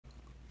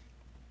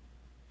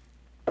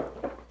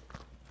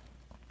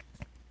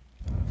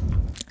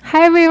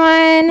Hi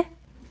everyone.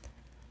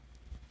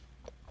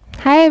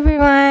 Hi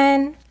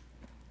everyone.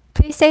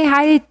 Please say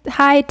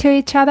hi to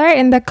each other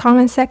in the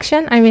comment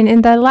section. I mean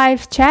in the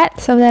live chat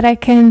so that I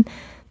can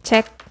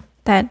check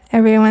that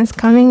everyone's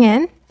coming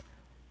in.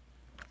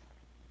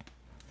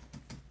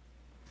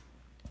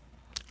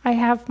 I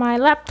have my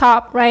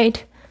laptop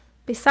right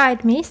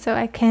beside me so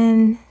I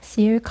can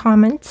see your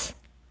comments.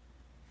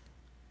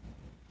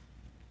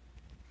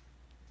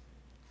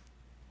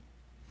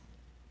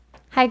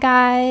 Hi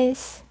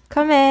guys,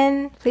 come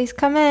in, please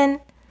come in.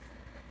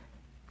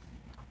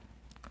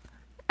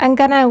 I'm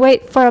gonna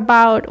wait for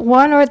about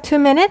 1 or 2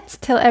 minutes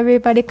till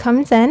everybody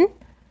comes in.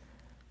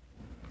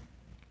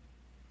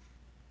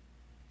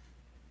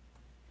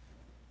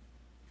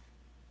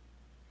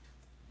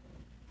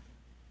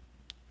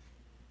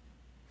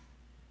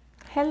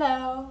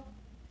 Hello.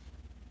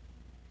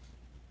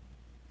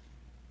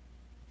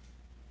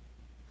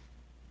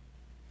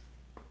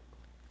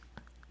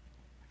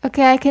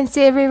 Okay, I can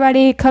see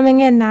everybody coming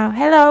in now.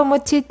 Hello,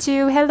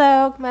 Mochichu.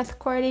 Hello,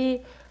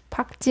 Maskordi,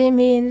 Park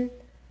Jimin,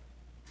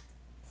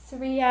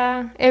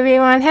 Surya,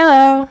 everyone.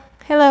 Hello.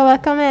 Hello,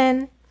 welcome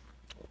in.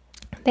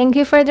 Thank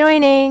you for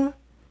joining.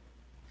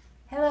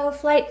 Hello,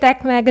 Flight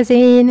Deck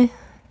Magazine.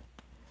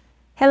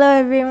 Hello,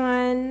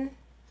 everyone.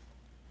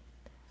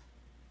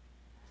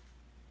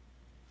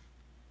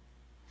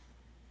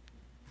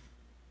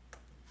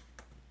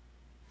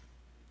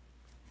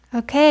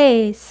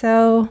 Okay,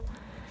 so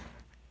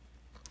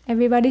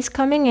everybody's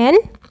coming in.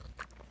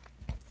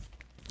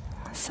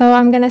 So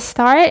I'm gonna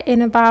start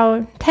in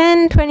about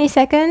 10-20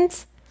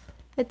 seconds.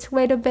 Let's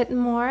wait a bit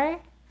more.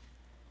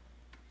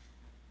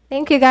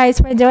 Thank you guys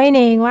for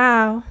joining.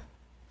 Wow.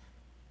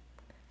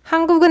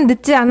 한국은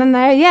늦지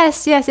않았나요?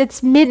 Yes,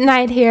 it's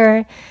midnight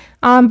here.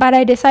 But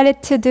I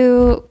decided to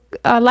do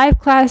a live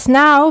class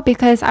now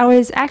because I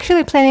was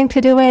actually planning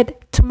to do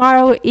it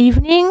tomorrow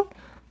evening,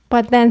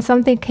 but then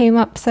something came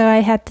up, so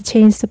I had to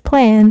change the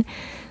plan.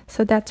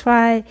 So that's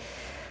why,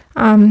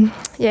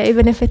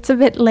 even if it's a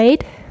bit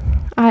late,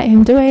 I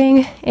am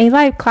doing a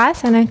live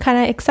class and I'm kind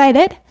of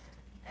excited.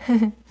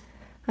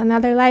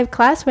 Another live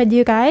class with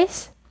you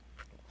guys.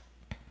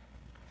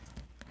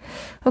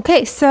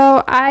 Okay,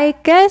 so I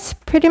guess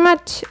pretty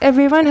much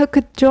everyone who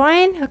can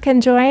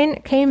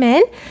join came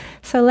in.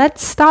 So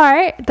let's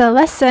start the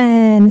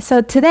lesson.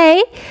 So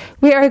today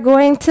we are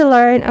going to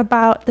learn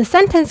about the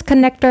sentence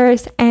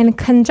connectors and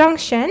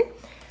conjunction.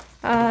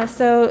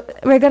 So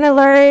we're going to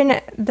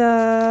learn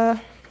the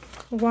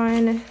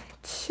 1,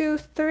 2,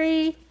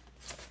 3,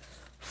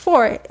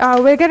 4.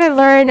 We're going to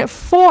learn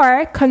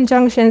 4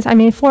 conjunctions,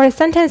 4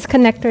 sentence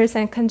connectors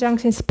and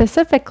conjunctions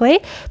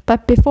specifically.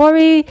 But before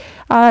we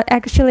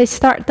actually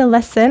start the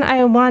lesson,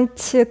 I want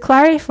to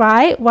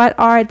clarify what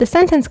are the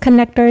sentence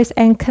connectors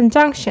and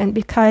conjunction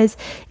because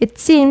it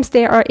seems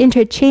they are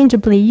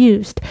interchangeably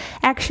used.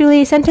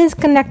 Actually, sentence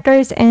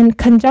connectors and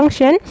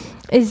conjunction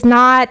is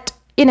not,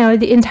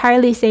 the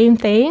entirely same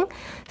thing.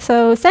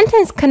 So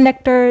sentence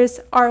connectors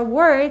are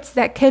words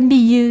that can be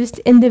used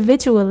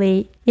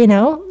individually,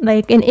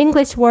 like in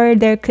English word,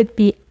 there could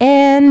be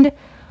and,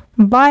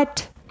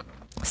 but,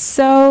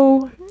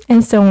 so,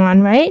 and so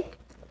on, right?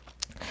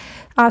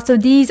 So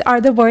these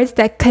are the words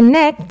that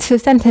connect to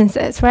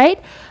sentences,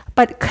 right?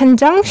 But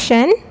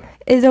conjunction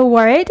is a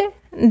word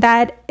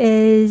that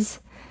is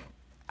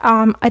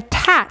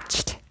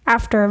attached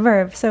after a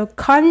verb. So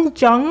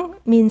conjung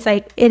means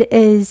like it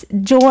is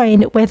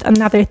joined with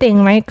another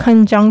thing, right?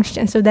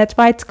 Conjunction. So that's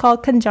why it's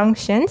called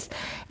conjunctions.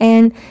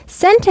 And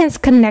sentence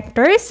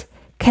connectors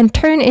can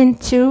turn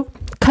into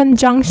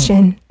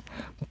conjunction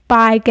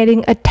by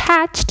getting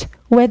attached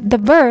with the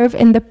verb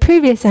in the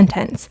previous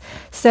sentence.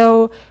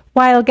 So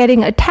while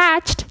getting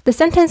attached, the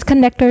sentence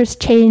connectors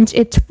change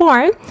its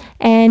form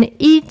and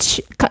each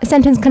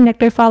sentence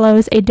connector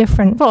follows a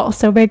different rule.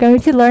 So we're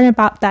going to learn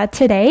about that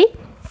today.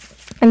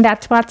 And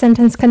that's what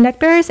sentence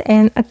connectors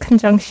and a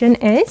conjunction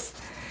is.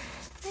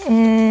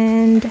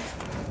 And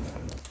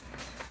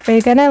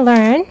we're going to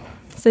learn.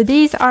 So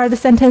these are the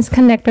sentence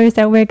connectors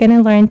that we're going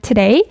to learn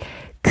today.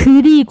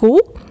 그리고,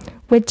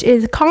 which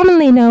is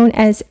commonly known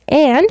as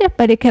and,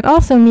 but it can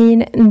also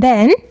mean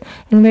then.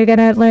 And we're going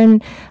to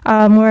learn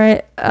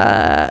more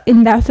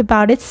in depth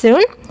about it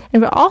soon.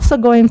 And we're also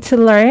going to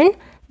learn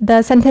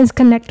the sentence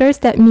connectors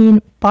that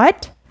mean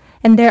but.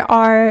 And there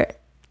are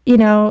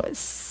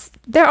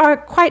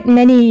quite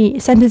many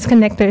sentence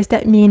connectors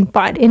that mean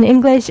but. In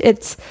English,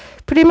 it's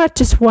pretty much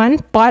just one,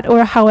 but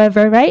or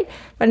however, right?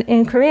 But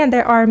in Korean,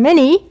 there are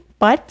many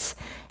buts.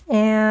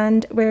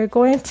 And we're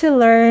going to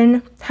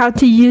learn how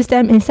to use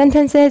them in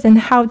sentences and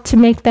how to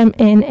make them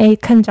in a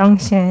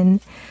conjunction.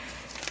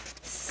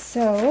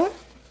 So,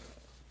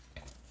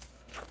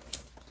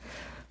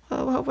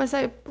 what was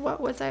I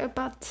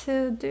about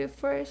to do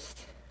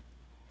first?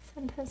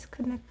 Sentence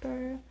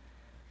connector.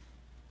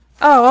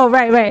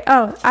 Right.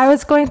 I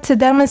was going to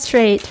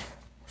demonstrate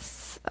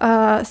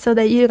so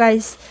that you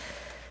guys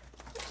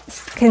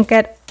can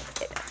get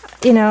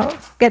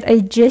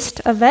a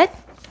gist of it.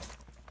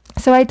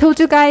 So I told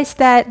you guys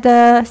that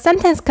the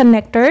sentence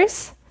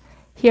connectors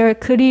here,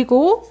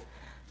 그리고,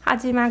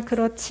 하지만,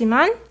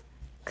 그렇지만,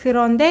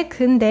 그런데,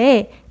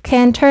 근데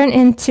can turn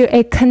into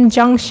a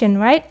conjunction,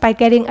 right? By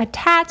getting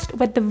attached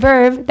with the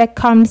verb that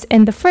comes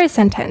in the first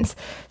sentence.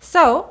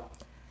 So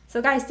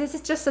guys, this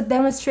is just a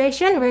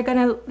demonstration. We're going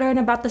to learn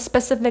about the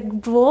specific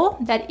rule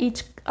that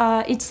each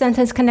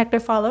sentence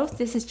connector follows.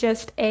 This is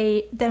just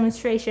a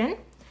demonstration.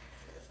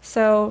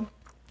 So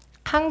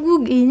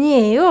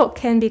한국인이에요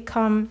can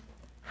become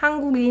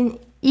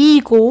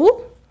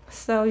한국인이고.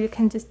 So you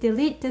can just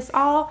delete this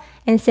all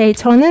and say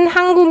저는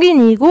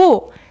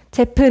한국인이고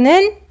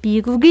제프는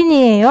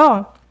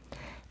미국인이에요.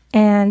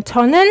 And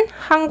저는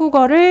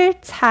한국어를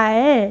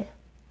잘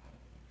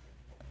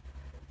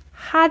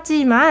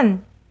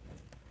하지만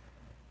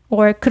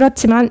or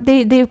그렇지만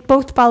they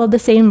both follow the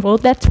same rule.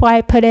 That's why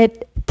I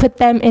put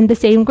them in the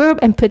same group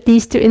and put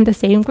these two in the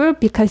same group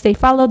because they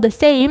follow the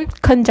same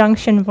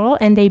conjunction rule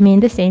and they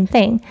mean the same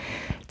thing.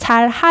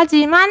 잘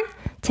하지만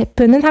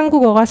제프는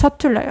한국어가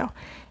서툴러요.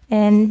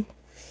 And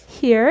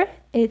here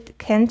it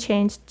can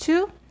change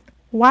to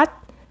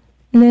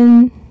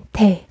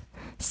왔는데.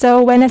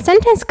 So when a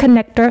sentence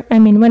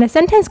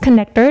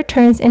connector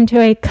turns into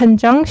a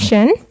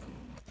conjunction,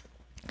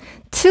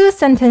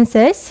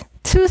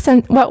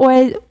 what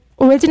was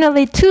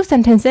originally two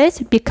sentences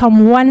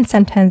become one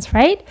sentence,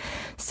 right?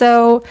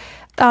 So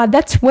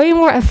that's way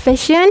more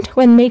efficient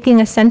when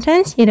making a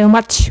sentence,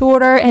 much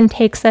shorter and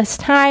takes less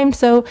time.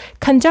 So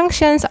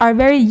conjunctions are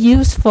very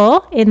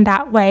useful in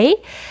that way.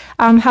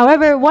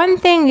 However, one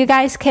thing you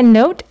guys can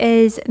note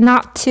is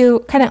not to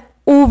kind of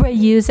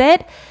overuse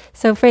it.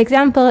 So for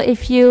example,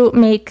 if you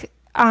make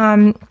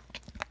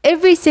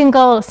every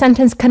single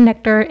sentence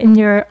connector in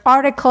your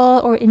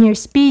article or in your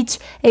speech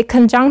a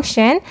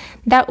conjunction,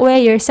 that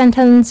way your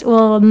sentence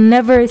will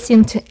never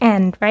seem to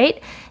end,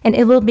 right? And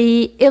it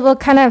will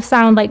kind of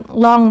sound like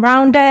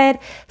long-rounded.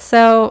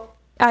 So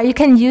you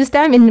can use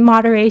them in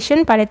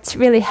moderation, but it's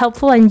really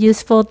helpful and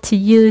useful to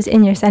use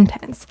in your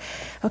sentence.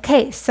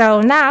 Okay,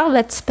 so now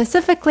let's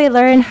specifically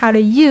learn how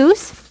to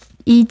use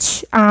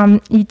each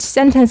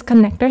sentence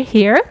connector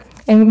here.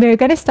 And we're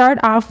going to start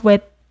off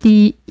with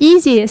the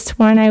easiest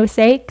one, I would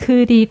say,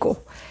 그리고.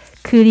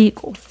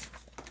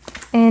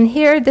 And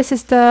here, this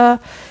is the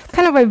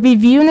kind of a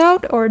review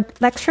note or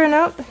lecture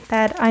note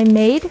that I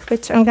made,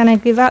 which I'm going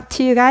to give out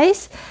to you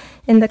guys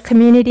in the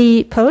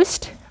community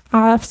post.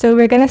 So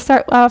we're going to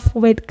start off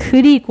with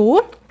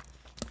그리고.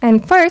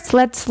 And first,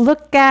 let's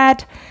look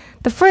at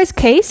the first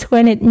case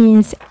when it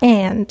means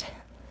and.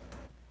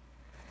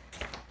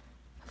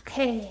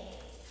 Okay.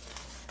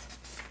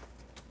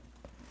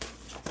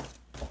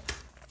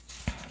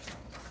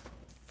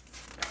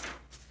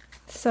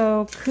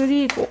 So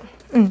그리고.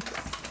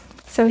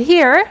 So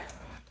here,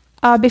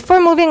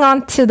 before moving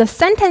on to the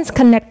sentence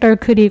connector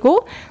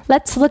그리고,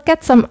 let's look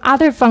at some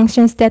other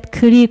functions that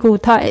그리고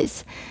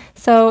does.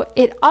 So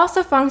it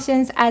also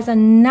functions as a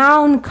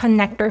noun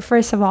connector,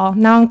 first of all,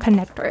 noun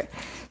connector.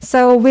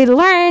 So we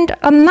learned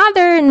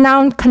another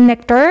noun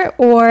connector,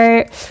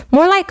 or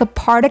more like a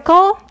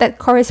particle that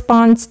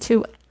corresponds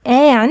to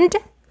and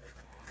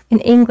in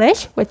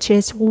English, which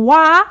is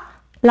와,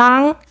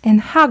 랑,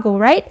 and 하고,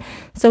 right?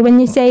 So when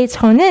you say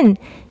저는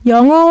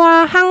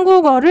영어와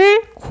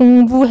한국어를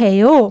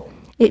공부해요,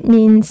 it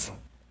means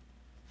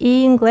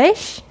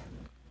English.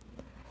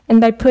 And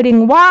by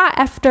putting 와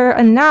after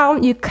a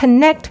noun, you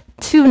connect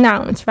two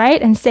nouns,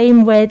 right? And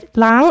same with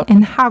랑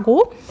and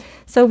하고.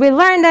 So we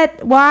learned that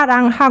와,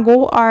 랑,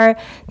 하고 are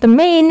the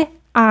main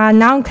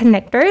noun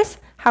connectors.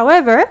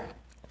 However,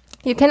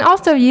 you can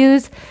also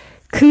use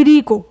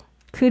그리고.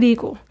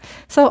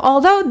 So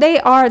although they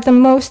are the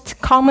most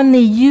commonly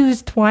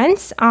used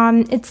ones,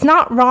 it's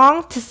not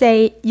wrong to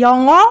say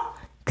영어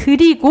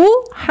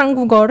그리고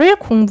한국어를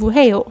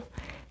공부해요.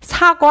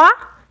 사과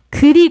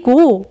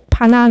그리고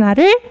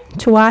바나나를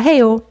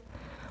좋아해요.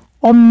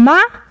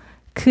 엄마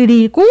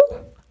그리고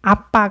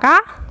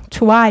아빠가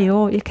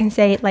좋아요. You can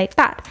say it like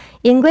that.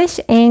 English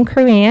and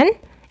Korean,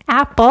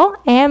 apple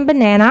and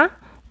banana,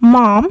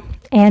 mom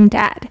and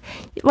dad.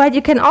 What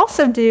you can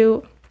also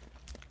do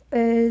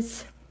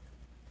is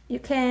you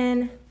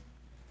can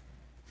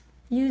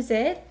use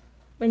it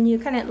when you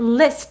kind of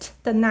list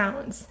the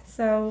nouns.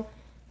 So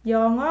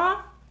영어,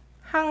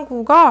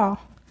 한국어,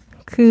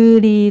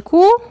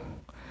 그리고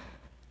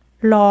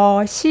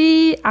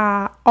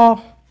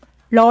러시아어.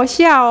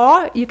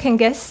 러시아어, you can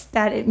guess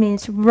that it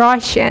means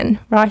Russian.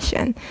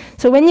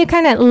 So when you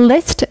kind of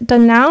list the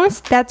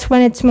nouns, that's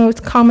when it's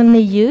most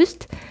commonly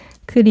used.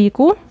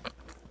 그리고.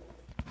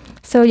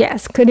 So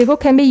yes, 그리고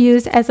can be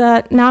used as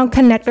a noun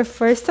connector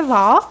first of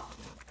all.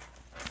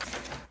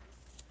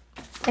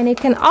 And it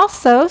can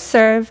also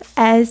serve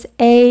as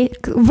a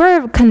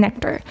verb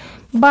connector.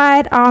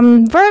 But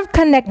verb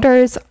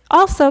connectors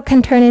also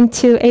can turn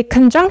into a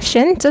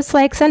conjunction, just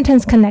like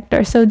sentence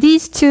connector. So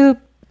these two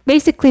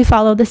basically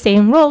follow the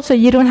same rule, so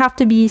you don't have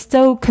to be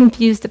so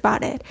confused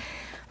about it.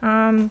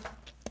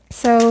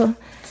 So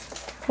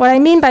what I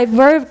mean by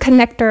verb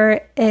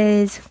connector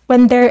is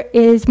when there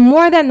is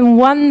more than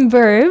one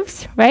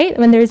verbs, right?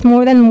 When there's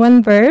more than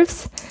one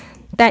verbs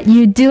that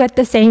you do at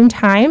the same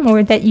time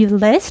or that you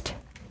list,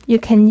 you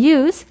can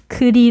use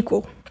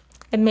그리고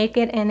and make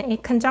it in a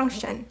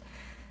conjunction.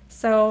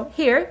 So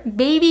here,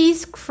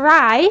 babies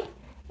cry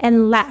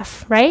and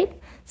laugh, right?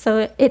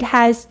 So it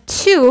has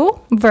two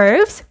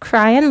verbs,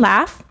 cry and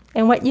laugh.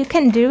 And what you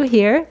can do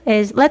here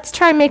is, let's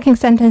try making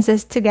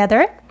sentences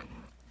together.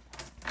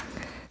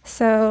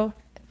 So,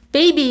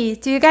 baby,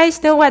 do you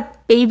guys know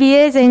what baby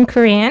is in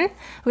Korean?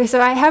 Okay, so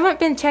I haven't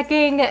been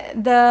checking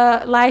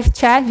the live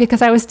chat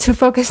because I was too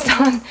focused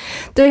on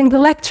doing the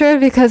lecture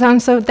because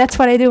that's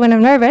what I do when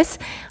I'm nervous.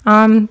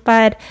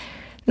 But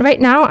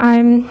right now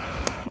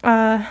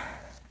I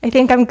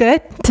think I'm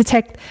good to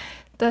check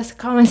the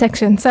comment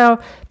section. So,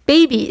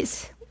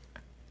 babies.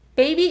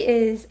 Baby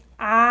is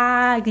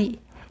아기.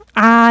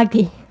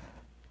 아기.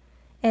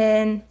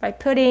 And by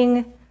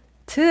putting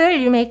들,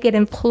 you make it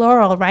in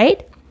plural,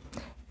 right?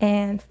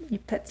 And you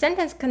put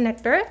sentence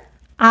connector,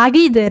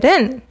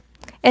 아기들은.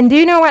 And do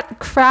you know what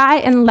cry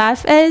and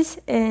laugh is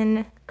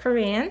in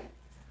Korean?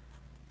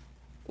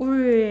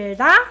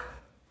 울다,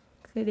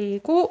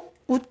 그리고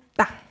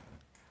웃다.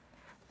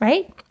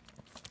 Right?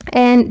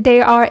 And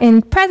they are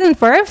in present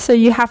verb, so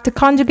you have to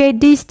conjugate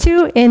these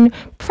two in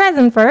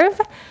present verb.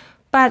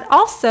 But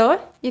also,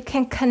 you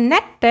can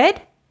connect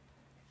it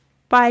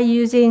by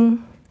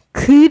using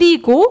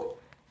그리고,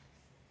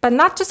 but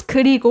not just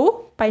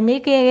그리고, by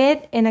making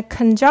it in a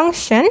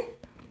conjunction,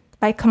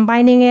 by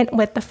combining it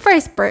with the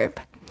first verb.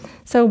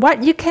 So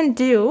what you can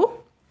do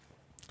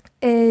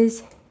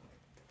is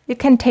you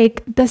can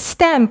take the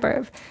stem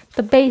verb,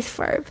 the base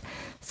verb.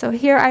 So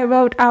here I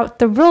wrote out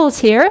the rules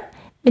here.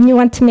 When you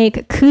want to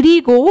make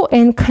그리고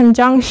in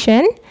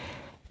conjunction,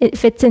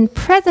 if it's in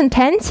present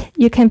tense,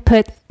 you can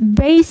put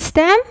base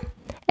stem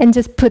and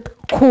just put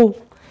고.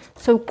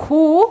 So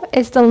고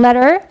is the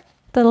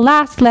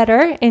last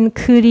letter in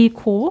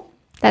그리고.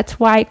 That's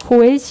why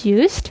고 is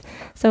used.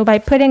 So by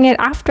putting it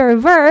after a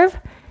verb,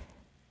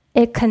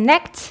 it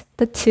connects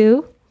the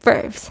two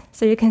verbs.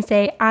 So you can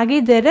say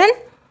아기들은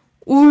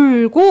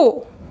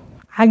울고,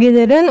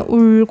 아기들은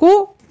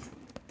울고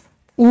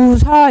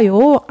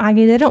웃어요.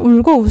 아기들은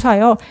울고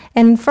웃어요.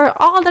 And for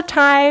all the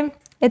time,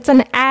 it's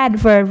an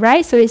adverb,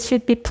 right? So it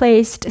should be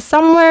placed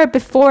somewhere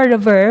before the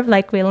verb,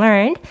 like we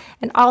learned.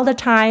 And all the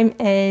time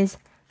is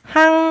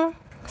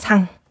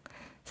항상.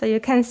 So you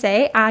can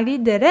say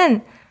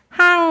아기들은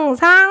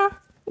항상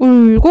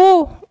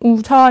울고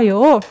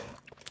웃어요.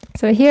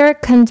 So here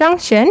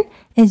conjunction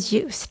is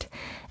used.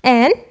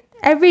 And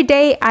every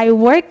day I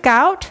work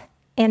out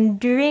and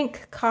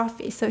drink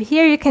coffee. So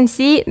here you can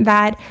see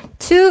that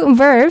two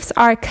verbs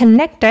are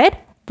connected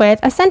with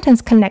a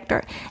sentence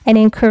connector. And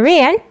in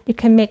Korean, you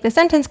can make the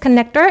sentence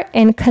connector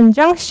in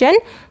conjunction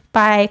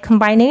by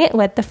combining it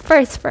with the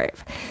first verb.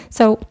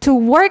 So to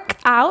work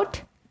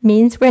out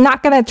means we're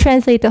not going to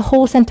translate the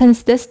whole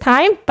sentence this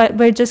time, but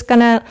we're just going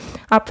to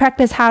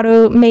practice how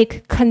to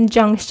make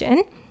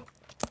conjunction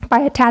by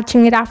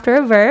attaching it after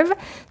a verb.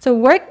 So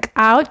work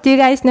out. Do you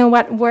guys know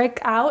what work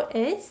out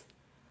is?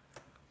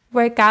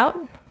 Work out.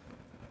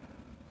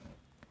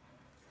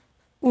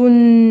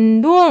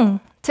 운동,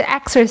 to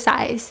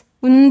exercise.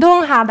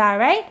 운동하다,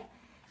 right?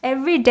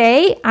 Every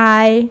day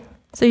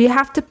so you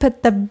have to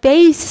put the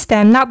base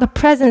stem, not the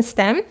present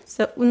stem.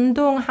 So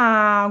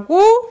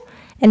운동하고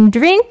and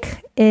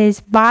drink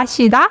is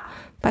마시다.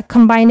 But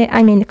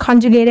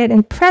conjugate it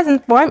in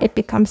present form, it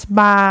becomes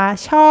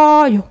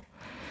마셔요.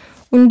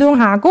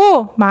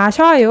 운동하고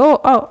마셔요.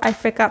 Oh, I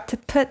forgot to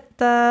put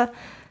the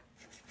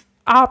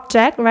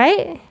object,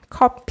 right?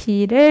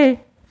 커피를.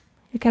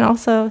 You can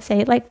also say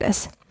it like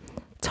this.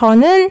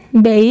 저는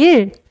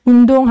매일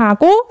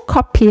운동하고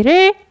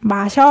커피를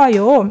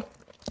마셔요.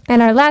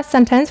 And our last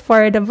sentence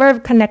for the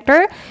verb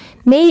connector,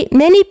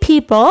 many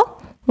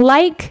people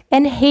like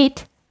and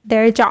hate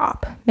their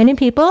job. Many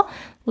people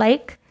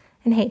like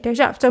and hate their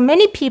job. So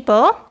many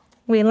people,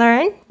 we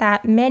learn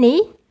that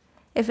many,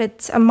 if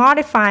it's a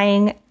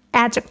modifying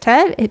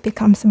adjective, it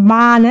becomes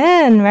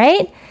많은,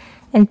 right?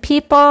 And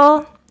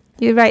people,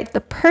 you write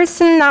the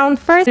person noun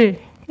first,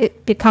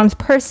 it becomes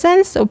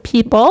person, so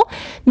people.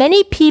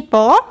 Many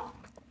people,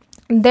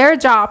 their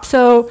job,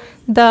 so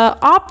the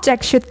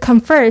object should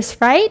come first,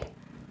 right?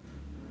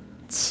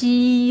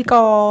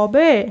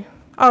 직업을,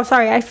 oh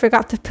sorry, I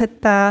forgot to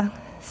put the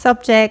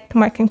subject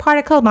marking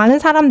particle. 많은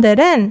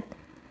사람들은,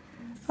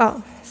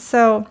 oh,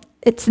 so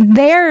it's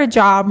their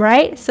job,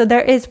 right? So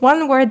there is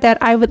one word that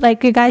I would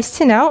like you guys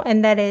to know,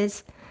 and that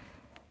is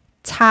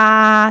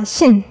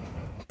자신.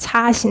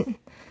 자신.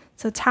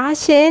 So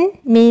자신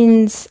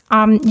means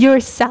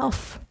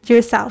yourself.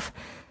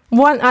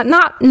 One,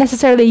 not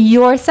necessarily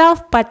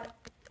yourself, but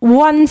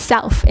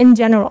oneself in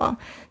general.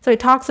 So it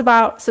talks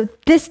about, so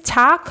this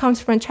자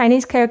comes from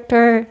Chinese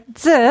character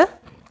zi.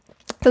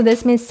 So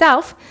this means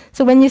self.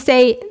 So when you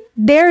say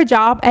their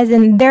job, as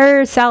in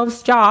their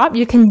self's job,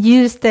 you can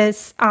use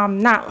this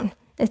noun.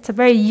 It's a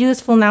very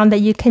useful noun that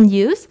you can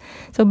use.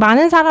 So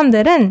많은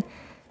사람들은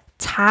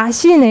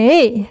자신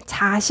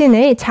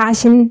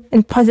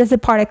in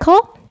possessive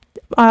particle,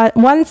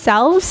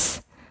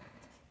 oneself's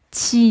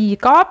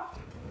직업을,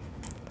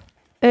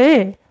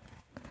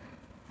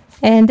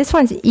 and this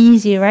one's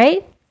easy,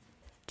 right?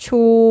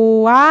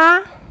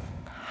 좋아하고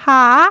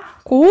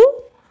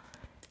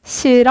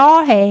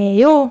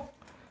싫어해요.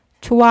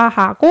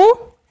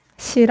 좋아하고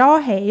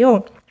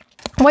싫어해요.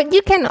 What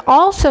you can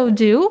also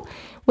do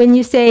when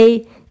you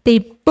say they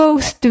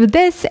both do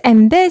this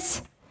and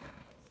this,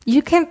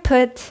 you can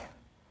put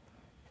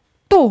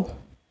또.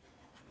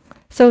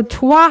 So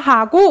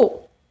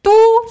좋아하고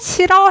또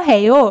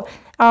싫어해요.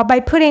 By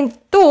putting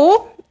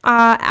또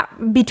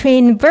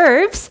between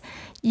verbs,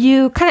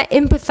 you kind of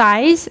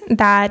empathize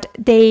that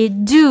they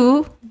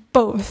do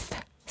both.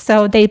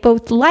 So they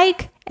both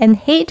like and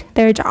hate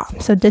their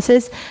job. So this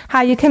is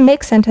how you can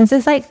make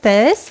sentences like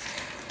this.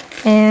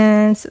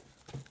 And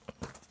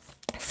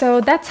so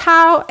that's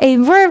how a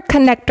verb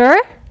connector,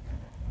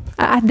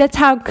 that's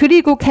how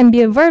그리고 can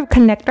be a verb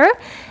connector.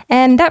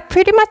 And that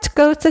pretty much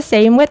goes the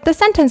same with the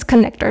sentence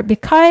connector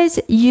because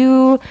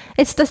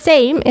it's the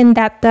same in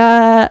that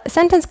the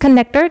sentence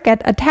connector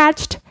get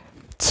attached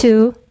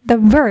to the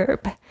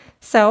verb.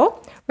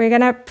 So we're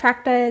going to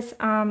practice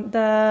I'm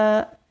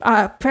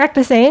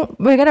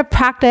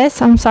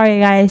sorry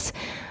guys,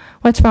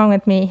 what's wrong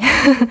with me?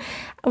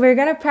 We're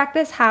going to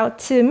practice how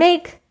to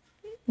make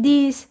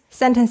these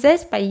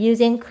sentences by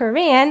using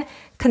Korean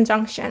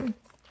conjunction.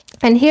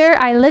 And here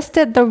I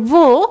listed the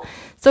rule.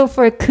 So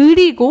for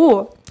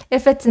그리고,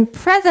 if it's in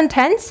present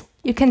tense,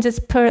 you can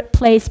just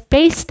place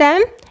base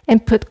stem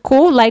and put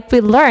고 like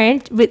we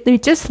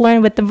just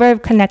learned with the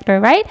verb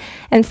connector, right?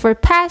 And for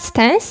past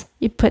tense,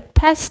 you put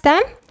past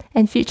stem,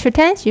 and future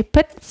tense, you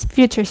put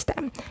future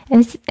stem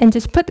and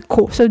just put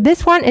고. So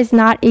this one is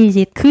not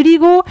easy.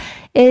 그리고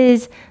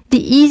is the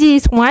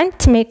easiest one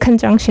to make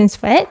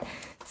conjunctions with.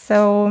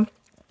 So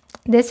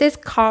this is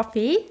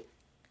coffee.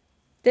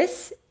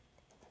 This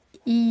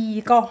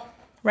이거,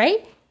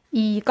 right?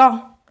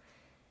 이거.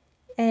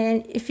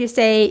 And if you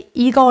say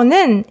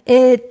이거는,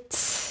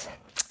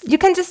 you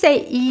can just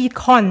say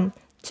이건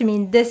to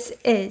mean this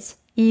is.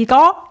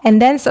 이거, and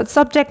then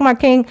subject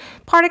marking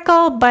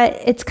particle, but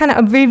it's kind of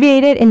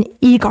abbreviated in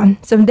이건.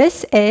 So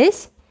this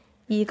is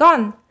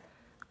이건.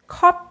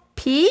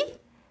 Copy.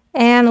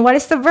 And what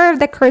is the verb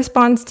that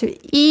corresponds to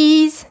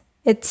is?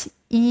 It's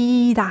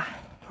이다,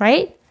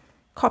 right?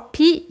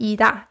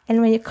 Copy이다.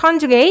 And when you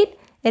conjugate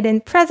it in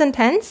present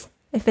tense,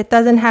 if it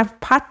doesn't have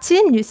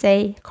받침, you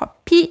say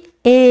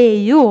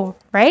copy예요,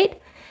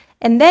 right?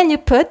 And then you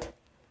put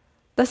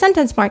the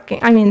sentence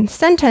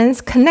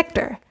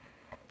connector.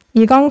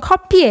 이건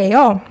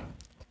커피예요.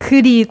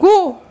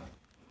 그리고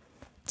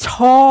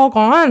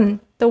저건,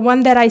 the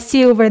one that I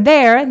see over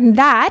there,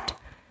 that,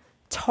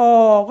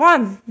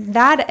 저건,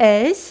 that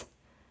is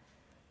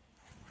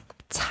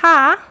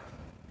차예요.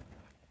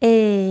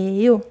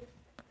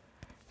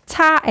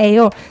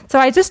 차예요. So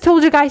I just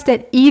told you guys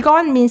that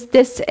이건 means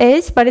this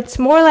is, but it's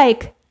more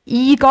like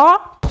이거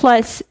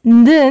plus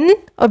는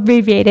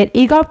abbreviated.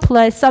 이거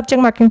plus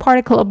subject marking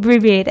particle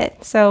abbreviated.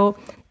 So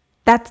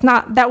that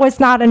was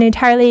not an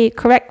entirely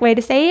correct way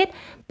to say it,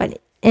 but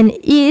an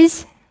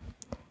is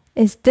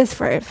this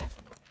verb.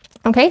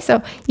 Okay,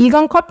 so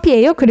이건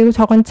커피예요. 그리고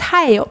저건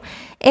차예요.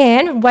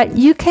 And what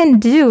you can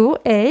do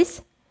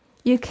is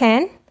you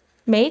can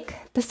make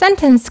the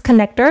sentence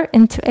connector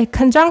into a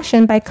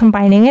conjunction by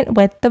combining it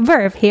with the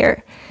verb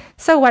here.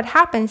 So what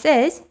happens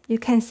is you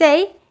can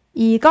say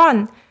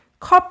이건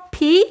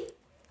커피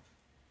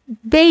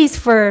base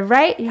verb,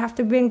 right? You have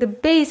to bring the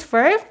base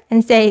verb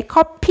and say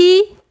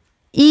커피이고.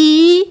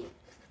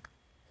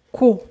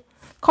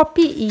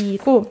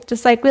 커피이고.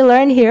 Just like we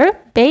learned here,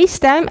 base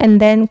stem and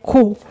then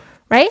고,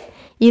 right?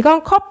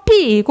 이건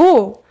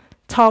커피이고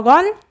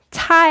저건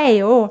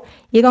차예요.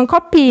 이건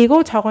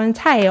커피이고 저건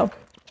차예요.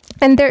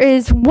 And there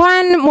is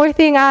one more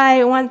thing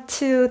I want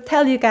to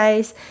tell you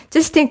guys,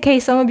 just in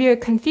case some of you are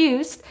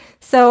confused.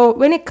 So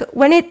when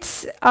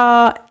it's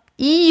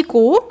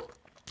이고,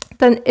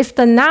 then if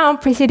the noun,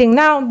 preceding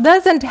noun,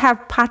 doesn't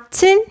have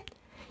받침,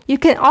 you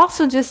can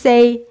also just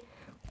say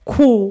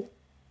고.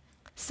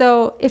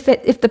 So if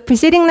the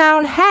preceding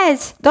noun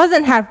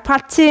doesn't have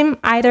받침,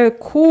 either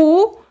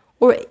고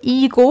or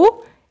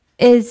이고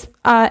is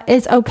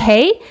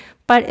okay.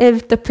 But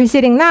if the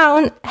preceding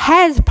noun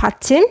has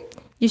받침,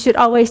 you should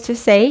always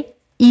just say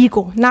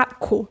이고,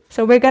 not 고.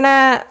 So we're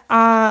gonna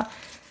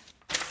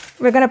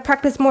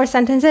practice more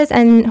sentences,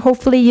 and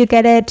hopefully you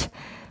get it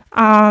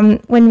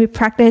when we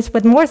practice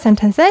with more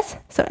sentences.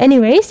 So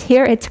anyways,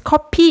 here it's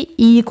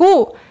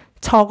커피이고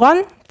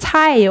저건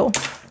차예요.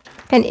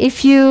 And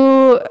if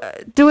you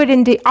do it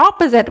in the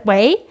opposite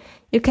way,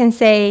 you can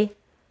say,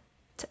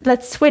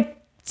 let's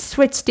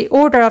switch the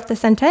order of the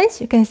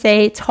sentence. You can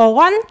say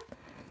저건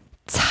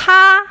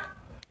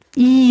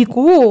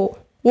차이고,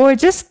 or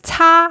just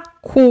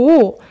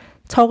차고,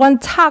 저건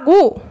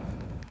차고,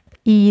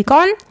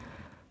 이건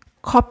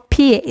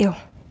커피예요.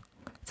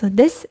 So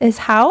this is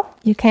how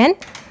you can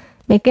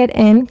make it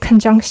in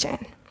conjunction.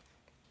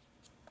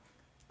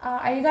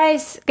 Are you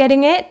guys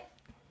getting it?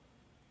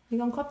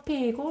 이건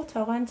커피이고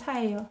저건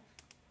차예요.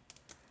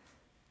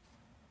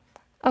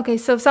 Okay,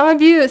 so some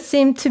of you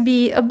seem to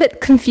be a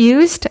bit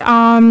confused,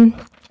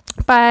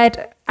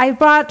 but I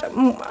brought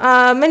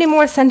many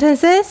more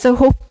sentences, so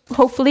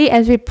hopefully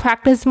as we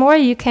practice more,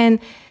 you can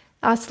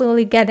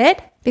slowly get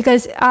it.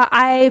 Because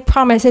I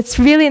promise it's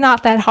really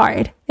not that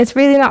hard. It's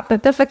really not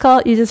that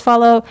difficult. You just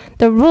follow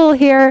the rule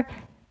here.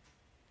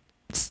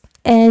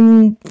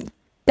 And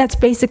that's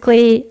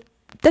basically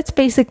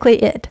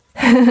it.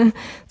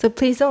 So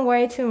please don't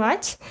worry too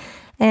much.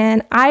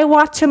 And I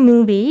watch a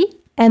movie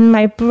and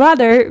my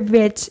brother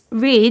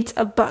reads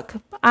a book.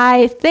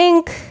 I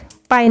think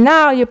by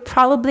now you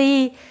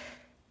probably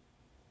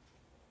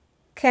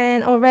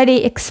can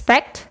already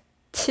expect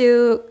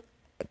to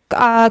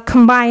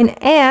combine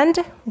and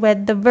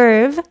with the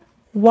verb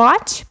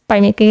watch by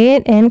making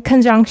it in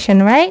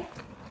conjunction, right?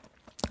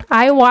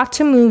 I watch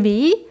a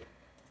movie.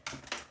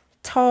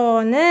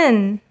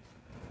 저는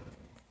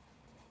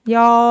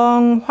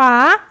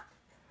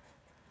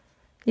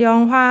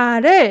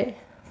영화를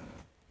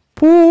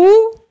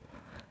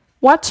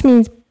watch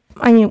means,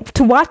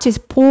 to watch is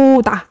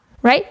보다,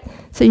 right?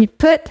 So you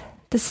put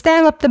the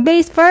stem of the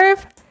base verb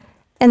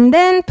and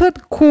then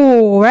put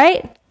고,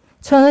 right?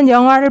 저는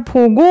영화를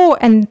보고,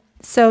 and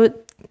so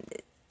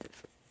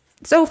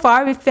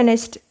far we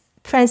finished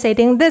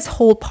translating this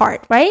whole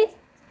part, right?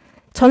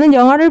 저는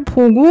영화를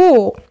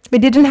보고, we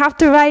didn't have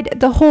to write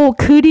the whole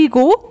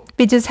그리고,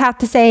 we just have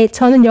to say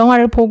저는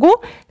영화를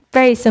보고.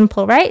 Very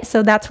simple, right?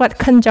 So that's what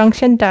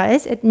conjunction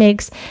does. It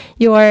makes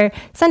your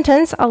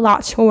sentence a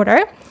lot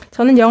shorter.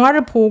 저는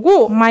영화를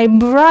보고, my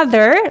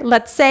brother,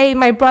 let's say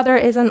my brother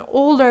is an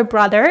older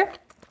brother.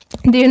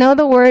 Do you know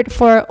the word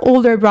for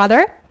older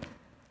brother?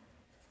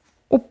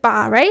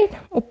 오빠, right?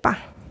 오빠.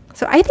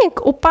 So I think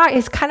오빠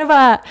is kind of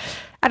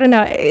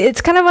it's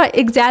kind of an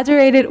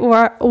exaggerated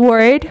word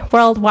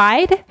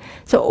worldwide.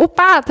 So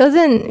오빠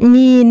doesn't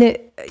mean,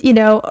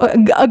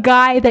 a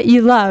guy that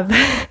you love.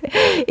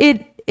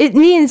 It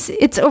means,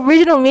 its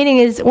original meaning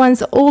is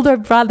one's older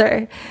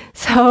brother.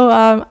 So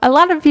a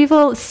lot of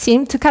people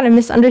seem to kind of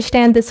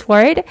misunderstand this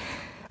word.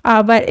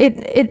 But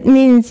it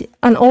means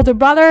an older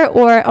brother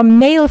or a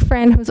male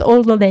friend who's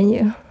older than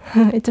you.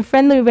 It's a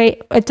friendly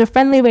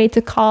way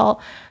to call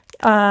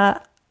a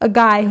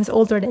guy who's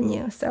older than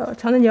you. So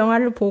저는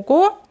영화를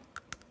보고,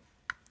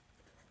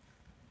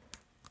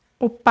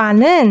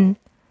 오빠는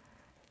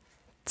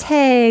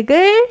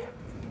책을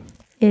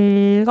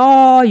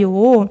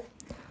읽어요.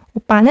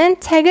 오빠는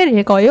책을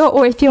읽어요.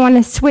 Or if you want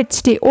to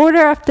switch the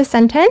order of the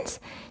sentence,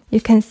 you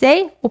can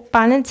say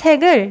오빠는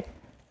책을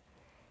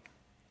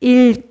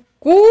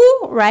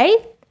읽고,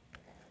 right?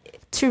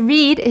 To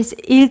read is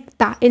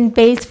읽다 in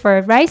base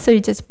verb, right? So you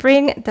just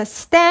bring the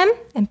stem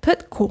and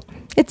put 고.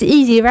 It's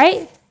easy,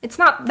 right? It's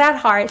not that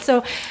hard.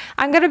 So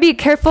I'm going to be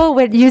careful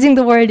with using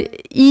the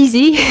word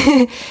easy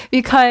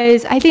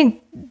because I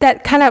think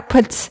that kind of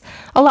puts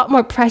a lot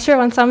more pressure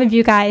on some of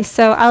you guys.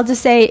 So I'll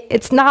just say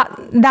it's not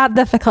that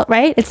difficult,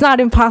 right? It's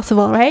not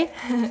impossible, right?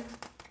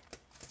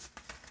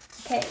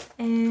 Okay,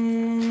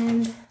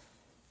 and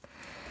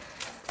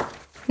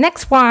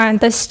next one.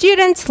 The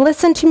students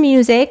listen to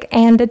music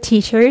and the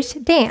teachers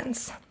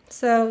dance.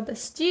 So the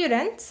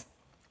students,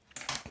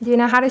 do you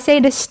know how to say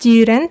the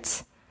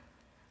students?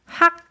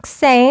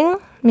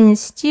 학생 means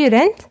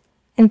student,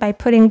 and by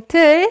putting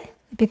들,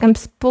 it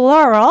becomes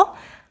plural.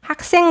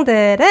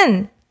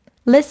 학생들은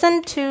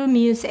listen to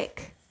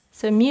music.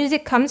 So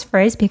music comes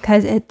first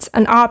because it's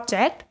an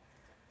object.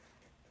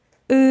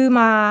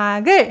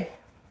 음악을.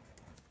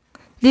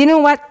 Do you know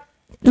what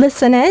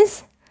listen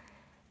is?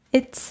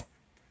 It's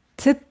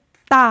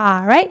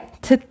듣다, right?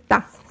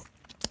 듣다.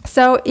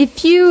 So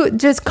if you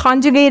just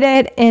conjugate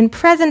it in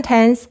present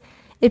tense,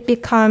 it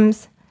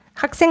becomes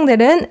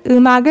학생들은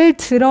음악을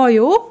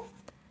들어요.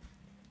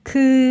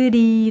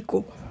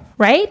 그리고,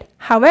 right?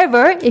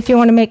 However, if you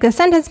want to make the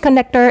sentence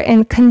connector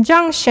in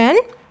conjunction,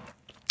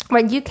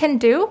 what you can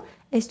do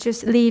is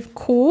just leave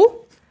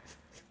고,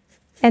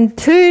 and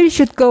들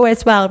should go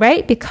as well,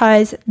 right?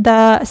 Because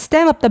the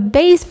stem of the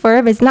base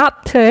verb is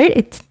not 들,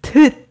 it's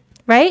듣,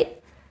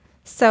 right?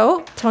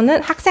 So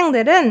저는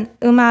학생들은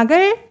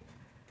음악을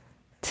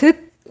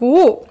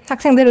듣고,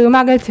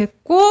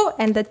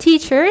 and the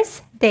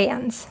teachers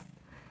dance.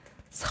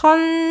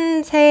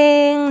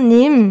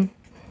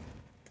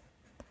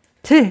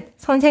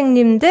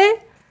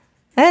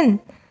 선생님들은,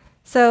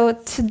 so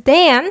to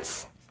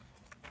dance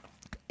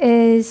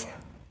is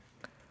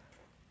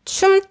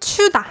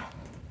춤추다.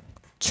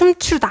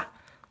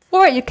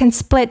 Or you can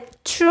split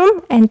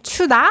춤 and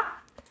추다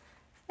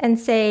and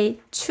say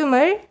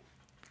춤을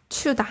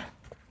추다.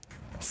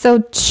 So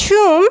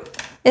춤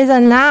is a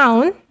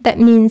noun that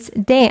means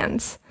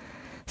dance.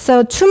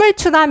 So 춤을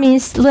추다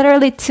means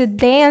literally to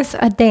dance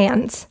a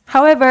dance.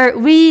 However,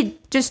 we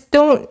just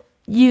don't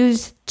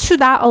use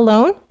추다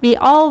alone. We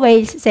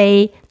always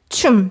say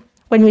춤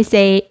when we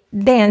say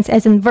dance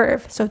as in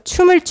verb. So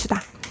춤을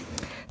추다.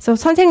 So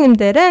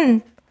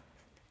선생님들은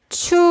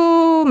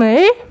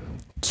춤을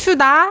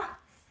추다,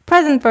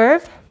 present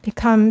verb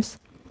becomes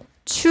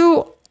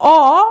추어,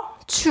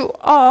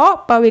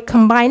 but we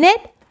combine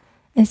it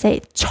and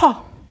say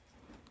춰.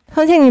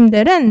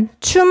 선생님들은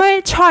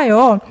춤을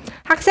춰요.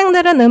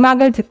 학생들은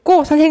음악을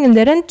듣고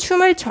선생님들은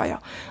춤을 춰요.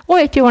 Or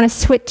if you want to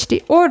switch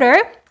the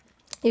order,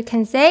 you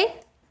can say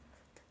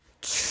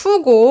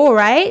추고,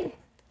 right?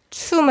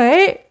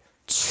 춤을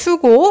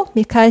추고,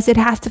 because it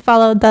has to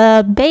follow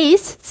the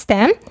base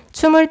stem.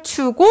 춤을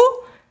추고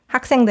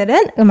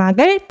학생들은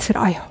음악을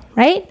들어요,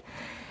 right?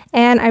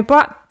 And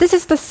this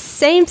is the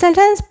same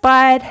sentence,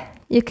 but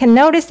you can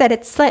notice that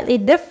it's slightly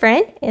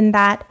different in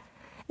that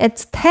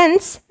its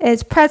tense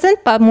is present,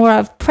 but more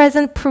of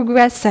present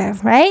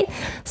progressive, right?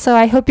 So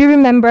I hope you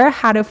remember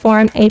how to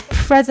form a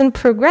present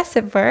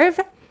progressive verb.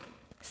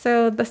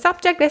 So the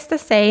subject is the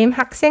same.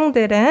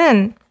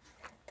 학생들은,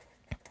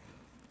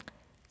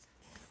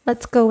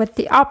 let's go with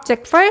the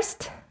object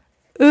first.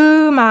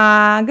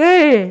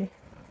 음악을.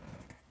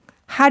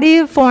 How do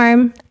you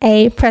form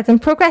a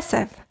present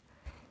progressive?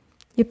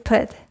 You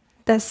put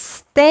the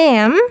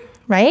stem,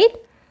 right?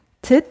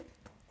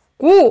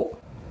 듣고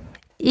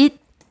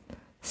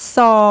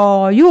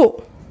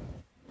있어요.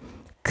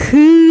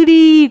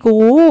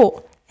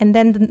 그리고, and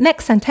then the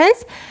next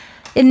sentence.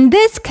 In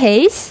this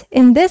case,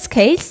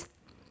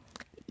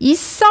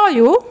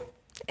 있어요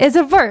is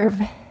a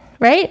verb,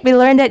 right? We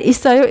learned that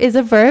있어요 is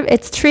a verb.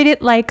 It's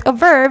treated like a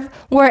verb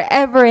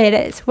wherever it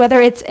is. Whether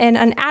it's in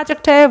an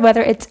adjective,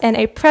 whether it's in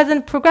a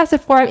present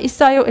progressive form,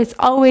 있어요 is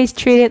always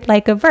treated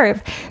like a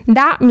verb.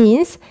 That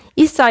means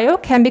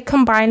있어요 can be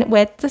combined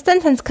with the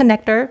sentence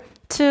connector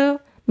to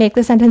make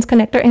the sentence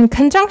connector in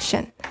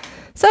conjunction.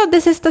 So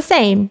this is the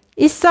same.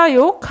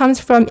 있어요 comes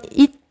from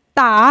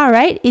있다,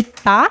 right?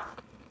 있다.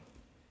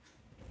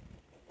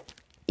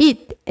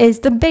 It is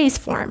the base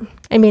form.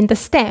 I mean the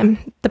stem,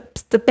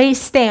 the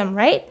base stem,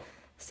 right?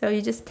 So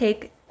you just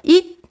take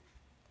it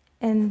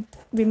and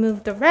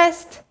remove the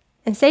rest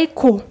and say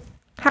고.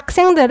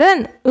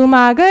 학생들은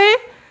음악을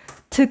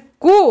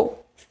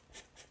듣고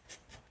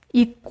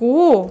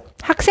있고,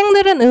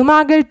 학생들은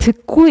음악을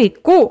듣고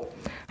있고,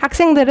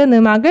 학생들은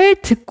음악을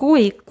듣고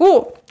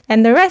있고,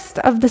 and the rest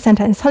of the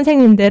sentence.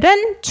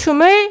 선생님들은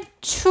춤을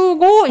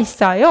추고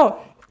있어요.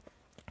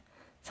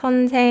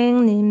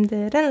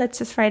 선생님들은, let's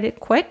just write it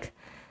quick.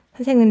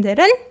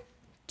 선생님들은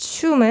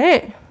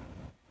춤을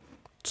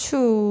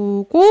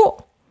추고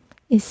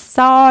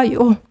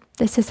있어요.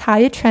 This is how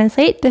you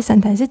translate the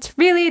sentence. It's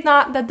really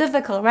not that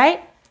difficult,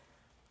 right?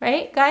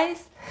 Right,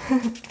 guys?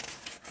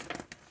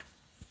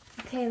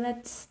 Okay,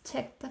 let's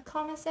check the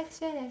comment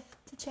section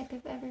to check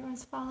if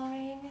everyone's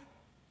following.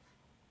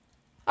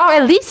 Oh,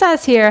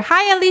 Elisa's here.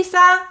 Hi,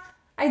 Elisa.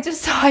 I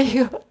just saw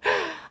you.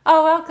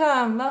 Oh,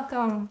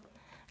 welcome.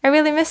 I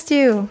really missed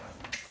you.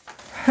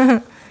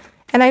 And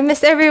I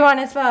missed everyone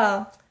as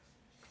well.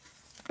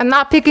 I'm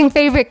not picking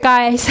favorite,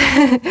 guys.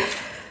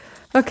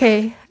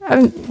 Okay.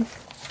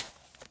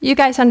 You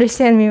guys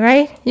understand me,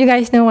 right? You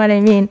guys know what I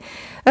mean.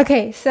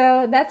 Okay,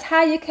 so that's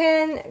how you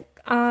can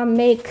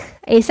make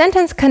a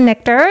sentence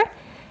connector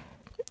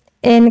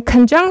in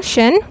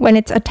conjunction when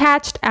it's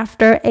attached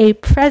after a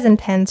present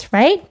tense,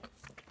 right?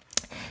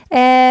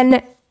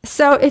 And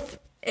so if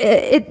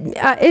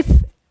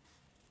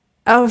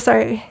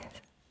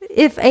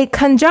a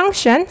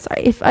conjunction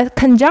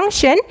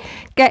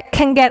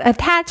can get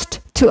attached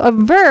to a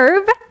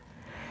verb,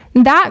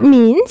 that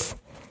means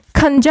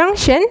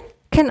conjunction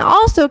can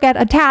also get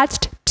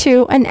attached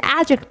to an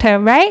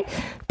adjective, right?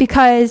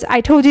 Because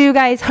I told you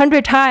guys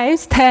 100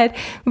 times that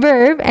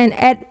verb and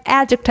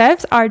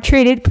adjectives are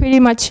treated pretty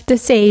much the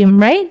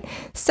same, right?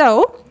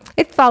 So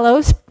it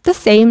follows the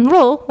same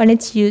rule when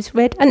it's used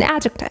with an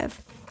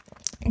adjective.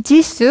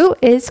 지수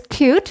is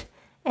cute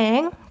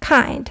and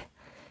kind.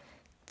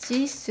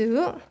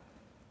 지수는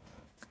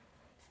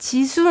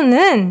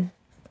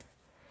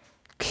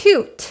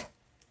cute.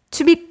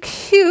 To be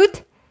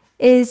cute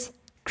is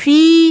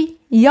귀엽다,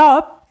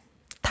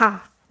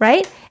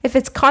 right? If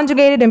it's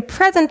conjugated in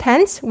present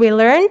tense, we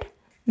learned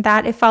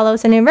that it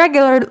follows an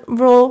irregular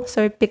rule,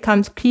 so it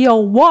becomes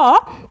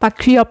귀여워, but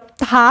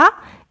귀엽다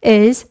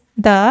is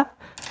the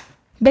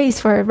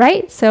base verb,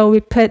 right? So we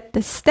put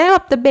the stem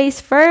of the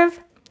base verb,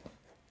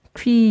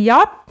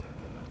 귀엽,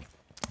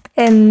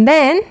 and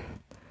then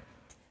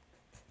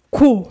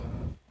고,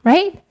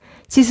 right?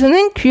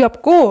 지수는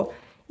귀엽고,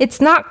 it's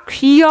not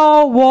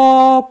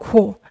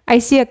귀여워고. I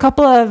see a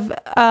couple of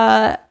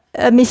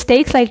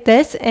mistakes like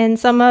this in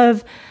some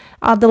of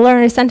the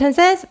learner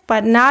sentences,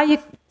 but now you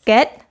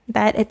get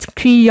that it's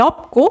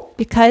귀엽고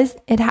because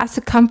it has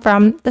to come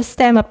from the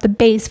stem of the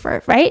base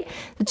verb, right?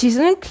 So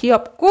지수는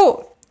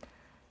귀엽고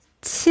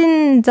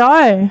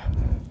친절해요.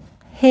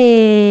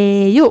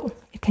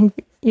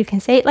 You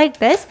can say it like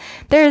this.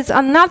 There's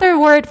another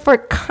word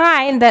for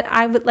kind that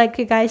I would like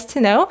you guys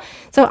to know.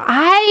 So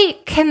I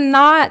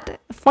cannot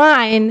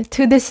find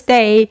to this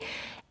day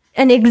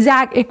an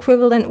exact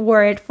equivalent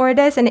word for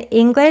this in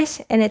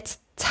English, and it's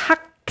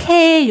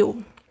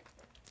착해요.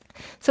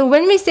 So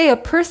when we say a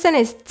person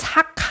is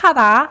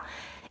착하다,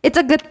 it's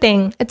a good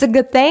thing. It's a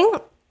good thing.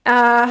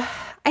 I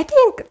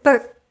think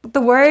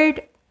the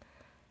word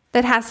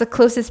that has the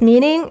closest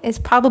meaning is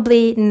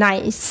probably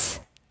nice.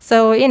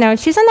 So,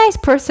 she's a nice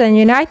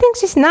person, I think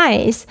she's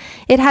nice.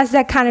 It has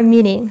that kind of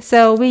meaning.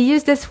 So we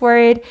use this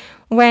word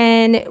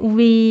when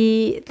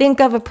we think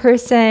of a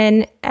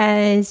person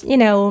as,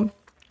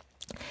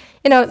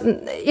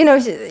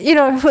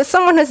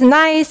 someone who's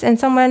nice and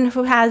someone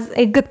who has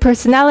a good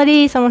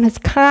personality, someone who's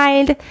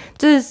kind,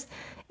 just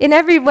in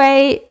every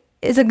way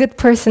is a good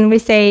person. We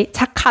say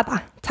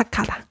착하다,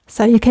 착하다.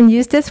 So you can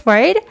use this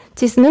word.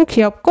 지수는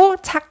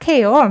귀엽고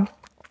착해요.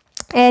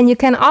 And you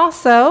can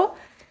also,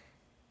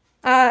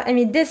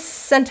 this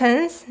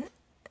sentence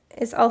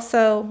is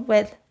also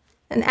with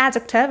an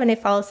adjective and it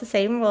follows the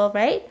same rule,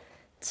 right?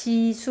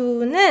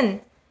 지수는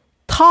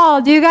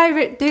tall. Do you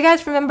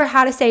guys remember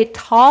how to say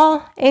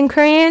tall in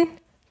Korean?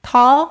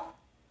 Tall.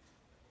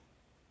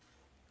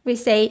 We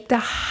say the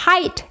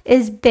height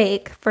is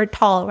big for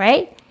tall,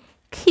 right?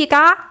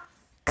 키가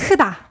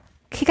크다.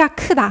 키가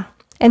크다.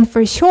 And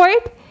for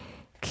short,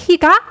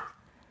 키가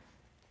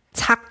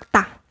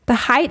작다. The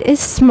height is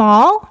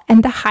small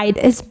and the height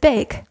is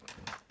big.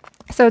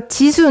 So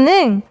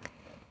지수는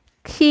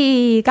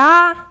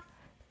키가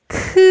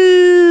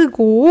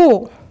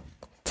크고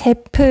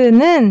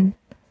제프는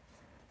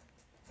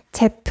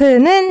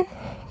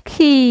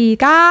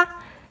키가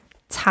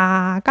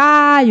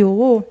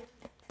작아요.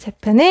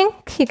 제프는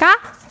키가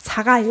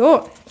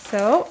작아요.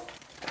 So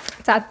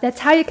that's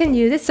how you can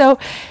use it. So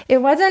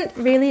it wasn't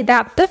really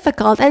that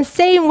difficult. And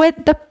same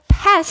with the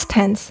past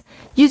tense.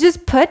 You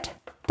just put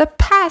the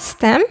past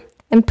stem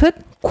and put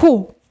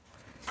고.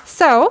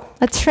 So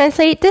let's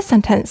translate this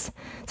sentence.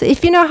 So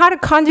if you know how to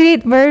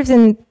conjugate verbs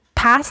in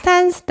past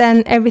tense,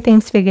 then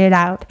everything's figured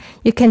out.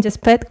 You can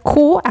just put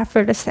고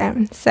after the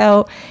stem.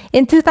 So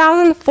in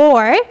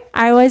 2004,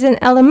 I was in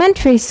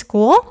elementary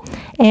school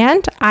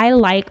and I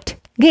liked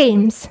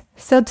games.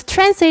 So to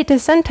translate the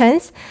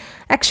sentence,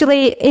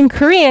 actually in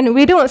Korean,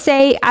 we don't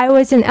say I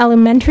was in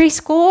elementary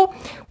school.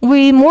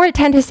 We more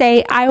tend to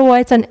say I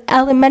was an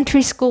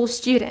elementary school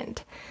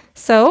student.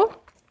 So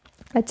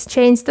let's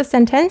change the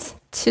sentence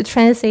to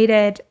translate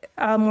it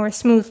more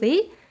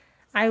smoothly.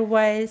 I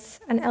was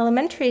an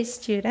elementary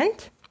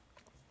student.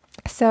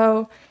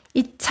 So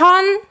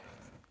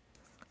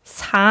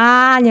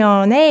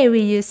 2004년에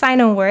we use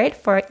sign-on word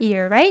for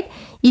year, right?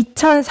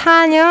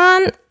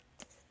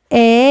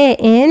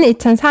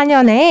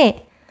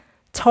 2004년에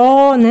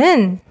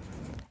저는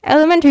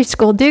elementary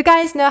school. Do you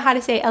guys know how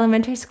to say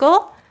elementary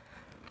school?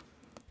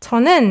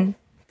 저는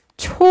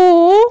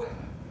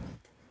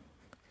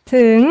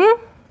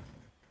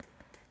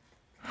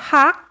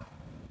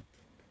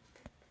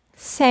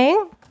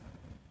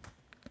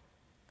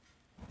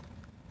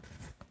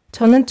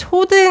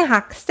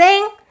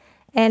초등학생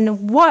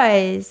and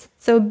was.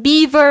 So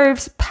be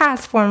verb's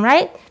past form,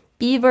 right?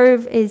 Be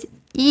verb is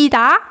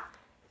이다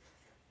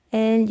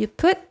and you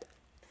put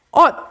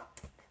엇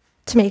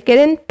to make it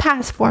in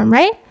past form,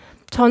 right?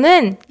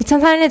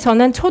 2004년에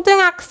저는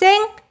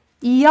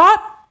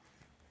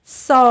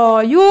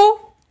초등학생이었어요.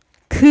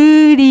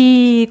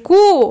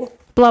 그리고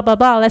blah blah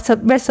blah. That's the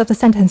rest of the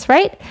sentence,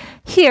 right?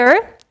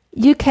 Here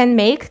you can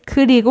make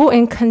그리고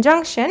in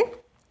conjunction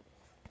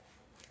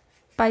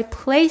by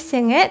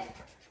placing it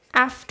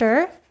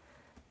after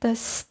the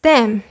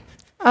stem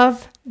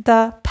of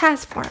the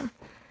past form.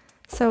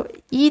 So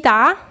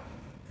이다,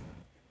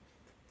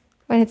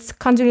 when it's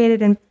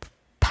conjugated in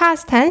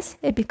past tense,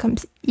 it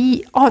becomes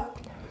이엇,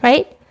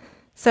 right?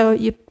 So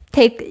you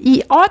take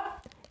이엇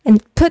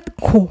and put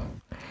고.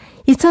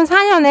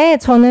 2004년에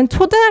저는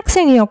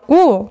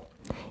초등학생이었고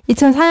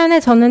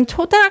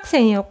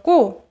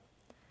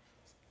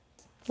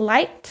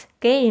liked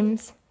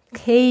games.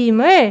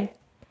 게임을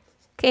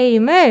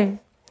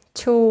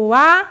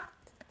좋아했어요.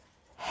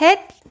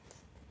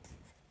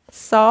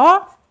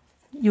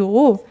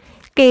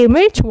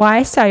 게임을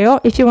좋아했어요.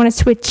 If you want to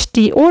switch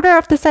the order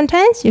of the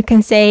sentence, you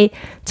can say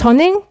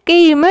저는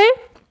게임을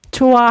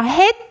좋아했고,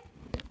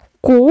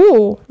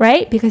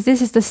 right? Because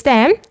this is the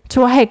stem.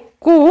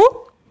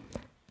 좋아했고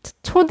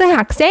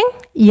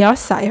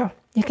초등학생이었어요.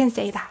 You can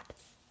say that.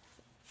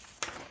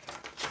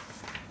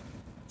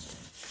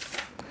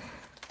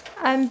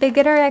 I'm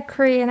beginner at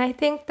Korean. I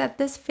think that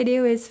this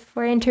video is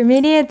for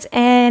intermediate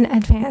and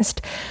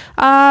advanced.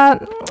 I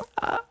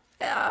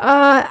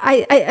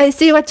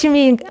see what you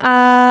mean,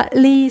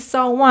 Lee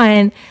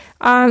So-won.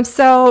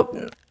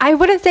 So I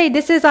wouldn't say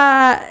this is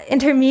a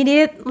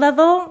intermediate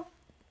level,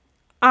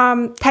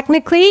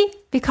 technically,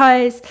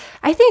 because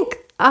I think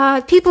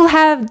people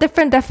have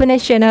different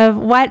definition of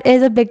what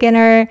is a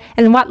beginner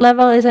and what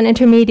level is an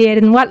intermediate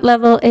and what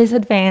level is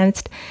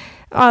advanced.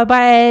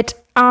 But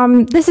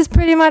this is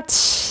pretty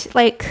much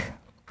like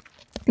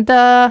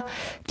the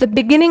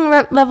beginning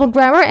level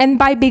grammar, and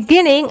by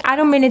beginning I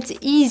don't mean it's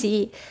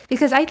easy,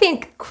 because I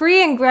think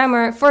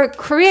for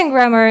Korean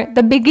grammar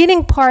the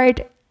beginning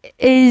part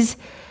is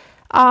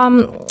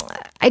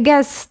I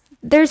guess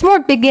there's more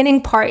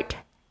beginning part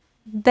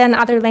than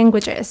other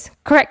languages.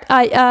 Correct?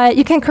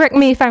 You can correct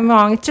me if I'm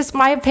wrong. It's just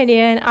my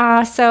opinion.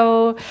 What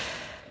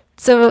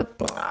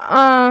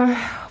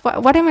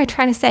am I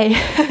trying to say?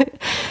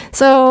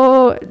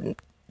 So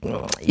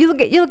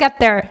you'll get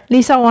there,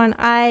 Lisa-won.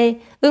 I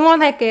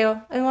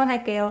응원할게요.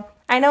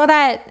 I know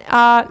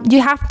that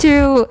you have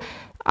to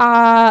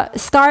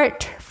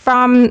start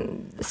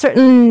from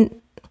certain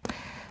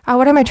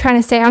what am I trying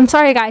to say? I'm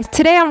sorry, guys.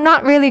 Today I'm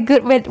not really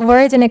good with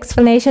words and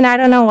explanation. I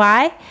don't know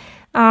why.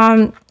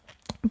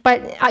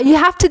 But you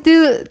have to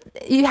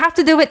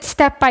do it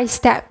step by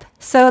step.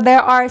 So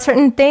there are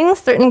certain things,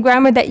 certain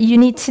grammar that you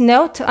need to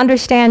know to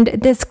understand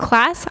this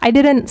class. I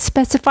didn't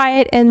specify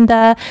it in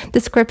the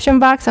description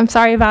box. I'm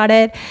sorry about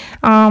it.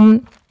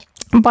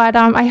 But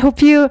I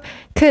hope you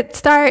could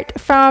start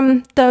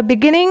from the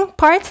beginning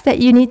parts that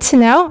you need to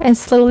know and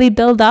slowly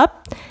build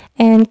up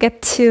and get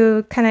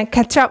to kind of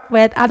catch up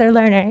with other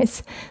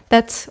learners.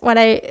 That's what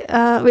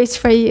I wish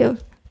for you.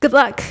 Good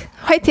luck.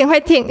 화이팅,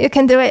 화이팅. You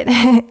can do it.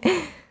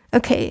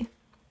 Okay.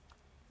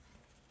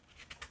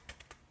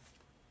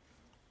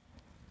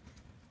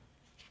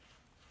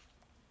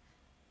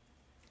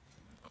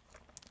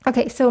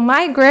 Okay, so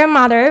my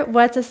grandmother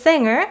was a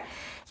singer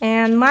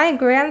and my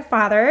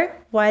grandfather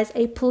was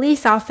a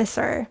police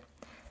officer.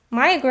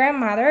 My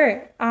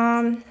grandmother,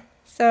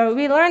 so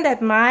we learned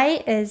that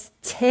my is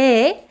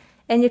제,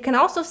 and you can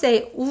also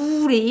say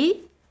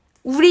우리.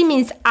 우리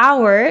means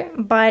our,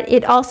 but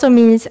it also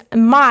means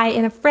my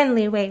in a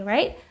friendly way,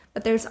 right?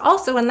 But there's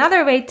also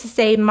another way to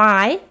say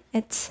my.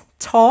 It's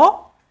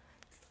저,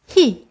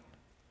 he.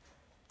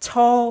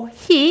 저,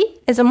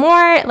 he is a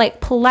more like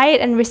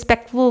polite and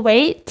respectful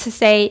way to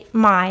say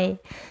my.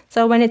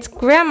 So when it's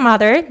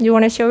grandmother, you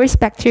want to show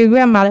respect to your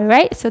grandmother,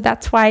 right? So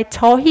that's why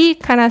저희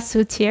kind of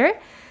suits here.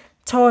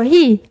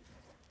 저희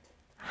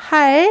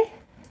할머니.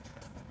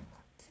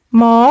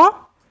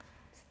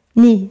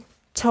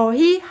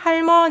 저희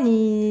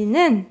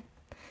할머니는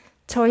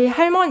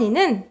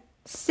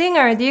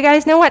singer. Do you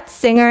guys know what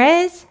singer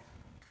is?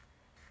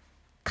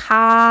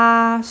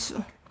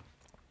 가수.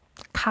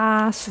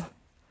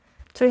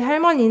 저희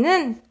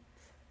할머니는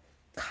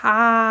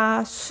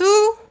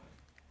가수.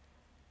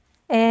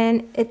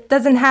 And it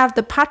doesn't have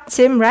the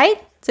받침,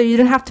 right? So you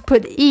don't have to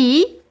put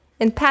E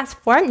in past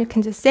form. You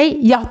can just say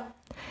였.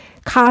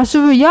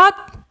 가수였고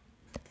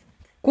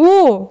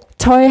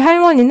저희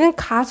할머니는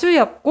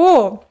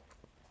가수였고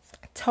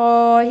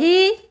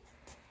저희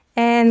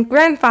and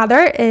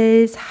grandfather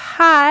is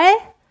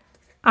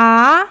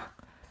할아버지.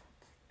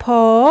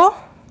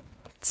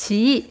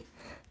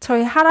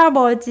 저희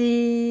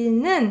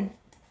할아버지는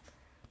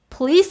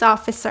police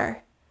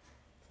officer.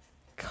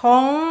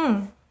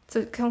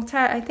 So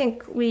경찰, I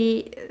think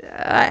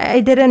I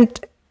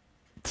didn't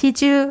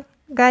teach you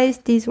guys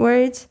these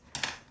words,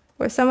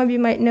 or some of you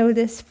might know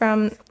this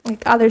from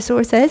like other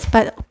sources,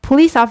 but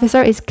police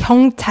officer is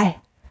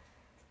경찰.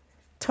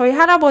 저희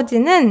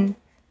할아버지는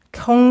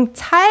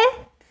경찰.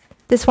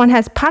 This one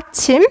has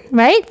받침,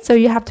 right? So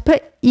you have to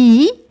put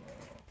E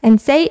and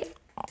say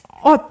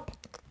엇.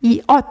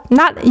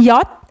 Not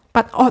엿,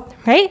 but 엇,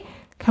 right?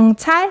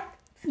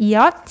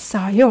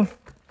 경찰이었어요.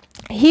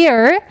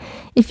 Here,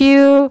 if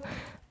you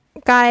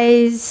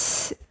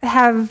guys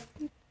have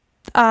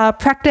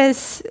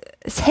practiced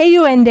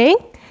세유 ending,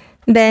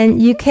 then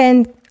you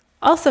can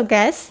also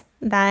guess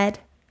that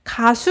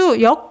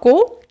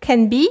가수였고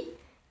can be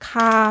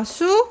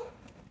가수셨고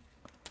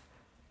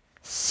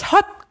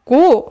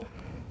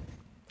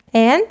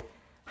and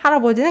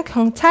할아버지는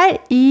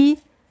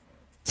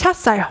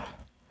경찰이셨어요.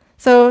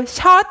 So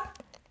셨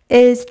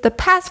is the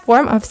past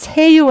form of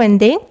세유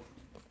ending,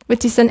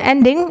 which is an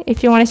ending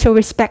if you want to show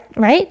respect,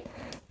 right?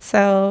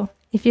 So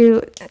if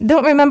you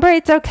don't remember,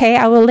 it's okay.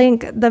 I will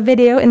link the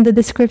video in the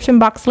description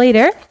box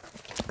later.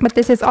 But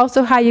this is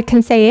also how you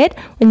can say it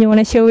when you want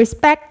to show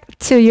respect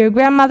to your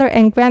grandmother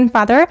and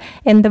grandfather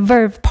in the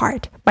verb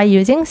part by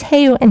using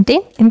세유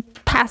ending in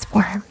past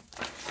form.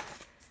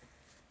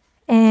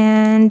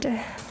 And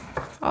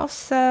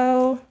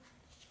also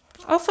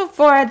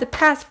for the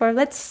past form,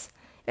 I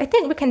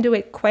think we can do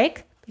it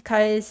quick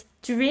because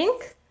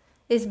drink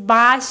is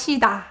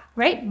마시다,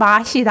 right?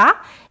 마시다.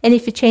 And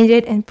if you change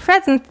it in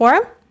past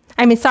form,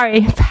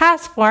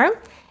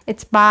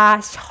 it's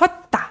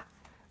마셨다,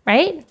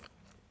 right?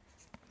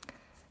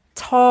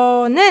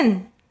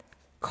 저는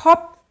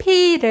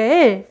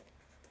커피를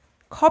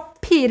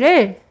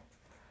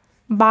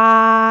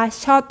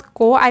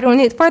마셨고, I don't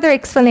need further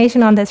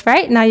explanation on this,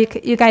 right? Now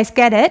you guys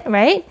get it,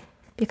 right?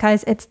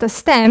 Because it's the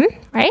stem,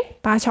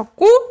 right?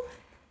 마셨고,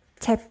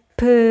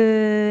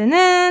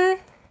 제프는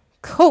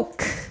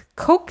Coke.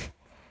 Coke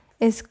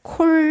is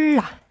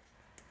cola.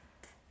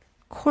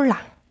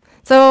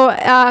 So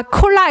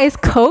cola is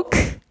Coke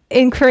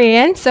in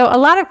Korean. So a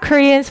lot of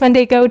Koreans, when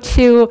they go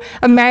to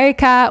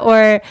America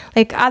or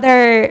like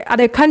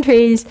other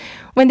countries,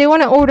 when they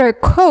want to order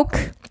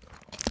Coke,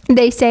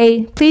 they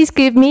say, please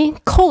give me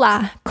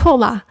cola.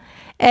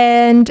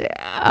 And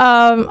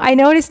I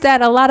noticed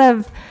that a lot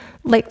of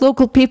like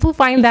local people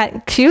find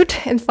that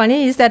cute and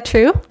funny. Is that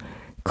true?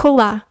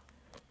 Cola.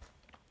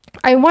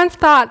 I once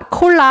thought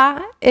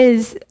cola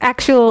is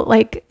actual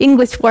like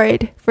English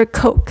word for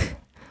Coke,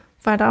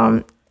 but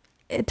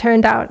it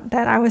turned out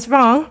that I was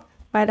wrong.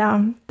 But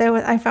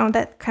I found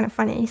that kind of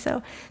funny.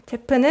 So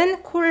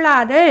제프는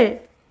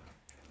콜라를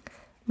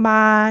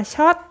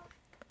마셨어요.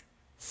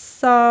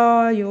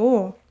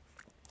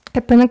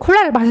 대표는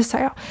콜라를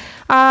마셨어요.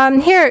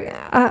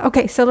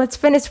 Okay, so let's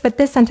finish with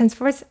this sentence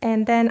first,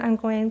 and then I'm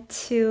going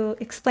to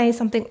explain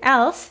something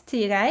else to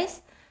you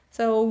guys.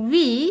 So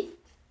우리,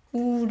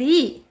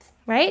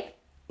 right?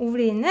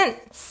 우리는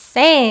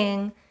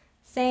sang.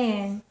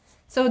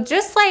 So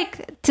just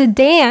like to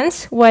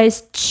dance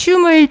was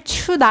춤을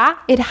추다,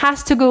 it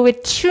has to go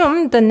with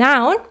춤, the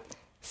noun.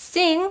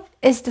 Sing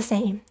is the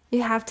same.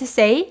 You have to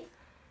say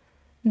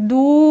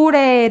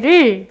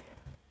노래를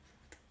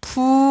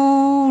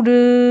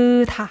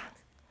부르다.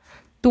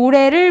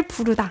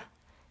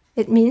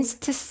 It means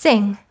to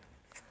sing.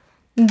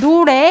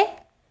 노래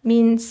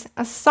means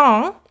a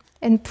song,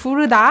 and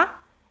부르다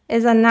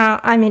is a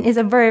noun. Is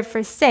a verb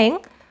for sing.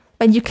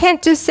 But you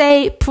can't just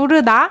say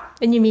부르다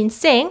when you mean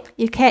sing.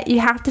 You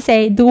have to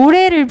say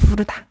노래를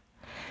부르다.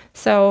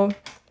 So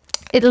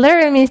it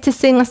literally means to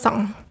sing a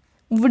song.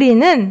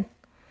 우리는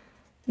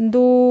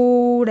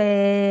노래를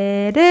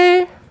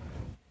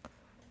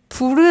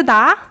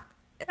부르다.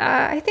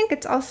 I think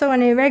it's also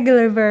an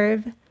irregular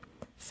verb.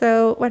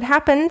 So what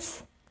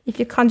happens if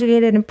you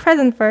conjugate it in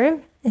present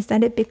verb is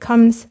that it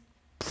becomes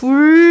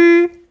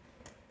불렀다.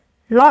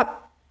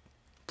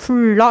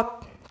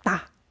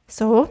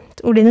 So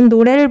우리는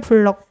노래를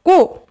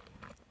불렀고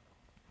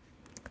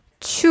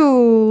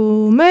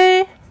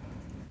춤을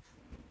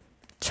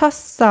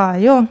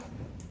췄어요.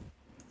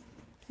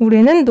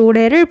 우리는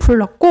노래를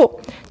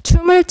불렀고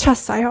춤을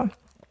췄어요.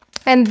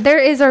 And there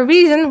is a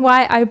reason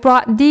why I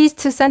brought these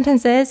two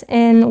sentences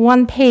in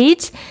one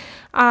page.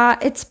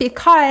 It's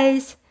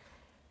because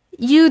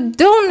you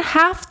don't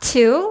have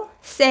to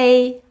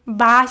say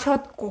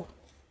마셨고.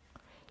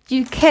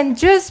 You can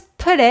just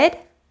put it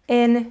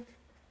in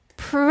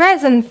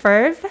present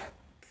verb,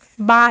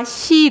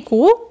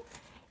 마시고,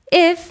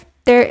 if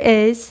there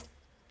is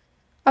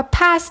a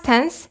past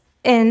tense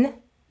in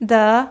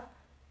the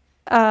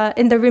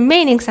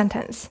remaining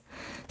sentence.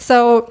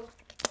 So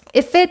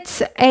if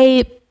it's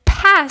a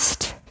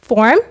past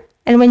form,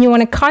 and when you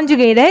want to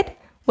conjugate it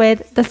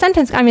with the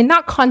sentence,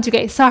 not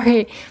conjugate,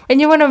 sorry. When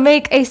you want to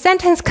make a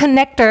sentence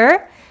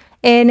connector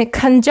in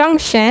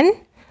conjunction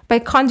by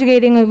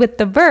conjugating it with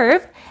the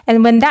verb,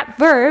 and when that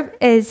verb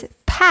is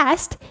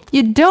past,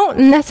 you don't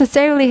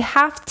necessarily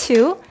have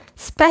to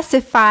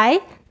specify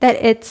that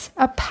it's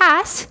a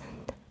past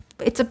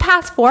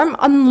form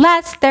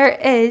unless there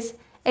is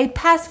a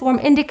past form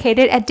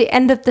indicated at the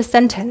end of the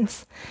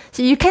sentence.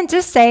 So you can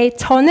just say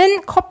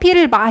저는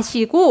커피를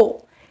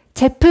마시고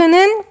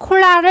제프는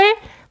콜라를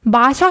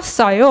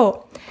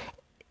마셨어요.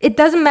 It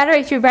doesn't matter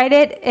if you write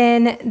it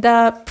in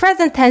the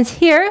present tense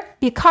here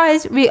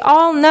because we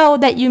all know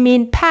that you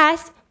mean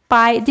past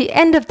by the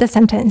end of the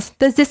sentence.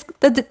 Does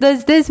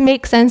this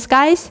make sense,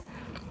 guys?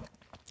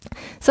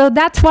 So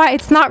that's why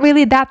it's not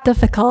really that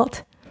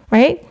difficult,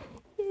 right?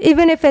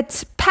 Even if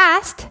it's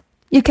past,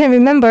 you can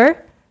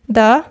remember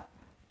the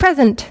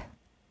present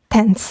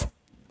tense.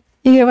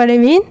 You get what I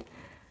mean?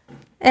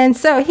 And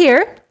so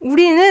here,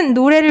 우리는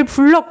노래를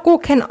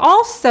불렀고 can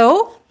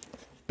also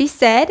be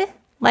said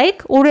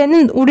like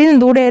우리는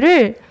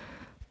노래를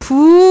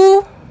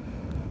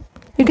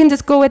You can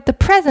just go with the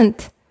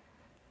present.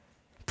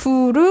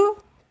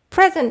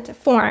 present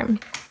form.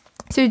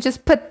 So you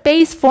just put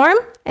base form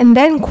and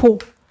then 고.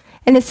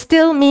 And it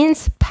still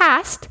means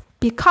past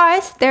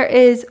because there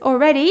is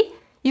already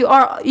you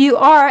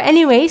are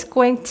anyways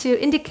going to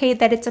indicate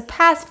that it's a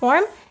past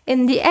form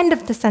in the end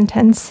of the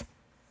sentence.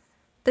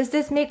 Does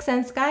this make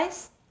sense,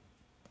 guys?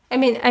 I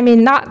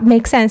mean not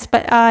make sense,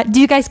 but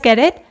do you guys get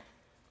it?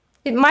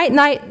 It might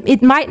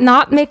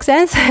not make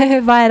sense,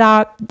 but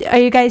are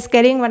you guys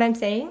getting what I'm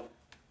saying?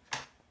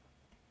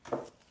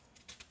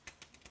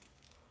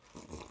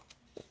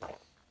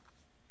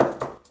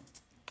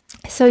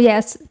 So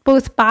yes,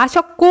 both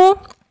마셨고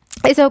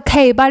is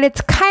okay, but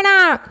it's kind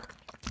of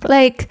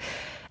like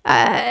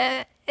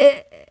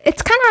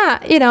it's kind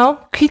of,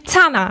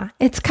 귀찮아.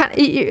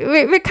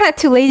 We're kind of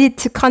too lazy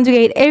to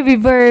conjugate every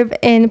verb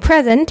in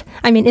present.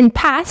 In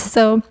past.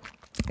 So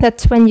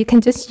that's when you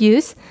can just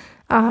use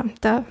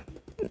the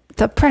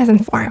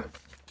present form.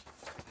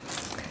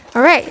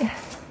 All right.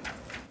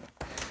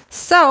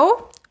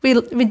 So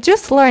we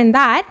just learned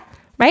that,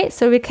 right?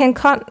 So we can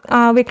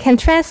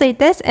translate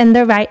this in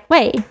the right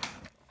way.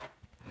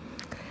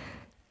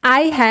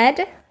 I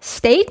had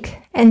steak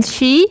and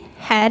she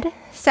had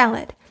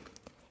salad.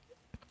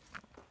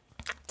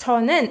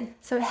 저는,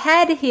 so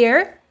had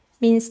here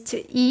means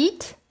to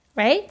eat,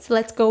 right? So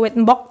let's go with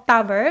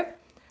먹다 verb.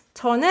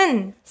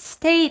 저는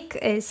steak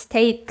is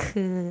steak,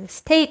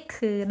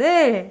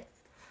 steak를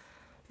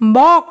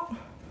먹.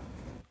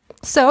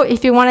 So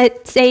if you want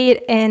to say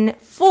it in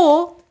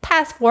full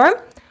past form,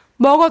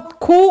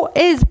 먹었고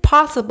is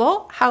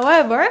possible.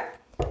 However,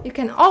 you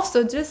can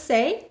also just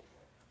say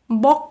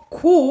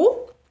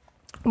먹고,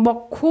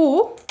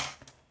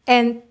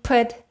 and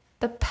put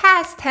the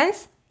past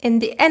tense in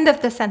the end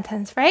of the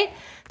sentence, right?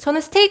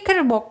 저는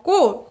스테이크를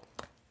먹고,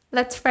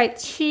 let's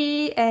write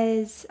she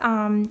as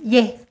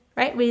예,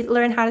 right? We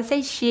learn how to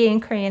say she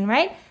in Korean,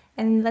 right?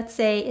 And let's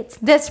say it's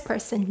this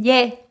person,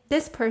 예.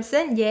 This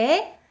person,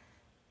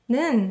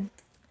 얘는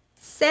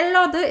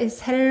샐러드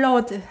is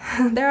샐러드.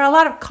 There are a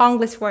lot of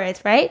Konglish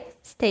words, right?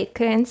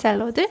 스테이크 and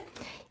샐러드.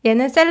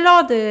 얘는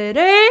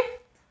샐러드를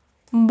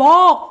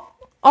먹었어요.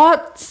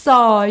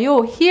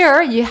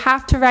 Here, you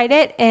have to write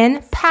it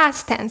in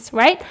past tense,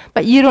 right?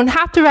 But you don't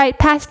have to write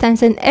past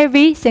tense in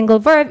every single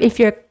verb if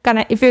you're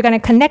gonna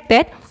connect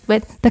it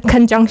with the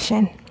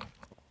conjunction.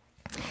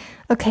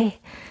 Okay,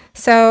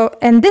 so,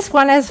 and this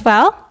one as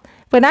well.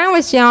 When I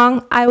was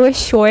young, I was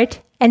short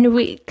and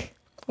weak.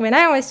 When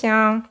I was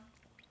young.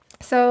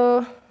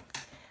 So,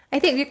 I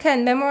think you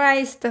can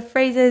memorize the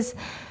phrases.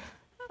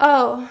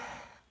 Oh,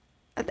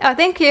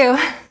 thank you.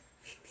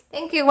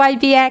 Thank you,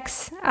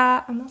 YBX.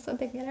 I'm also a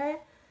beginner.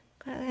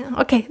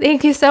 Okay,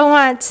 thank you so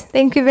much.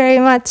 Thank you very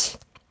much.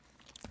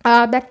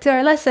 Back to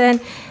our lesson.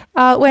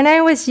 When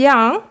I was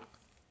young,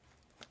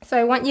 so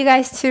I want you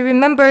guys to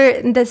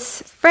remember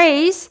this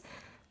phrase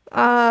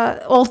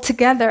all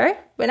together.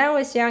 When I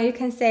was young, you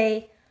can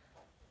say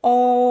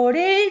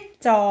어릴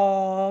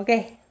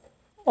적에,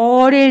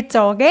 어릴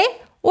적에,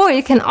 or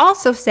you can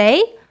also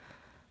say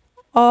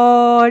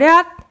어렸을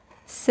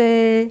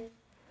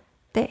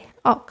때.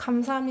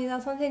 감사합니다,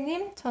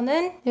 선생님.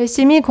 저는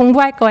열심히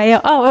공부할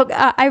거예요.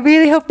 I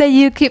really hope that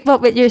you keep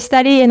up with your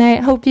study and I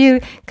hope you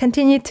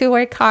continue to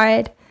work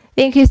hard.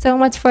 Thank you so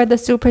much for the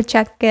super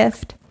chat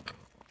gift.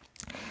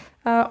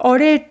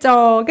 어릴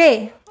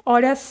적에,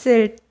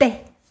 어렸을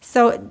때.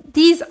 So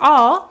these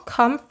all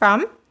come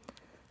from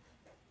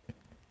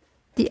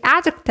the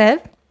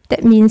adjective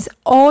that means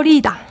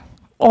어리다,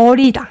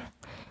 어리다,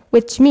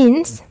 which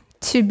means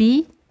to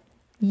be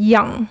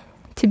young.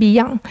 To be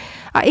young.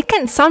 It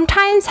can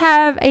sometimes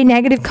have a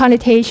negative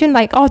connotation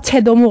like,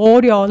 쟤 너무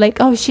어려, like,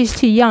 she's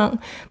too young.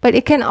 But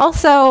it can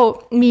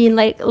also mean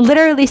like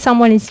literally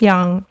someone is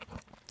young.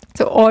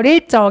 So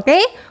어릴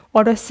적에,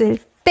 어렸을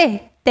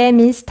때. That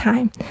means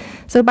time.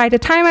 So by the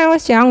time I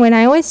was young, when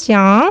I was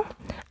young,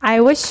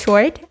 I was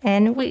short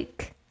and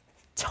weak.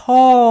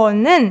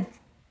 저는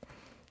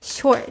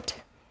short.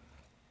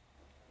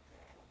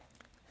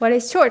 What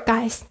is short,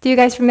 guys? Do you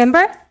guys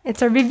remember?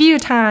 It's a review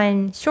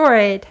time.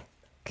 Short.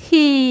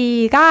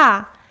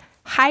 키가,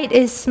 height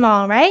is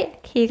small,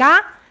 right?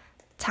 키가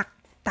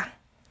작다.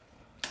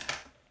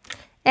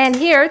 And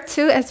here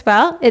too as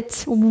well,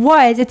 it's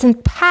in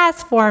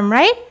past form,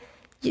 right?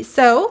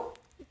 So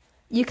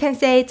you can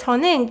say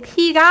저는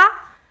키가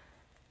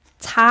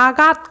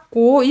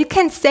작았고. You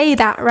can say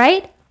that,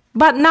 right?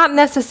 But not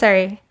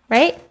necessary,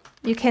 right?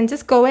 You can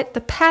just go with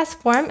the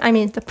past form,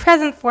 the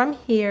present form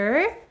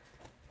here.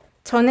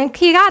 저는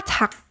키가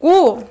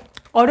작고.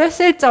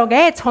 어렸을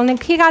적에 저는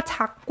키가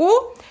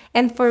작고,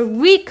 and for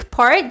weak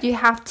part, you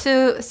have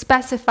to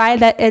specify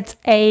that it's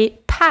a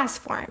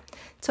past form.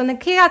 저는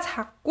키가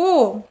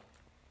작고,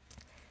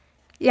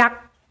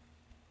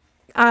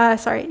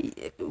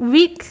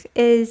 weak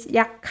is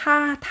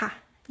약하다,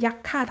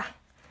 약하다.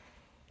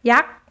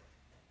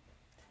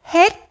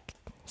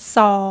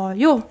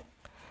 약했어요.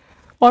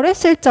 어릴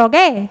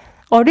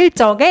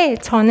적에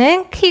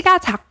저는 키가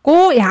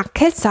작고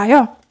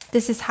약했어요.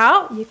 This is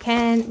how you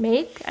can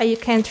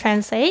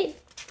translate.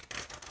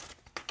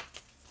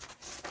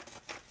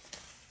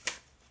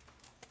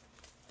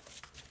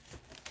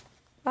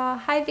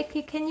 Hi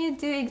Vicky, can you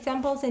do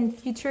examples in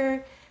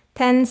future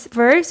tense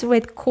verbs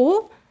with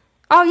cool?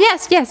 Oh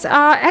yes.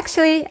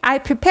 Actually, I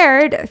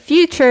prepared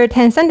future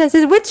tense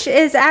sentences, which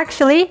is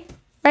actually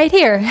right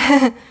here.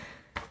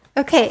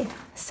 Okay,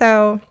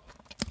 so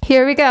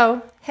here we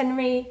go,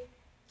 Henry.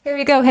 Here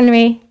we go,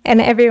 Henry,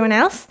 and everyone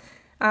else.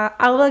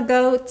 I will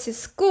go to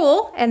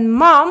school and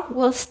mom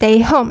will stay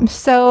home.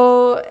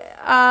 So,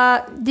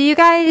 do you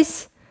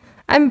guys,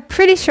 I'm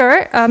pretty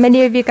sure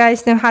many of you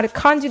guys know how to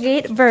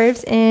conjugate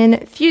verbs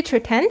in future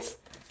tense.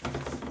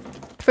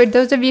 For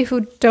those of you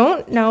who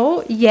don't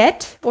know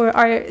yet or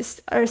are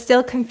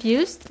still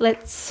confused,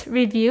 let's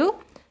review.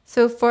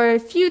 So for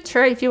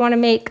future, if you want to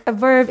make a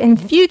verb in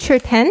future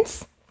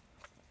tense,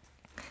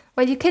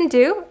 what you can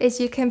do is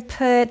you can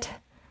put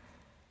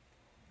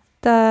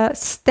the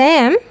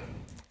stem.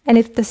 And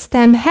if the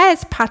stem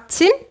has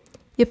받침,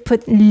 you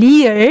put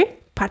리을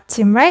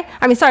받침, right?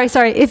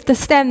 Sorry. If the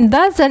stem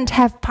doesn't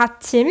have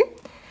받침,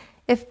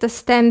 you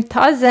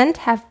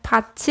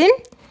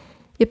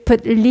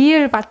put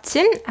리을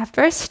받침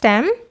after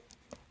stem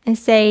and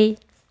say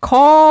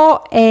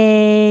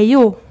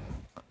거예요.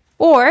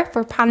 Or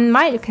for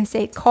반말, you can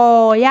say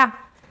거야.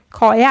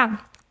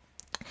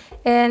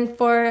 And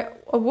for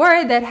a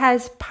word that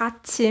has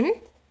받침,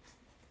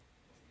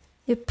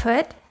 you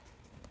put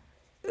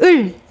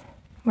을.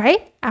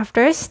 Right?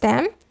 After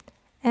stem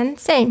and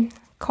same.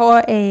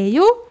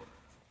 거예요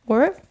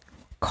or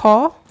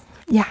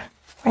거야.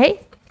 Right?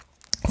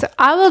 So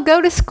I will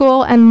go to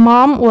school and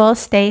mom will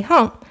stay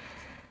home.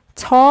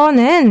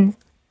 저는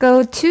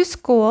go to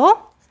school.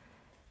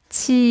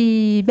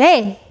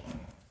 집에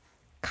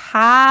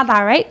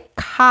가다, right?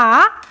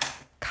 가.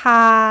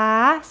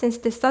 Since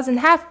this doesn't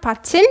have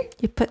받침,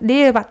 you put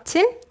리을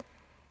받침.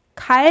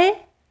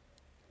 갈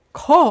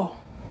거,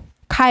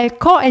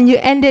 and you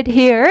end it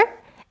here.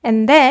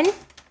 And then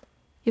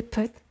you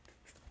put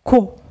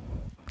고.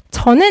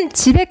 저는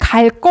집에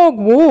갈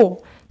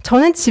거고,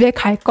 저는 집에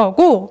갈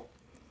거고,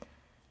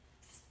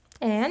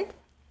 and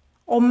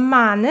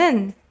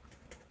엄마는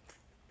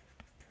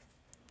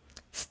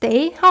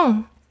stay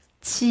home.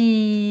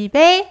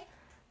 집에,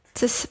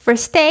 for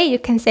stay, you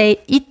can say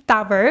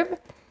있다 verb.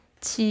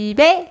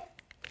 집에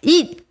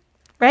eat,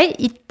 right?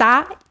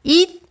 있다,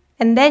 eat.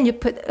 And then you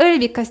put 을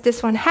because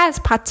this one has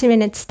받침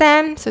in its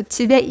stem. So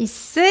집에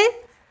있을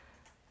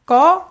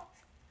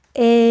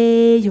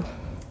거예요.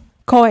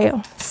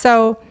 거예요.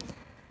 So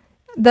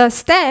the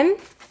stem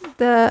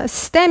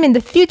in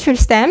the future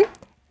stem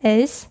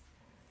is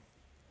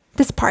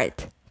this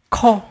part.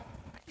 거.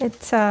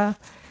 It's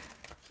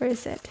where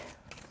is it?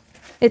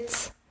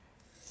 It's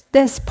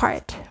this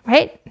part,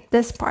 right?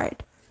 This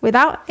part.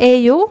 Without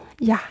에요,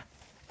 야,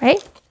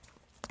 right?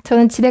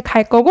 저는 집에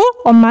갈 거고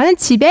엄마는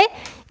집에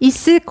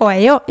있을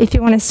거예요. If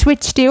you want to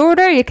switch the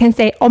order, you can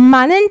say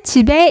엄마는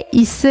집에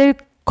있을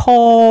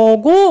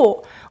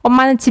거고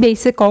엄마는 집에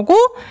있을 거고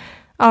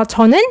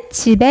저는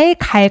집에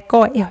갈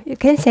거예요. You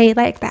can say it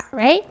like that,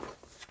 right?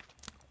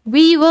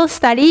 We will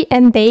study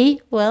and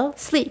they will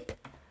sleep.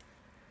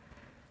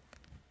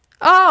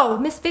 Oh,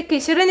 Miss Vicky,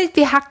 shouldn't it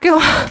be 학교?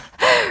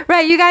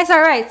 Right, you guys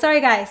are right. Sorry,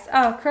 guys.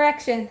 Oh,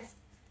 correction.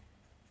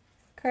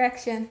 I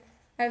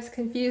was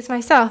confused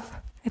myself.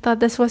 I thought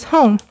this was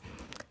home.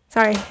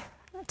 Sorry.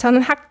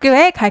 저는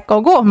학교에 갈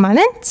거고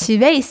엄마는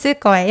집에 있을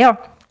거예요.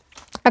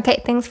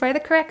 Okay, thanks for the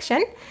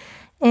correction.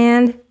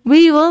 And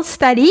we will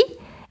study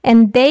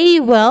and they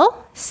will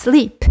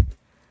sleep.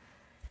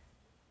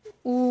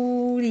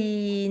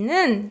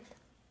 우리는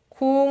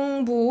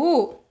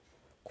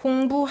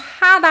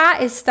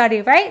공부하다 is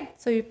study, right?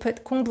 So you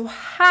put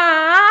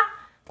공부할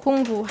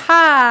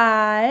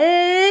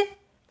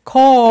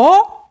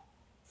거고.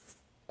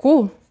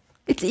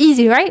 It's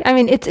easy, right? I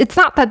mean, it's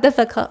not that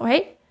difficult,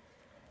 right?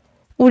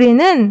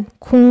 우리는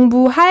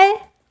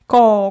공부할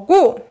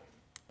거고.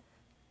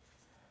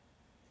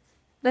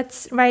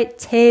 Let's write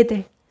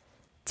쟤들.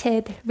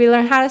 We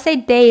learn how to say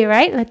they,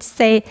 right? Let's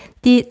say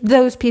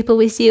those people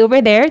we see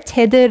over there.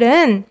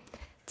 쟤들은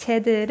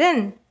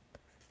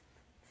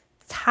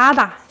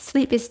자다.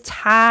 Sleep is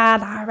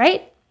자다,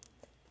 right?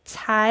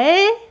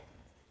 잘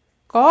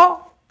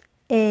거예요.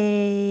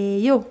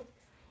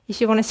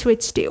 If you want to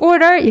switch the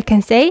order, you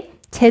can say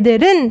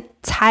쟤들은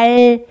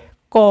잘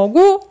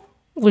거고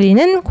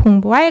우리는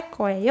공부할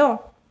거예요.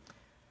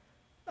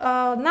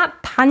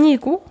 Not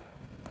다니고.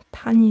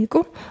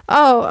 다니고.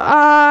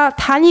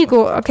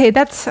 Okay,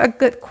 that's a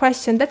good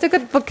question. That's a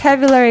good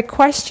vocabulary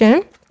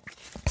question.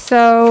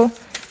 So,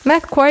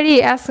 Math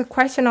Cordy asked a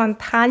question on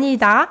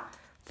다니다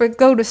for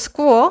go to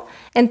school.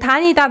 And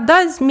다니다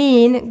does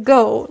mean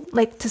go,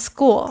 like to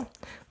school.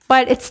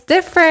 But it's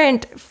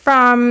different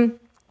from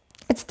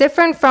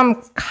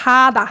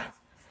가다,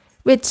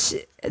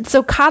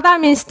 so 가다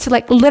means to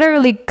like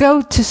literally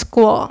go to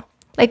school,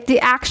 like the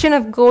action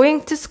of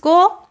going to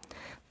school.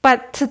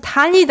 But to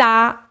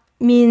다니다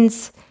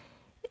means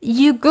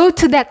you go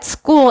to that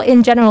school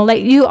in general,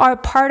 like you are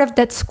part of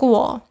that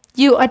school.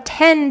 You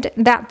attend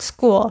that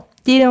school.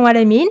 Do you know what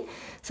I mean?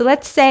 So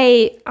let's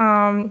say,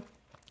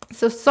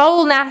 so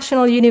Seoul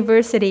National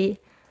University.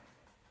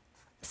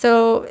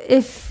 So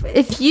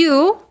if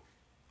you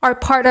are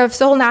part of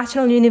Seoul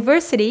National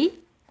University,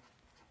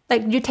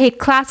 like you take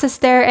classes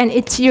there and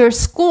it's your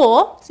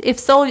school. If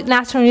Seoul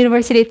National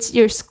University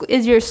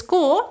is your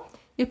school,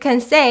 you can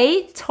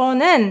say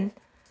저는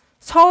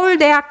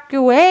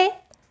서울대학교에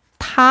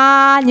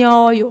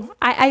다녀요.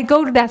 I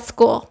go to that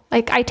school.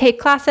 Like I take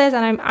classes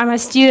and I'm a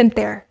student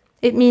there.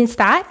 It means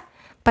that.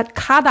 But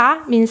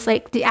가다 means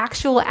like the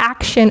actual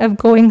action of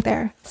going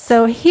there.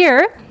 So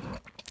here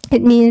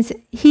it means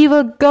he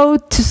will go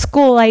to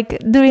school, like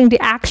doing the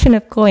action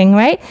of going,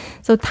 right?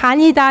 So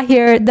다니다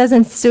here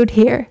doesn't suit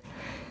here.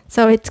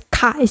 So it's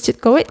가. It should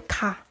go with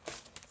가.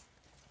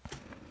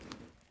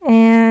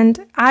 And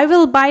I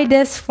will buy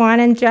this one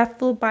and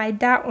Jeff will buy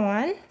that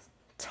one.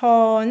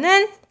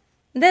 저는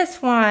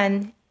this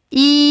one.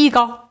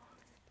 이거,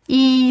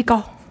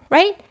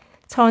 right?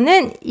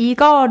 저는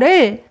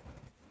이거를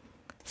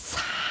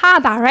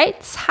사다, right?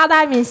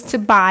 사다 means to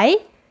buy.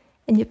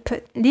 And you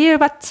put 리을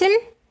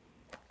받침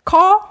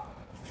거,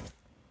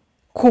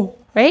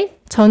 right?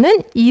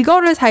 저는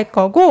이거를 살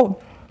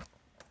거고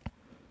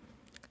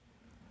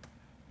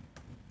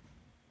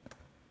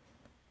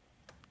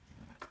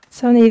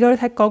저는 이거를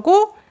살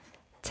거고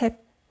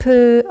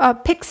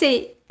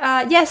Pixie,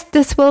 yes,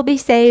 this will be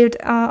saved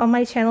on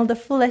my channel. The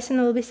full lesson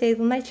will be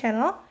saved on my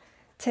channel.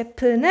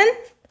 제프는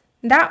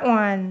that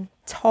one.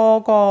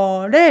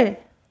 저거를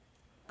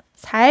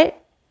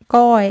살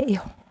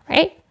거예요,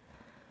 right?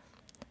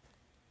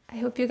 I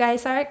hope you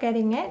guys are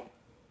getting it.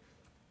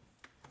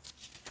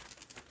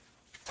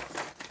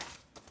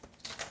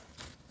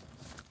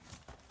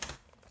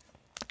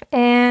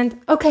 And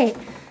okay,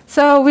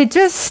 so we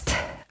just,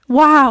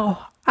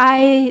 wow,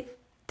 I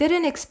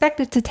didn't expect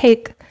it to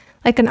take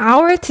like an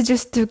hour to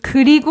just do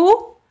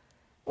그리고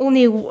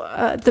only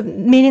the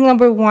meaning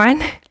number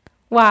one.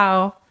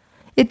 Wow,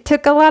 it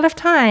took a lot of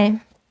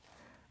time.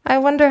 I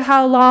wonder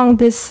how long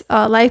this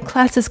live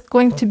class is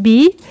going to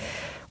be.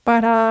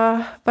 But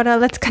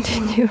let's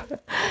continue.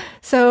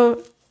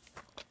 So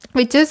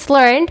we just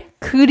learned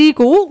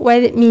그리고,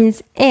 what it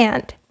means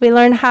and. We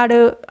learned how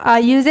to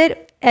use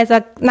it as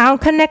a noun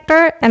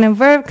connector and a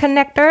verb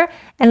connector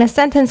and a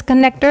sentence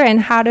connector, and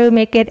how to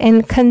make it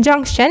in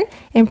conjunction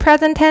in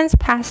present tense,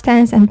 past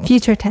tense, and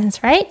future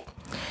tense, right?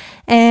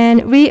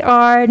 And we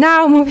are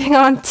now moving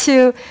on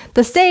to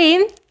the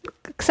same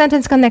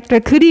sentence connector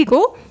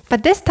그리고,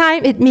 but this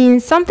time it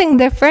means something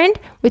different,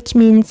 which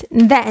means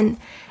then.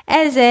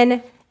 As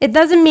in, it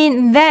doesn't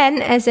mean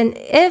then as in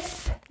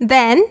if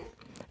then,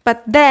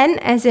 but then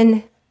as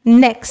in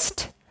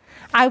next.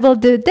 I will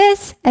do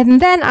this and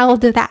then I will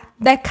do that.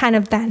 That kind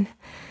of then.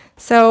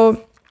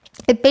 So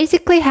it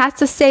basically has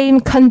the same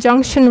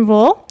conjunction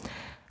rule.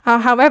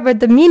 However,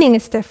 the meaning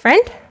is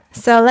different.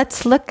 So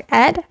let's look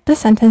at the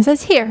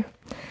sentences here.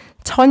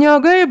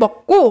 저녁을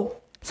먹고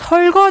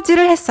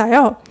설거지를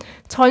했어요.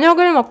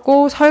 저녁을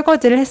먹고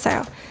설거지를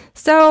했어요.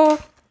 So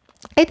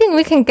I think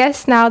we can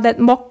guess now that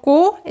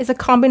먹고 is a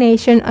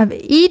combination of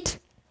eat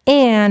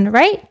and,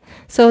 right?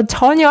 So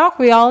저녁,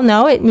 we all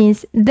know it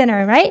means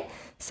dinner, right?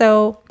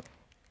 So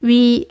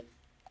we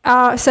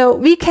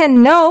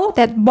can know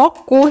that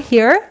먹고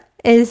here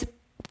is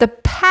the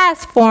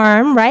past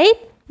form, right?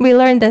 We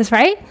learned this,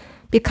 right?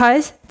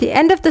 Because the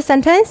end of the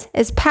sentence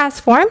is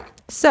past form.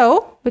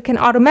 So we can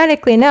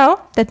automatically know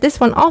that this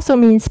one also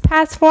means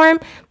past form.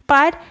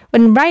 But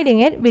when writing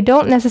it, we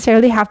don't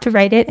necessarily have to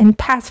write it in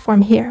past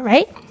form here,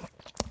 right?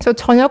 So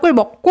저녁을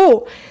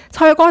먹고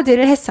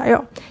설거지를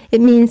했어요.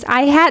 It means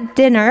I had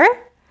dinner,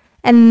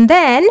 and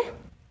then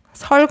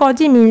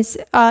설거지 means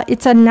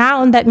it's a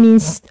noun that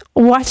means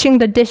washing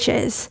the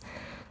dishes.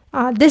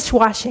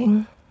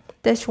 Dishwashing.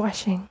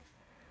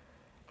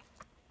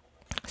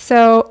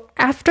 So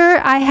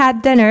after I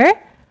had dinner,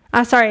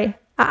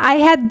 I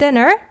had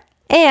dinner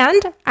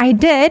and I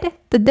did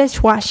the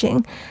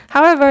dishwashing.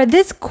 However,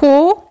 this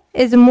cool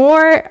is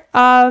more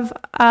of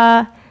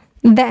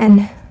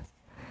then,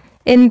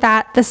 in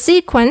that the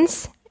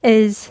sequence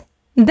is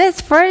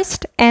this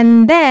first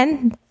and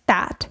then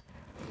that.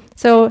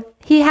 So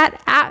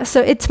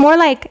so it's more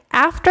like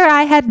after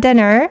I had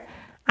dinner,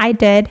 I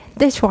did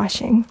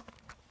dishwashing.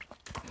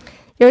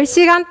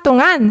 10시간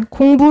동안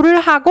공부를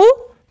하고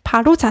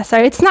바로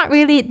잤어요. It's not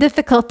really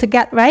difficult to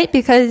get right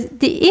because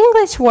the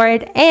English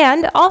word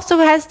and also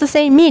has the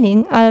same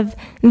meaning of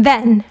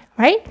then,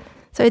 right?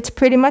 So it's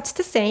pretty much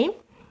the same.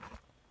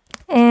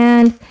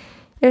 And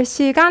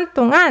 10시간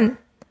동안,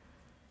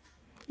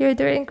 you're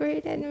doing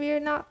great and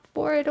we're not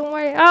bored, don't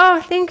worry.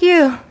 Oh, thank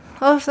you.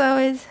 Also,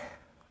 it's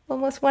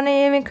almost 1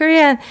 a.m. in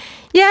Korean.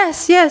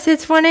 Yes,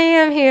 it's 1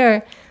 a.m.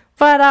 here.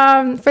 But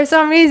for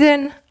some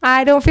reason,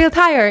 I don't feel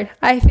tired.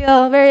 I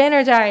feel very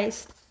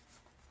energized.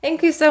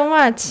 Thank you so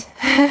much.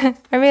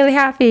 I'm really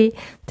happy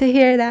to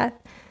hear that.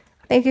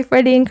 Thank you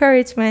for the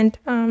encouragement.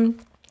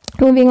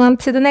 Moving on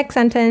to the next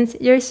sentence.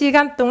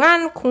 10시간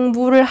동안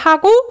공부를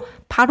하고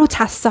바로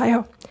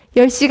잤어요.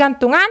 10시간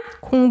동안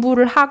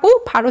공부를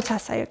하고 바로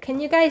잤어요. Can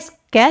you guys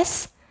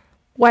guess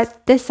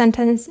what this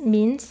sentence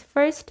means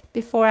first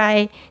before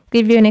I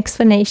give you an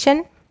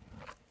explanation?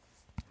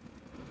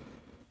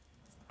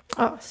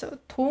 Oh, so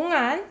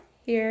동안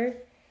here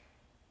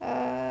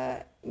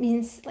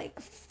means like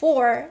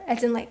for,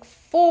 as in like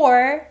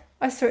for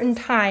a certain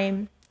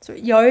time. So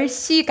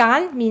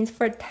 10시간 means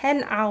for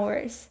 10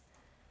 hours.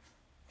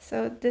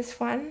 So this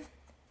one,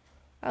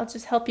 I'll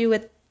just help you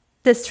with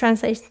this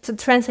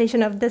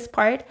translation of this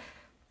part.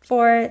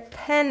 For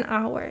 10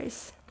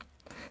 hours.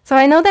 So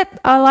I know that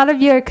a lot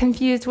of you are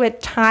confused with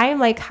time,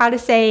 like how to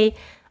say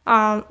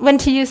when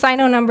to use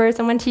sino numbers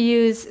and when to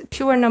use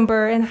pure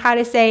number, and how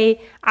to say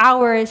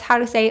hours, how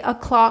to say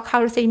o'clock,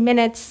 how to say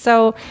minutes.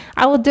 So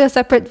I will do a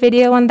separate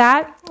video on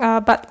that.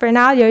 But for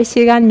now,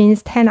 10시간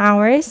means 10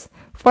 hours.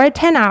 For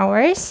 10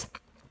 hours.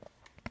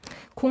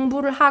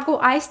 공부를 하고,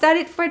 I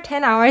studied for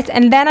 10 hours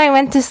and then I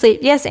went to sleep.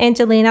 Yes,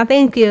 Angelina,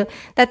 thank you.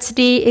 That's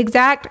the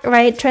exact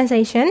right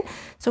translation.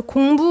 So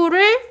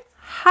공부를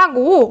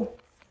하고,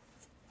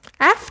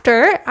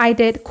 after I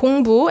did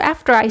공부,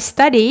 after I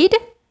studied,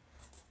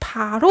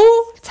 바로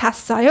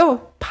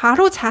잤어요.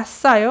 바로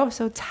잤어요.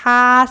 So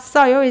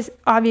잤어요 is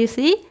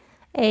obviously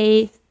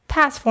a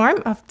past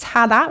form of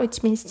자다,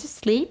 which means to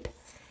sleep.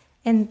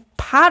 And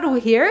바로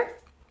here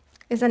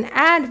is an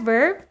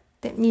adverb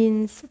that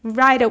means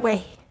right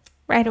away.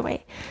 Right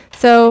away.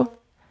 So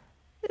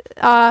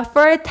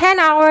for a 10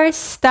 hours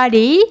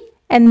study,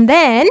 and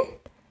then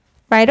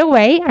right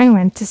away I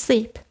went to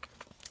sleep.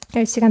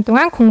 10시간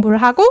동안 공부를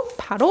하고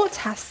바로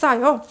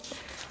잤어요.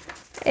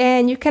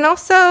 And you can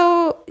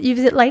also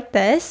use it like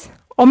this.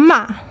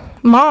 엄마,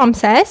 mom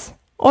says,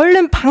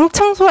 얼른 방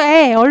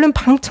청소해. 얼른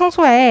방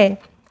청소해.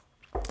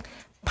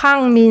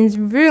 방 means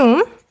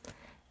room,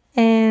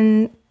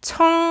 and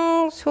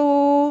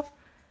청소하다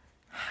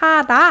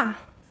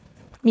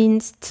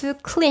means to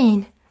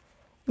clean.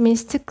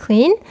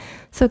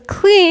 So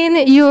clean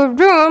your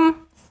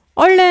room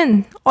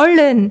얼른,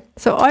 얼른.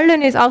 So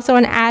얼른 is also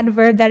an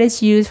adverb that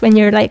is used when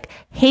you're like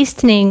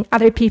hastening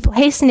other people.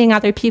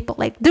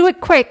 Like do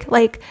it quick,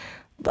 like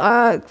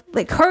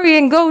hurry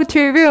and go to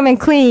your room and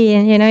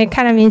clean. You know, it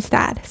kind of means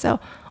that. So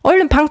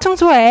얼른 방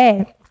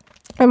청소해.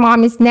 Her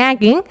mom is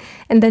nagging,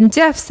 and then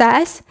Jeff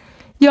says,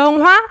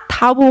 영화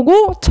다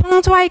보고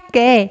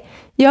청소할게.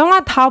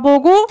 영화 다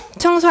보고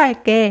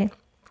청소할게.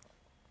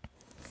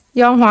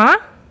 영화,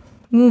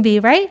 movie,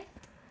 right?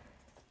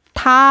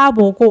 다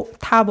보고.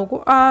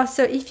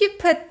 So if you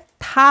put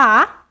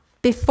다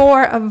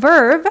before a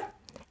verb,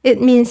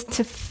 it means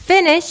to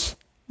finish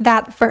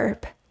that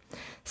verb.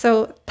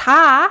 So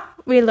다,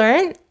 we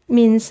learn,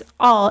 means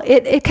all.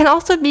 It can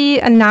also be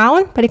a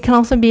noun, but it can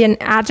also be an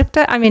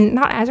adjective. I mean,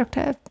 not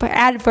adjective, but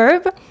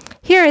adverb.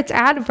 Here it's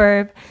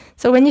adverb.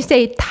 So when you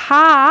say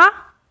다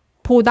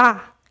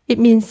보다, it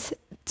means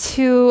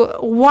to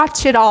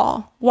watch it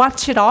all.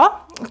 Watch it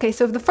all. Okay,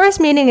 so the first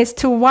meaning is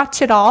to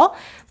watch it all,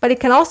 but it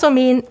can also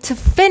mean to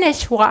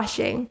finish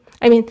watching.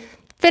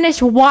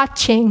 Finish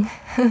watching.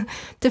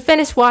 To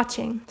finish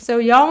watching. So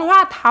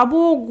영화 다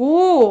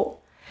보고,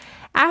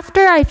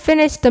 after I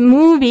finish the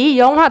movie,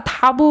 영화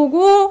다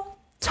보고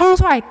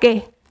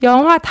청소할게.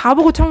 영화 다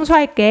보고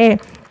청소할게.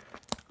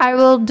 I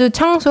will do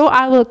청소,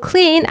 I will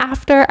clean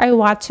after I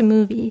watch a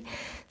movie.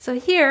 So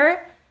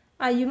here,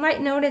 you might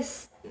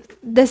notice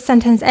this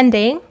sentence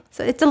ending.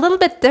 So it's a little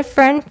bit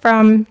different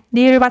from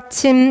늘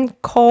받침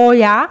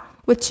거야,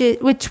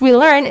 which we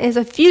learn is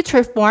a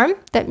future form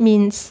that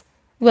means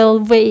will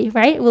be,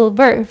 right? Will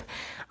verb.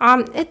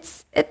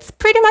 It's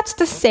pretty much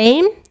the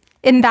same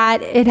in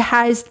that it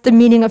has the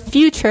meaning of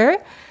future,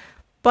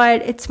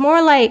 but it's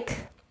more like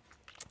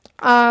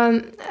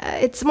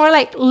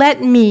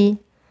let me,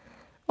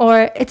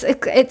 or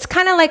it's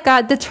kind of like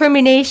a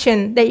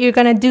determination that you're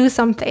gonna do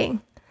something.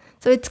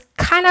 So it's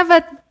kind of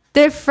a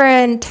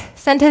different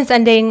sentence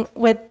ending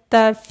with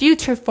the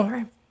future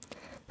form.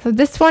 So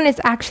this one is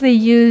actually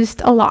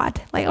used a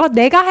lot. Like,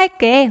 내가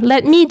할게,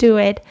 let me do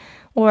it.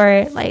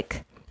 Or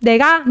like,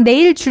 내가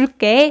내일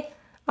줄게,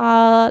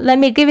 let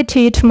me give it to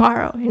you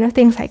tomorrow. You know,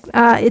 things like,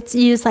 it's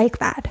used like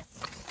that.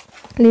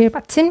 늘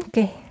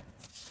받침게.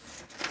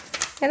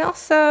 And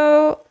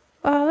also,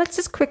 let's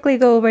just quickly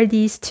go over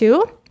these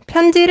two.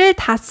 편지를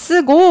다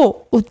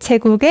쓰고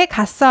우체국에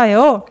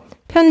갔어요.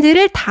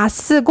 편지를 다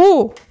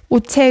쓰고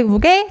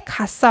우체국에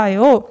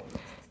갔어요.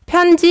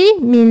 편지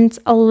means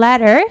a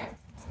letter.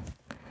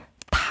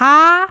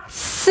 다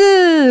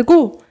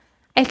쓰고.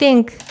 I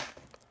think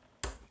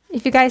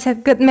if you guys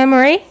have good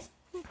memory,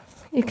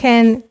 you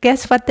can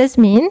guess what this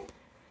means.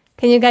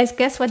 Can you guys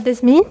guess what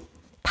this means?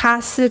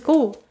 다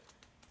쓰고.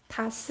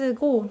 다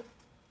쓰고.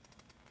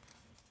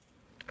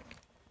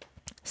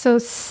 So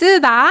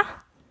쓰다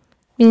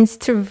means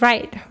to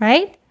write,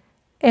 right?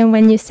 And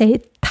when you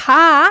say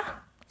다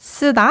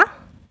쓰다,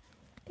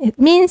 it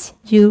means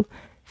you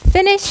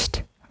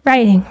finished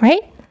writing,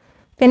 right?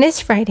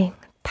 Finished writing.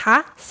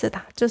 다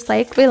쓰다. Just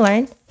like we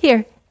learned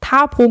here.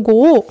 다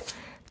보고,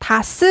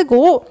 다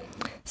쓰고.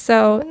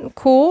 So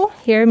고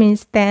here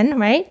means then,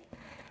 right?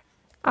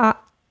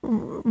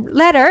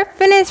 Letter,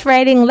 finish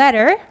writing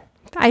letter.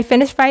 I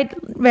finished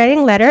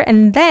writing letter,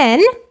 and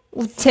then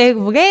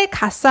우체국에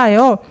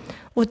갔어요.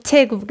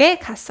 우체국에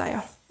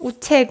갔어요.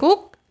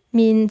 우체국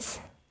means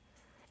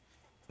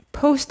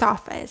post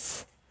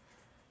office.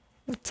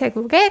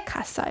 우체국에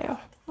갔어요.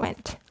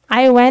 Went.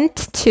 I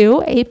went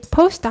to a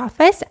post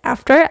office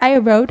after I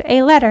wrote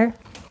a letter.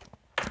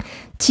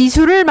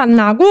 지수를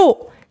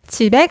만나고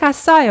집에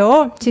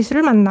갔어요.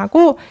 지수를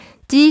만나고.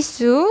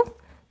 지수,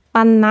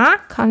 만나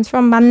comes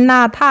from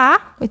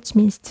만나다, which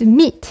means to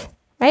meet,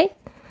 right?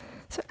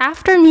 So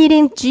after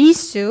meeting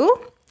지수,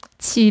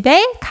 집에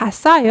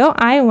갔어요.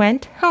 I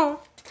went home.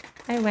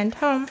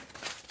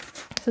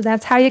 So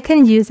that's how you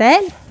can use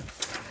it.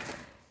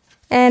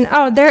 And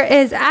there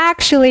is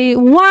actually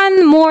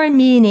one more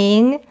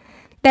meaning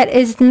that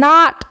is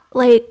not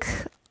like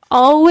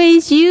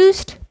always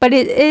used, but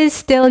it is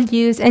still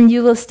used, and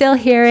you will still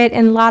hear it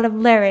in lots of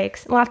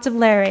lyrics.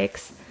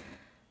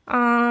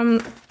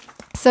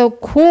 So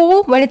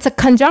고, when it's a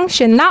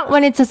conjunction, not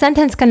when it's a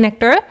sentence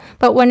connector,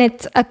 but when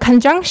it's a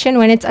conjunction,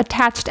 when it's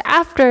attached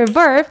after a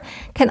verb,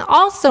 can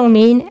also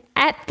mean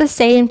at the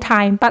same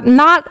time, but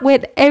not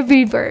with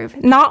every verb.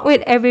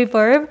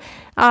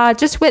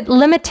 Just with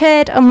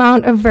limited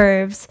amount of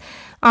verbs.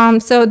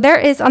 So there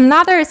is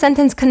another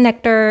sentence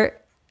connector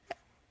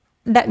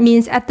that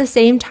means at the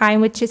same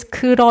time, which is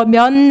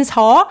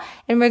그러면서,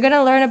 and we're going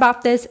to learn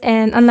about this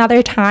at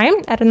another time.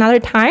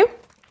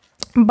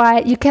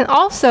 But you can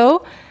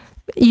also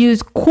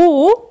use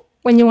고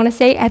when you want to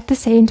say at the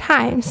same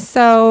time.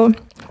 So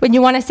when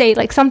you want to say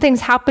like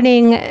something's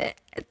happening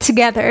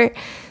together.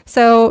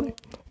 So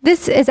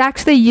this is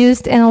actually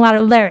used in a lot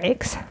of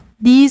lyrics.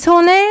 네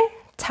손을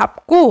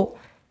잡고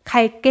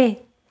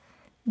갈게.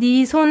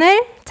 네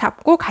손을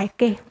잡고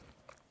갈게.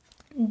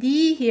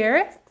 네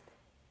here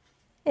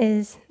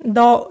is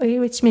너,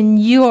 which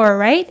means your,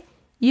 right?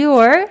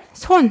 Your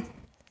손,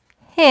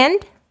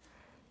 hand.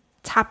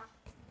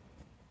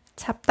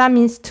 잡다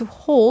means to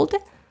hold.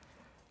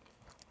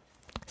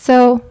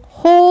 So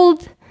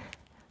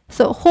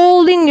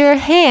holding your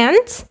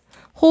hand,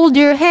 hold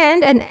your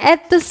hand, and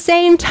at the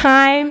same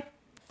time,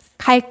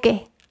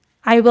 갈게.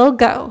 I will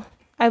go.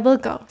 I will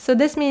go. So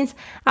this means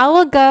I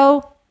will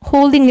go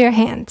holding your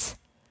hands.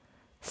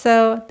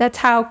 So that's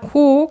how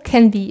고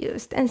can be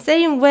used. And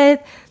same with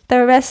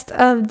the rest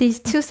of these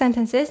two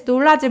sentences.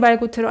 놀라지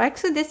말고 들어.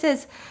 Actually, this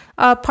is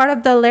part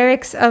of the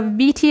lyrics of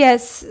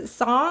BTS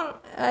song.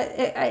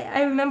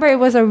 I remember it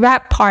was a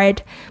rap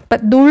part.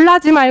 But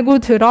놀라지 말고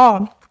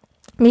들어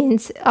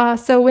means,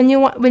 so when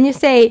you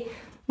say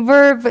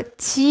verb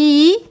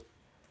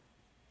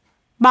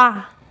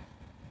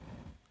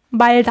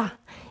말다,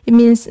 it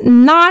means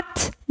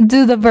not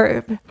do the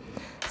verb.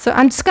 So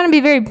I'm just going to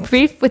be very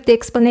brief with the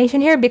explanation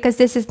here because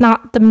this is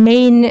not the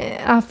main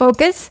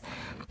focus.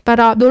 But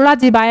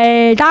놀라지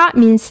말다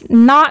means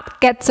not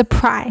get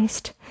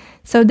surprised.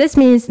 So this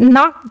means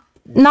not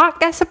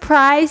get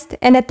surprised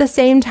and at the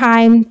same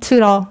time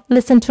들어,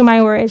 listen to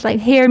my words, like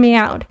hear me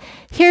out.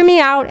 Hear me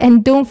out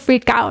and don't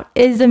freak out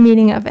is the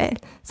meaning of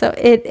it. So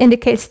it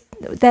indicates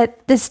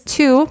that this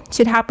two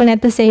should happen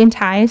at the same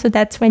time. So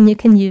that's when you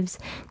can use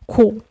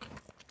고.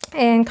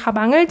 And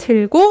가방을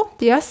들고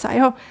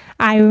뛰었어요.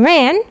 I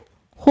ran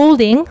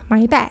holding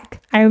my bag.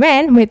 I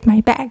ran with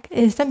my bag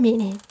is the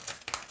meaning.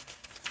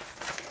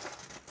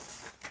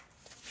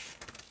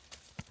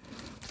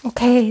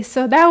 Okay,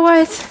 so that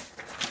was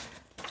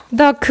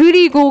the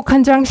그리고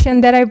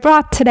conjunction that I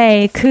brought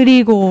today.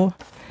 그리고.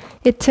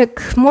 It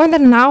took more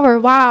than an hour.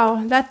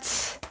 Wow,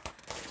 that's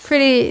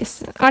pretty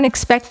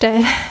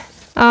unexpected.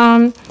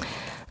 Okay,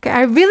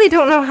 I really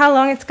don't know how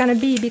long it's gonna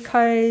be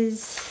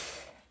because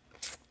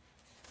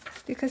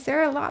there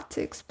are a lot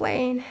to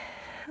explain.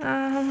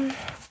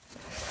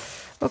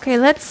 Okay,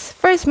 let's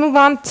first move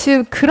on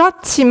to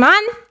그렇지만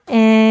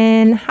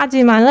and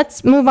하지만.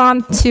 Let's move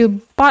on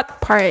to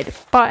but part.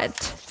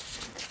 But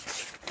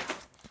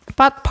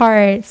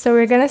part. So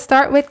we're gonna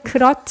start with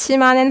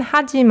그렇지만 and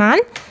하지만.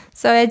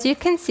 So as you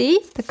can see,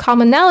 the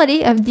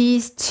commonality of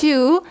these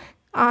two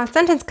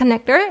sentence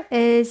connector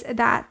is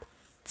that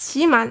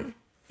지만.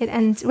 It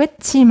ends with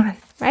지만,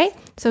 right?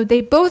 So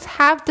they both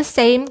have the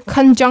same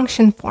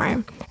conjunction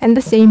form and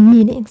the same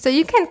meaning. So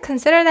you can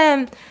consider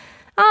them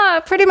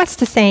pretty much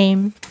the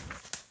same.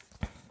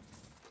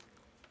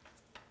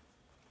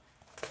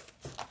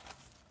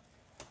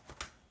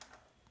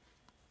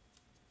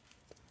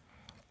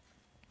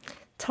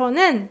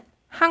 저는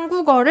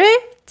한국어를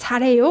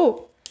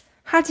잘해요.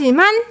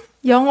 하지만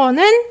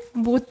영어는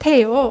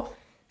못해요.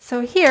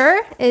 So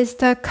here is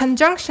the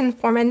conjunction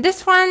form, and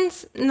this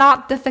one's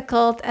not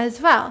difficult as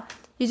well.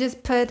 You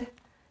just put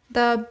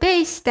the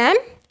base stem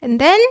and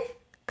then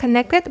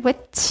connect it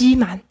with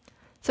지만.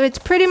 So it's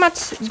pretty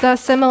much the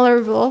similar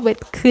rule with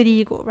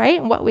그리고,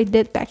 right? What we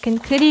did back in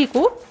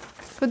그리고.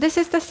 So this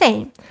is the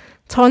same.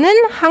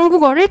 저는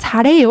한국어를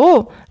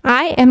잘해요.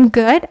 I am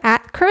good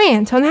at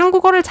Korean. 저는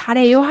한국어를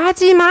잘해요.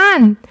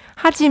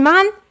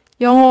 하지만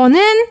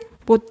영어는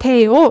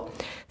못해요.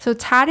 So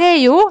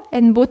잘해요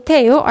and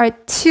못해요 are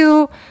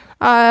two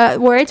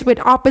words with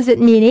opposite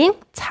meaning.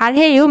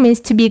 잘해요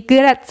means to be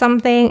good at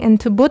something and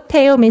to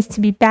못해요 means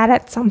to be bad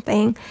at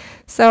something.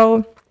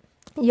 So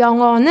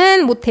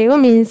영어는 못해요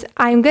means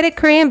I'm good at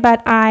Korean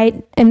but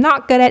I am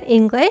not good at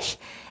English.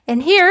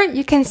 And here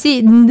you can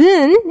see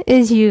는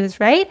is used,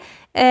 right?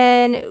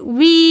 And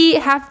we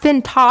have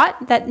been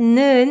taught that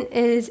는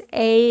is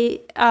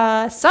a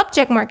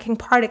subject marking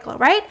particle,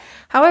 right?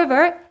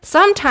 However,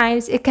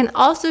 sometimes it can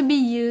also be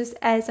used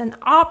as an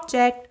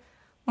object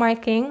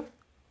marking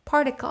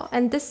particle.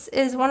 And this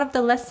is one of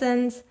the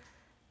lessons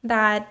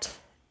that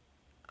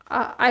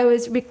I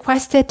was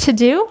requested to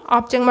do,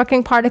 object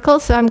marking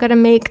particles. So I'm going to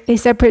make a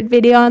separate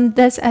video on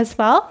this as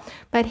well.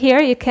 But here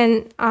you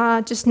can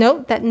just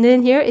note that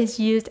는 here is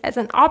used as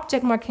an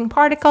object marking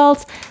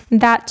particles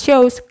that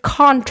shows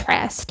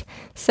contrast.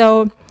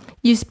 So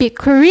you speak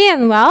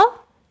Korean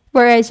well,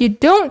 whereas you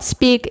don't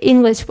speak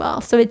English well.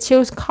 So it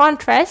shows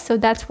contrast. So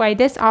that's why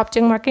this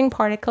object marking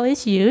particle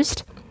is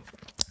used.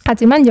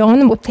 하지만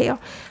영어는 못해요.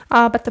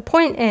 But the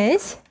point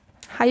is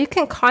how you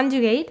can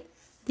conjugate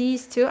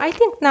these two. I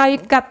think now you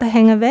got the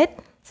hang of it.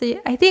 So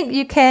I think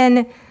you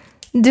can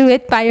do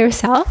it by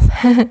yourself.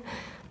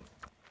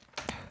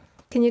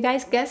 Can you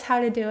guys guess how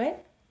to do it?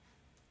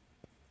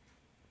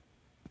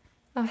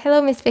 Oh,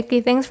 hello, Miss Vicky.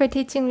 Thanks for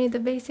teaching me the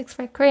basics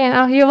for Korean.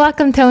 Oh, you're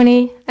welcome,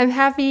 Tony. I'm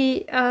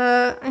happy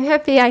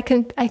I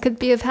could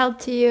be of help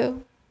to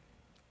you.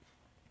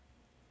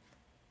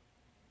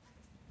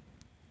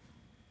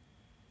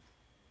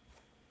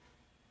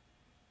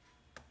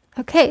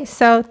 Okay,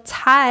 so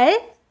잘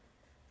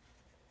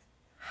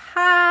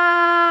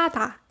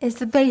하다 is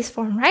the base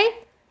form, right?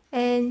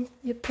 And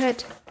you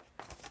put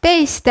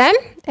base stem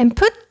and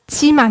put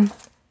지만.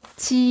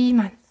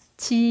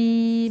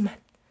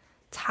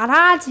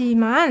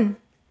 잘하지만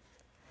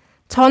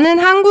저는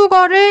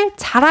한국어를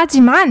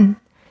잘하지만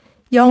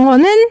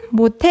영어는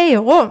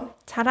못해요.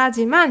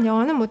 잘하지만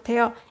영어는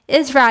못해요.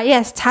 Israel,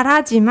 yes,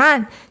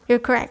 잘하지만. You're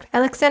correct.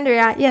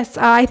 Alexandria, yes,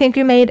 I think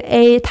you made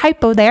a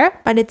typo there,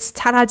 but it's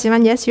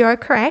잘하지만. Yes, you are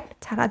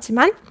correct.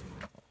 잘하지만.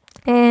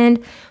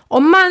 And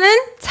엄마는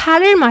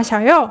차를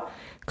마셔요.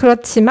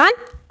 그렇지만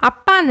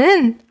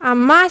아빠는 안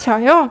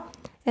마셔요.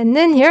 And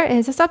then here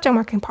is a subject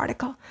marking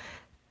particle.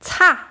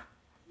 차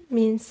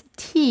means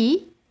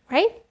tea,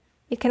 right?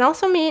 It can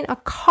also mean a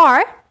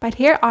car, but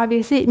here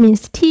obviously it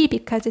means tea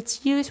because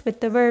it's used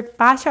with the verb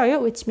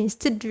마셔요, which means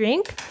to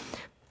drink.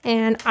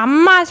 And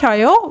안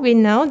마셔요, we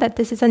know that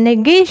this is a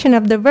negation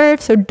of the verb,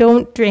 so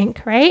don't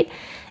drink, right?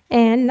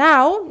 And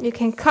now you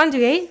can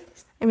conjugate.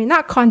 I mean,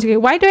 not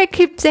conjugate. Why do I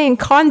keep saying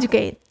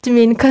conjugate to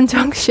mean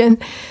conjunction?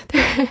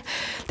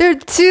 They're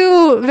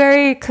two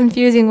very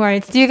confusing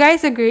words. Do you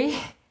guys agree?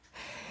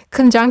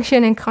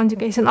 Conjunction and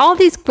conjugation. All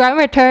these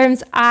grammar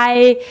terms,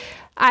 I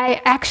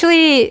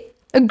actually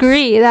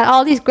agree that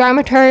all these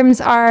grammar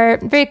terms are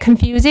very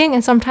confusing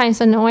and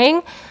sometimes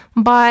annoying,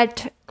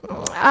 but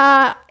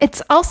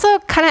it's also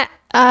kind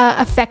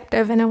of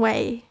effective in a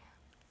way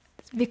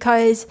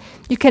because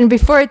you can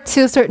refer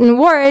to certain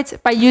words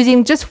by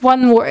using just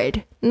one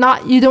word.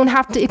 You don't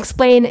have to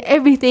explain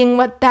everything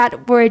what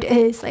that word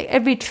is, like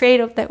every trait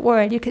of that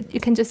word. You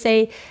can just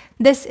say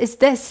this is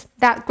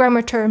that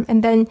grammar term,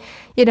 and then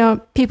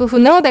people who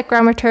know that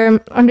grammar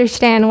term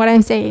understand what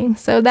I'm saying.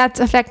 So that's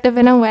effective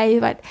in a way,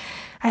 but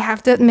I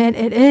have to admit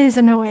it is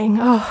annoying.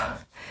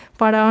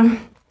 But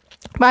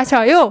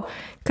마셔요.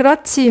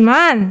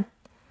 그렇지만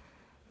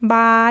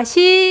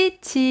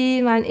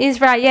마시지만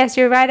is right. Yes,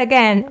 you're right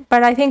again.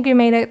 But I think you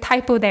made a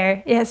typo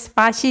there. Yes,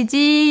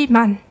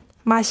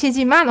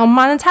 마시지만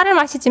엄마는 차를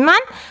마시지만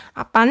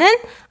아빠는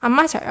안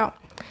마셔요.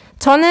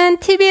 저는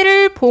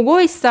TV를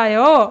보고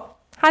있어요.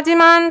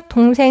 하지만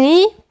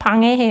동생이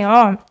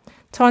방해해요.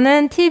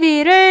 저는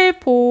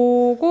TV를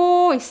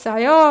보고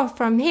있어요.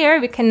 From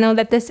here, we can know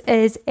that this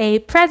is a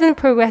present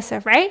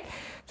progressive, right?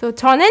 So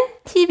저는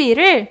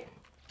TV를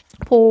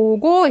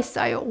보고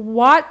있어요.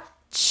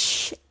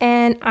 Watch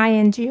and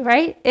ing,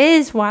 right?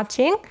 Is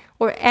watching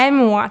or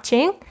am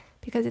watching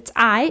because it's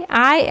I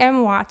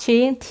am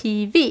watching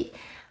TV.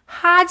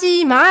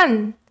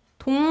 하지만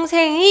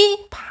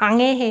동생이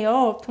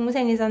방해해요.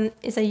 동생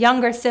is a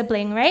younger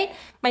sibling, right?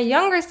 My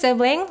younger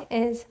sibling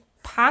is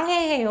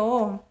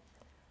방해해요.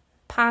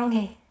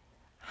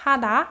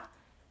 방해하다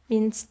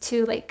means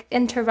to like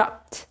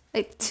interrupt,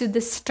 like to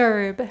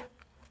disturb.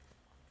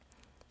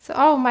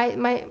 So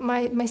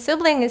my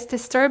sibling is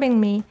disturbing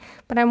me,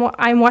 but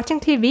I'm watching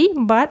TV,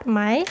 but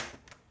my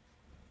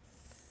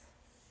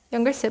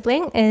younger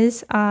sibling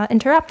is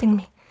interrupting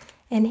me.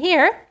 And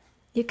here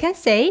you can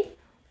say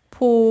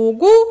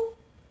보고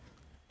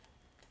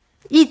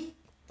있,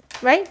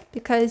 right?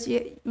 Because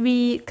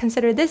we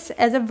consider this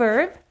as a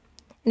verb,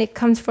 and it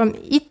comes from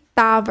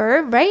있다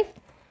verb, right?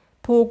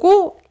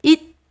 보고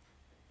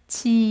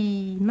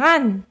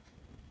있지만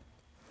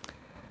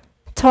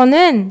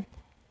저는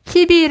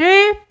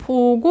TV를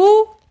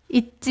보고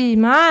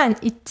있지만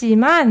it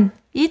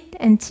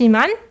and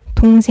지만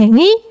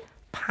동생이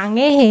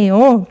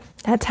방해해요.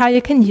 That's how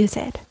you can use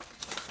it.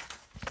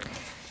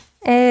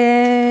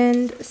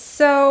 And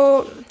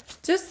so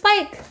just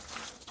like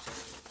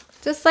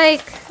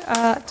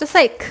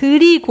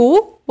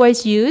그리고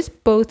was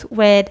used both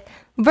with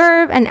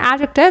verb and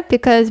adjective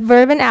because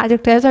verb and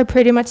adjectives are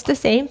pretty much the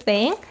same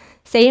thing.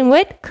 Same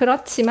with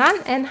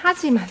그렇지만 and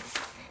하지만.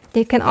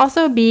 They can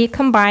also be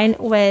combined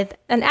with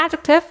an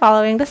adjective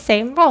following the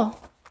same rule.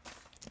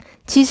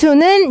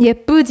 지수는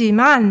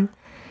예쁘지만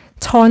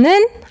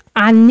저는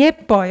안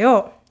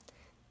예뻐요.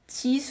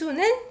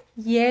 지수는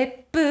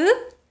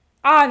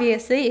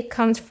obviously it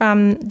comes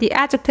from the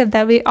adjective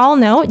that we all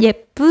know,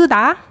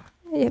 예쁘다,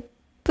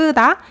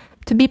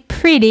 to be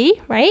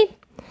pretty, right?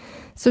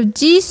 So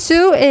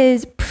지수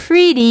is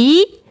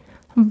pretty,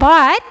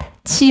 but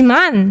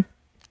지만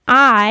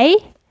I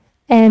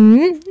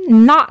am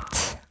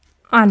not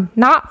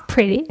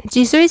pretty.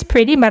 지수 is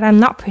pretty, but I'm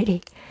not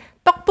pretty.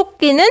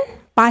 떡볶이는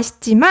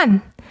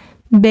맛있지만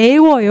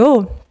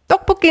매워요.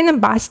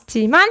 떡볶이는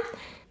맛있지만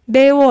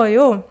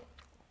매워요.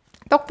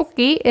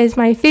 떡볶이 is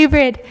my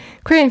favorite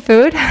Korean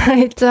food.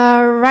 It's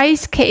a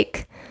rice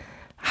cake.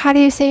 How do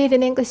you say it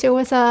in English? There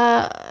was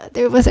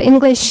an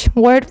English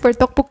word for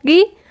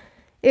떡볶이.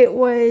 It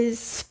was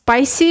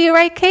spicy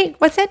rice cake.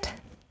 What's it?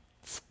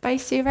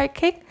 Spicy rice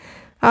cake?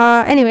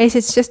 Anyways,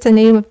 it's just the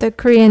name of the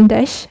Korean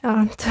dish.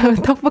 So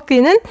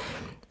떡볶이는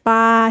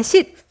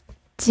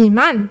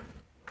맛있지만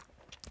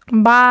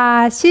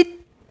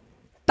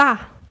맛있다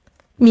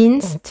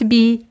means to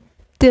be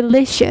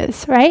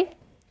delicious, right?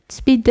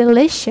 To be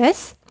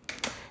delicious.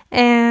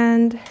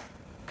 And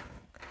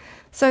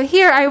so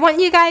here I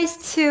want you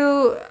guys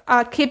to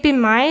keep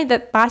in mind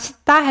that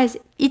맛있다 has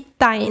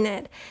있다 in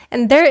it.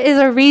 And there is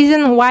a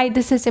reason why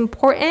this is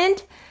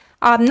important.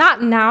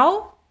 Not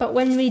now, but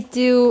when we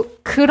do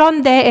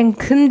그런데 and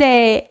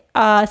근데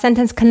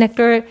sentence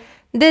connector,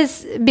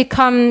 this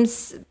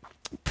becomes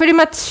pretty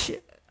much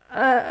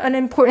an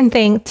important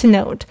thing to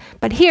note.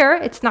 But here,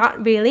 it's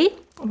not really.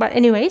 But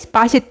anyways,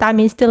 맛있다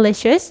means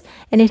delicious,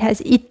 and it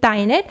has 있다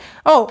in it.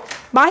 Oh,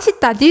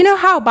 맛있다. Do you know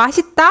how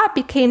맛있다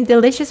became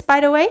delicious, by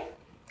the way?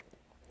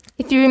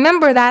 If you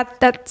remember that,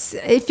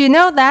 if you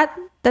know that,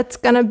 That's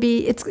gonna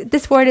be,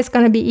 this word is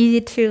gonna be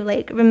easy to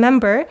like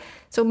remember.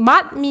 So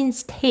맛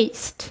means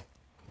taste.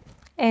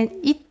 And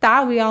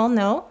있다, we all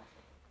know,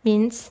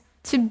 means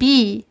to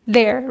be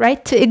there,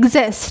 right? To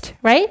exist,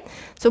 right?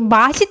 So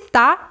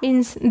맛있다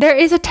means there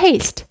is a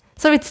taste.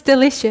 So it's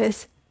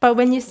delicious. But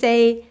when you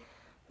say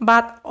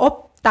맛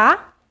없다,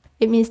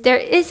 it means there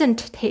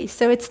isn't taste.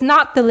 So it's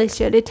not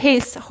delicious. It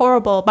tastes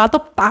horrible.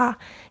 맛없다.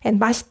 And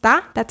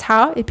맛있다, that's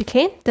how it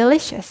became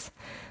delicious.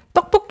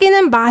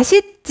 떡볶이는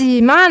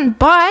맛있지만,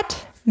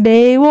 but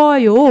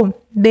매워요.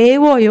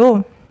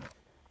 매워요.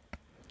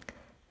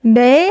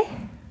 맵다.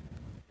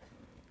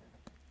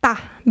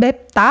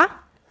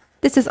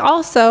 This is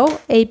also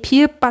a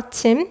비읍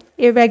받침,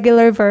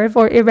 irregular verb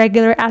or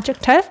irregular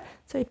adjective.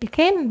 So it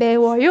became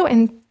매워요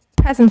in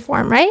present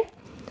form, right?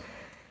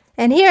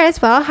 And here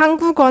as well,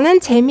 한국어는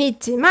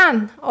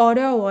재미있지만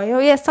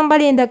어려워요. Yes,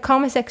 somebody in the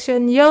comment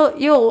section,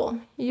 you'll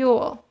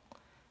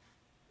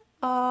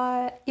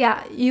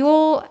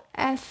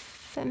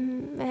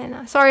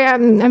sorry,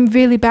 I'm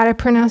really bad at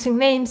pronouncing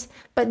names,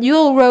 but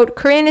Yul wrote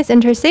Korean is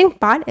interesting,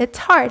 but it's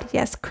hard.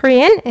 Yes,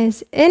 Korean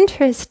is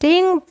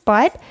interesting,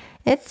 but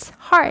it's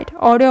hard.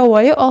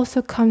 어려워요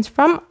also comes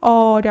from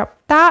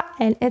어렵다,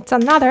 and it's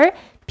another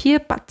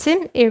비읍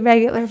받침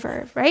irregular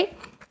verb, right?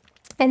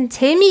 And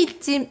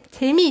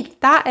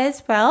재미있다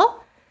as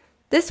well.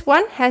 This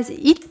one has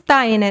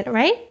있다 in it,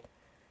 right?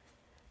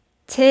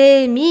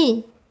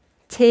 재미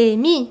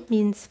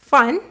means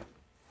fun,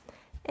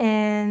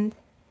 and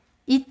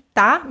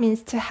있다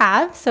means to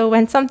have. So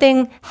when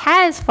something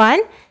has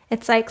fun,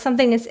 it's like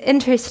something is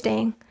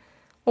interesting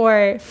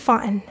or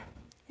fun.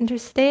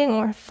 Interesting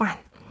or fun.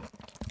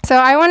 So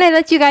I want to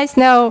let you guys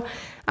know,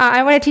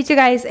 I want to teach you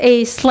guys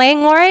a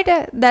slang word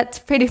that's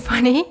pretty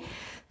funny.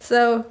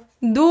 So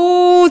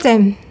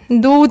노잼.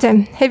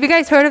 Have you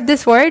guys heard of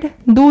this word?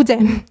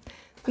 노잼.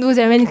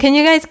 And can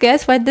you guys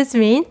guess what this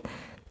means?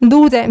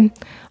 노잼.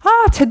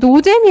 쟤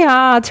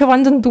노잼이야. 쟤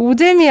완전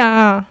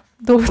노잼이야.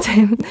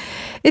 노잼.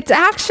 It's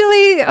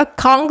actually a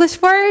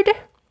Konglish word,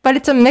 but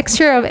it's a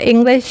mixture of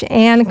English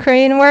and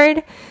Korean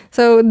word.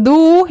 So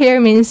노 here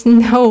means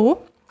no.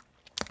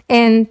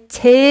 And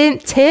잼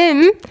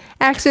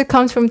actually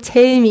comes from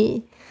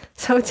재미.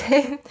 So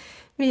재미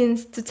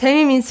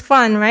means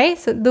fun, right?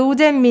 So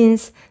노잼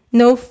means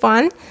no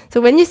fun.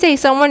 So when you say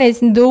someone is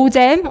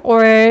노잼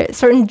or a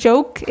certain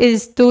joke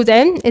is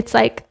노잼, it's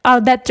like, oh,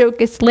 that joke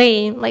is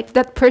lame. Like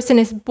that person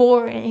is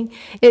boring.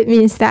 It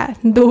means that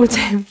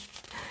노잼.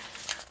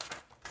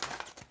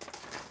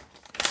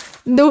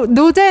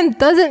 노잼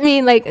doesn't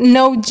mean like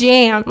no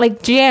jam,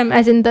 like jam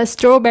as in the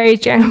strawberry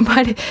jam,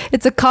 but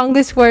it's a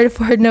Konglish word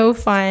for no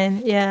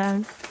fun. Yeah.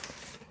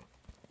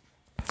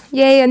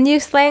 Yay, a new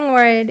slang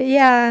word.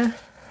 Yeah.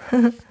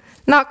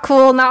 Not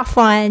cool, not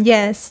fun.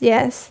 Yes,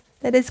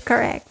 that is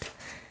correct.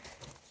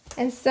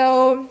 And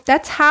so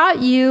that's how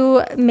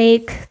you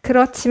make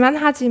그렇지만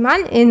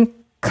하지만 in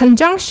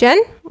conjunction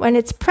when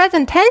it's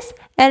present tense,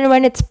 and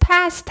when it's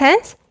past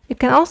tense, you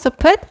can also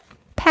put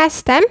past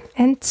stem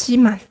and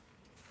지만.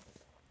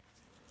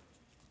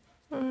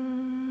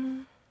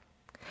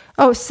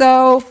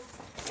 So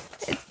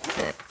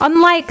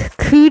unlike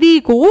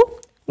그리고,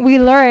 we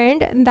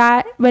learned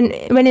that when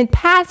in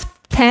past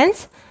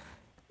tense,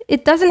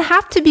 it doesn't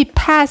have to be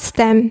past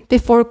stem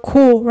before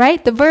고,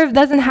 right? The verb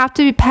doesn't have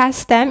to be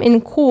past stem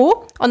in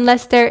고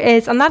unless there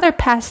is another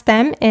past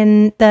stem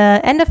in the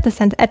end of the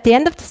sentence, at the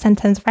end of the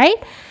sentence, right?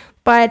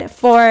 But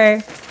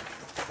for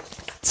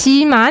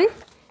지만,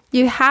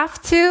 you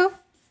have to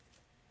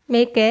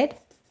make it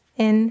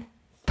in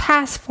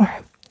past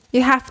form.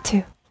 You have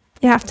to.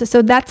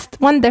 So that's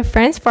one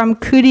difference from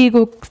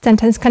그리고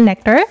sentence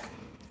connector.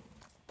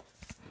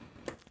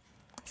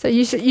 So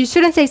you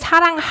shouldn't say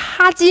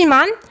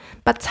사랑하지만,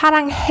 but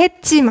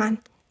사랑했지만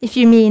if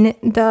you mean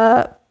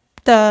the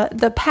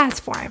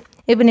past form.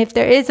 Even if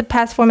there is a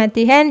past form at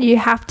the end, you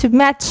have to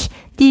match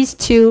these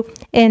two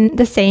in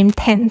the same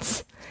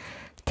tense.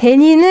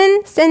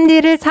 데니는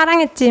샌디를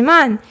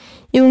사랑했지만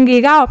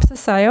용기가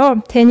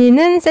없었어요.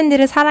 데니는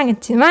샌디를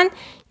사랑했지만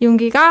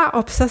용기가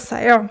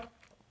없었어요.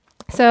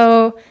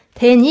 So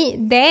Danny.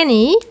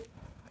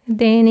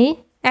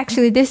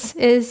 Actually, this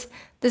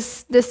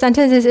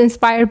sentence is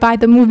inspired by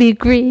the movie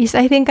Grease.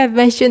 I think I've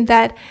mentioned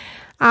that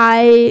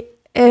I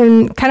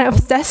am kind of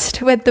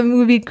obsessed with the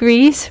movie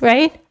Grease,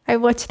 right? I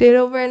watched it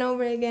over and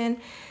over again.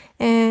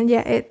 And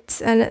yeah,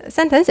 it's a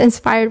sentence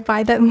inspired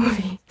by that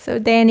movie. So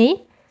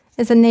Danny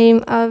is the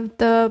name of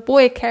the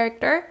boy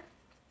character.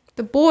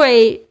 The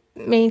boy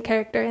main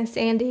character, and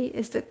Sandy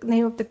is the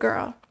name of the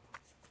girl.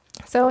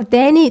 So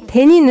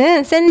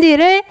데니는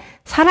샌디를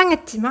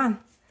사랑했지만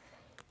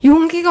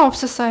용기가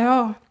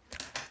없었어요.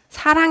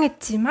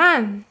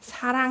 사랑했지만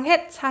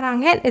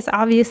사랑했 is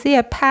obviously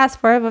a past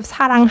verb of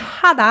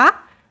사랑하다,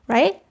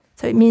 right?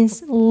 So it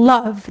means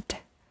loved.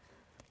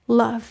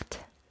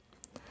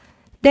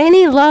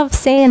 Danny loves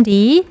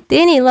Sandy.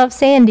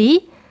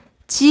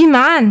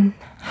 지만,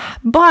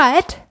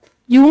 but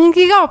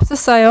용기가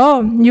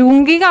없었어요.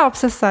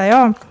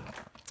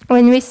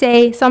 When we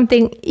say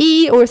something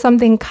이 or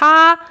something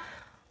가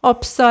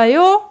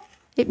없어요,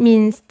 it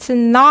means to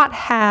not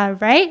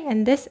have, right?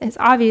 And this is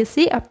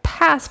obviously a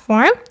past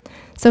form.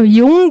 So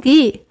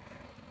용기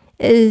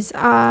is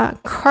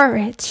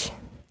courage.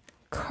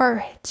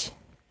 Courage.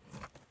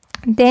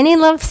 Danny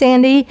loved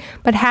Sandy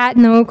but had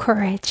no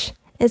courage.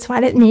 Is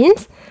what it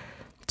means.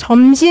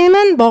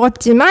 점심은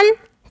먹었지만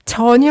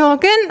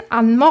저녁은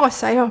안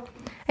먹었어요.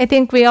 I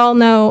think we all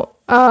know,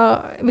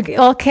 we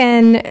all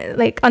can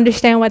like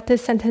understand what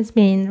this sentence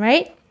means,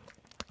 right?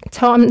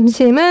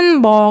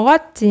 점심은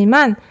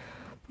먹었지만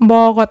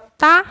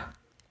먹었다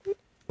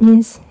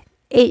means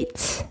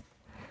ate.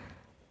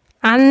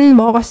 안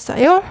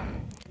먹었어요.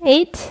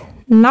 Ate,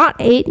 not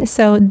ate,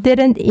 so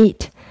didn't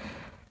eat.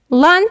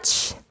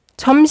 Lunch,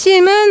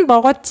 점심은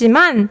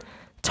먹었지만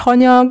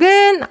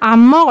저녁은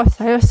안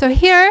먹었어요. So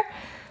here,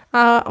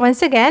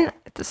 once again,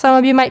 some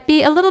of you might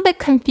be a little bit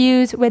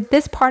confused with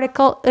this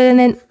particle 은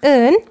and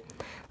은.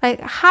 Like,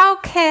 how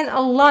can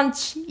a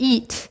lunch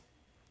eat?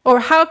 Or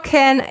how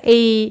can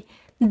a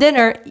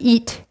dinner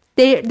eat?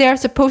 They're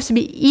supposed to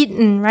be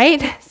eaten,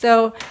 right?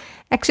 So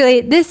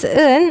actually, this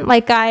은,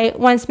 like I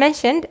once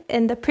mentioned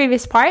in the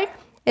previous part,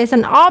 is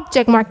an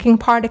object marking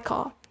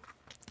particle.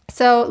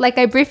 So like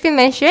I briefly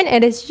mentioned,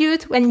 it is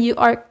used when you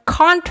are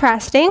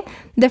contrasting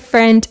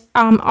different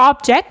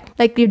object.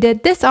 Like you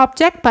did this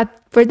object, but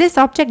for this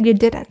object, you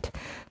didn't.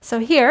 So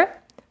here,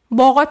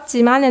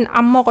 먹었지만 and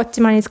안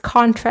먹었지만 is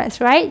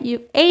contrast, right?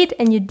 You ate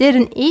and you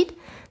didn't eat.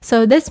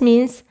 So this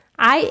means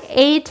I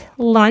ate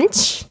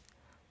lunch,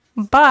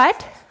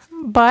 but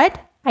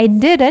I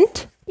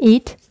didn't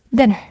eat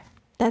dinner.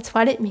 That's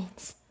what it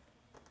means.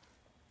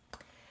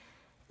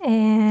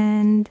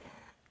 And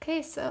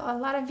okay, so a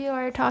lot of you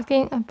are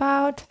talking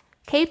about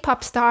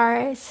K-pop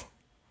stars.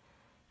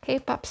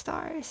 K-pop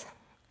stars.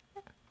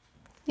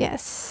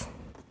 Yes.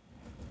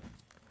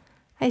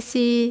 I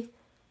see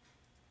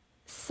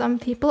some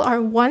people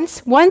are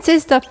once. Once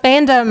is the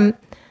fandom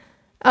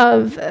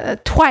of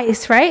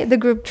Twice, right? The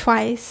group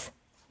Twice.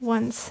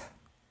 Once.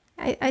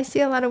 I see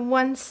a lot of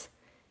once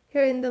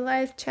here in the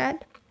live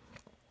chat.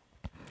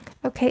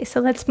 Okay, so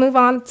let's move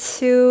on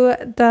to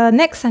the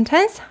next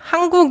sentence.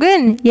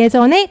 한국은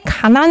예전에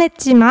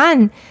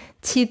가난했지만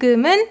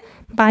지금은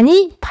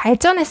많이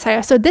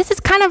발전했어요. So this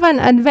is kind of an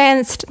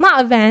advanced,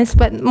 not advanced,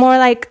 but more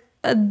like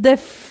a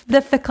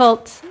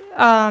difficult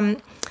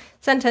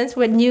sentence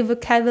with new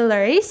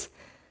vocabularies.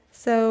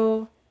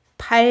 So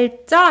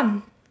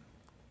발전하다,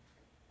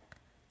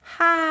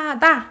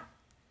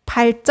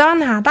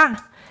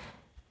 발전하다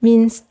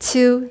means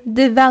to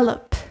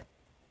develop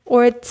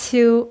or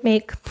to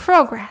make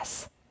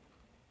progress.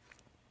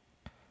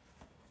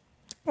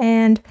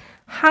 And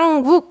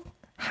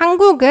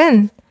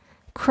한국은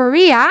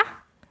Korea,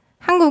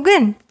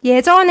 한국은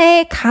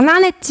예전에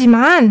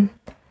가난했지만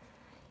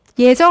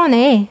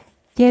예전에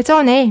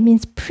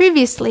means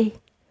previously.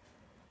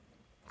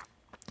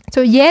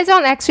 So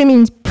예전 actually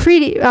means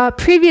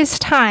previous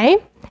time,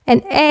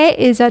 and 에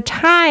is a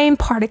time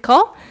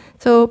particle.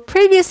 So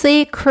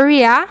previously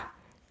Korea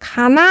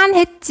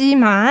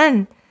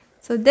가난했지만.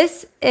 So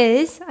this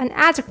is an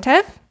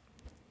adjective,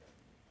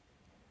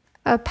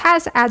 a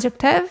past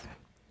adjective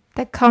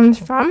that comes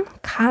from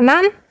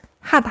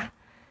가난하다.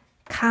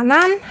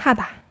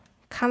 가난하다.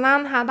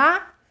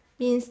 가난하다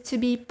means to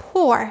be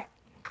poor.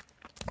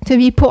 To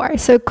be poor.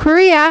 So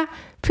Korea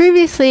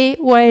previously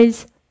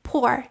was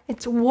poor.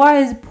 It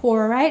was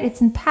poor, right?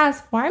 It's in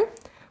past form.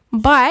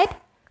 But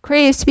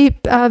Korea used to be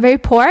very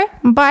poor.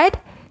 But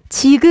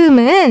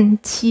지금은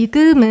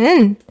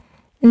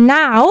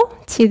now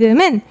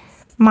지금은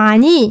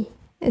많이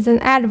is an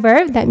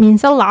adverb that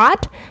means a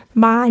lot.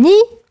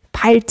 많이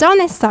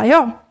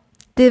발전했어요.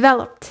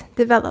 Developed.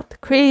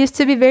 Korea used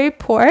to be very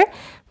poor,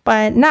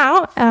 but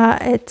now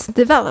it's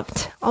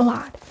developed a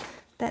lot.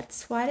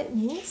 That's what it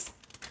means.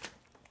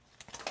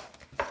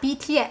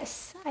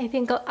 BTS. I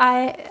think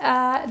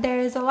there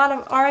is a lot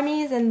of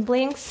armies and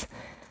blinks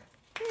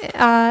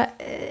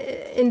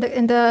in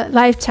the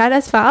live chat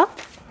as well.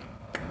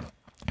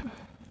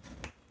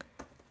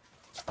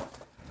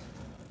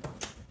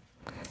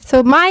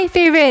 So my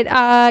favorite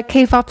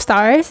K-pop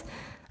stars,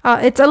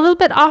 it's a little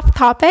bit off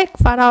topic,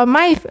 but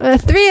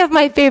three of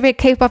my favorite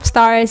K-pop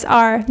stars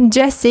are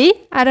Jessie.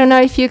 I don't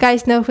know if you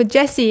guys know who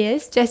Jessie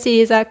is.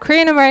 Jessie is a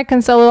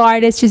Korean-American solo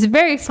artist. She's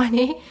very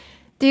funny.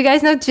 Do you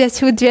guys know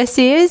who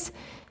Jessie is?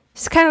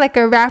 She's kind of like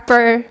a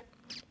rapper.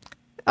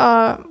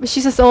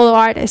 She's a solo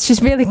artist.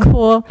 She's really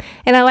cool.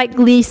 And I like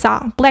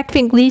Lisa.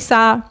 Blackpink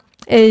Lisa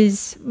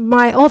is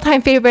my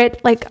all-time favorite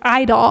like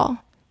idol.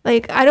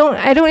 Like I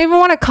don't even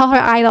want to call her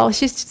idol.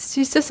 She's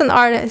just an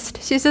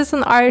artist. She's just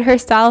an artist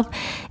herself.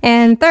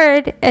 And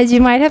third, as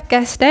you might have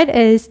guessed it,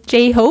 is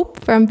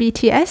J-Hope from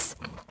BTS.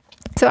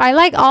 So I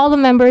like all the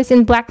members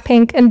in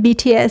Blackpink and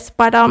BTS,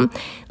 but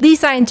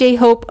Lisa and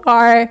J-Hope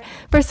are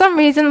for some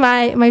reason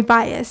my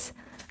bias.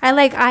 I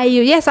like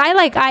IU. Yes, I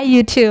like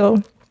IU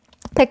too.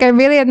 Like I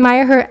really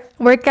admire her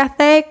work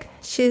ethic.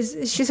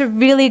 She's a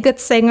really good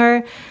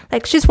singer.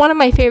 Like she's one of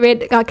my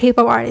favorite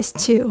K-pop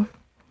artists too.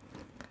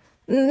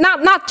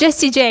 Not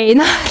Jessie J,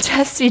 not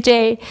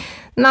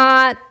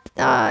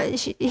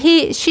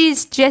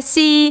she's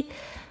Jessica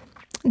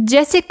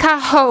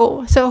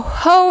Ho. So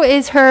Ho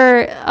is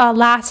her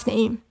last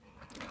name.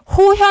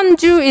 Ho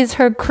Hyunju is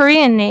her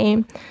Korean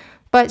name,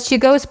 but she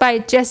goes by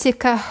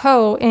Jessica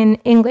Ho in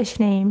English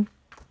name.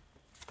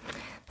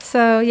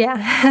 So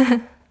yeah.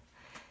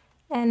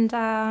 And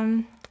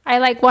I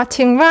like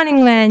watching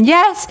Running Man.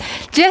 Yes,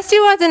 Jessie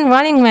was in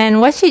Running Man.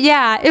 Was she?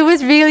 Yeah, it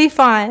was really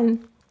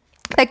fun.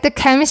 Like the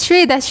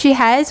chemistry that she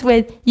has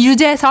with Yoo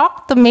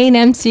Jae-seok, the main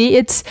MC,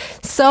 it's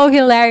so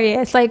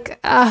hilarious. Like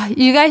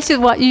you guys should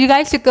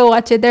go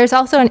watch it. There's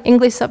also an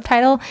English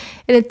subtitle,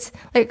 and it's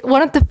like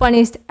one of the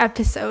funniest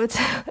episodes.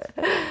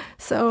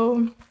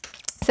 so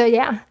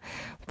yeah.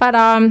 But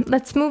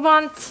let's move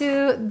on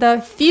to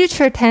the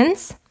future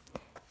tense.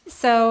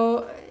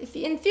 So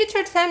in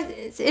future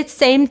tense, it's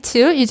same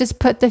too. You just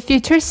put the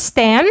future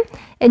stem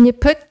and you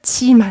put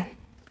지만.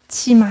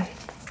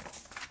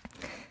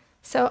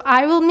 So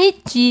I will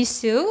meet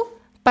Jisoo,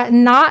 but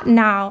not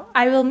now.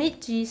 I will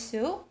meet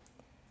Jisoo.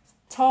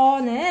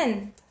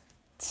 저는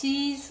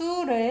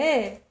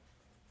지수를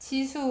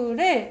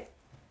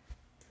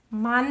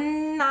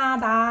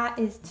만나다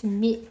is to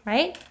meet,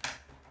 right?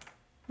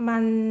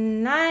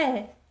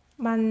 만날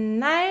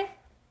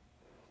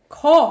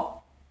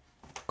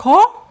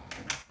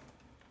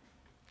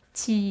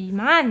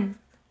지만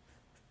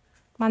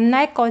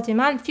만날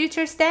거지만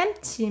future stem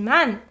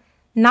지만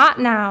not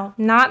now.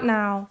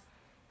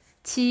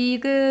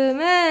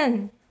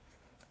 지금은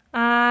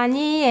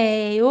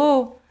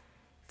아니에요.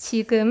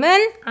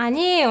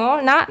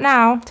 Not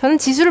now. 저는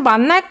지수를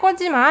만날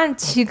거지만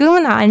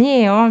지금은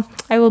아니에요.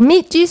 I will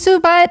meet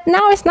Jisoo, but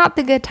now is not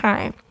the good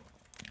time.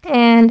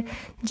 And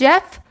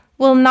Jeff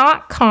will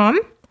not come,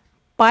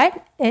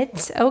 but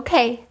it's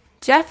okay.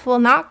 Jeff will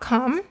not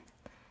come.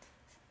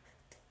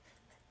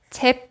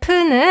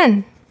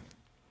 제프는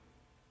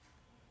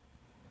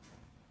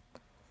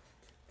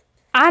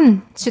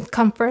안 should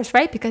come first,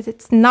 right? Because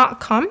it's not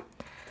come.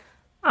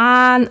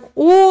 안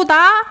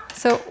오다,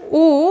 so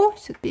오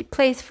should be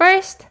placed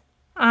first.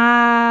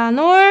 안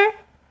올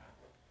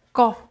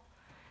거.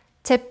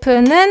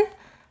 제프는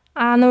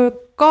안 올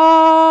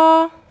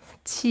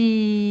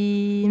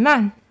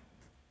거지만.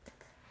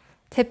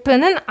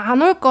 제프는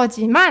안 올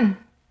거지만.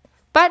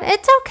 But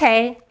it's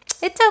okay.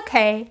 It's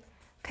okay.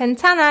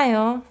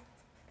 괜찮아요.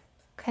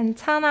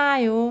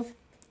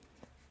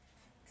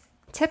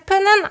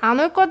 제프는 안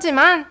올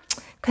거지만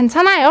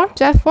괜찮아요.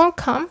 Jeff won't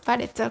come,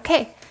 but it's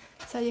okay.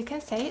 So you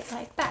can say it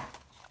like that.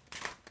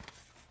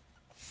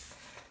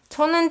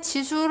 저는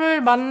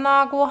지수를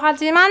만나고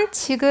하지만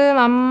지금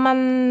안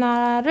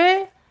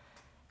만날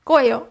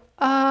거예요.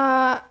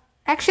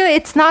 Actually,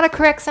 it's not a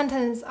correct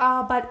sentence,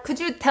 but could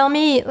you tell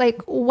me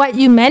like what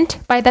you meant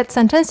by that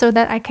sentence so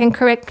that I can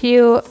correct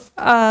you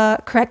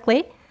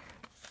correctly?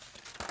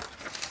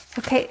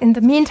 Okay, in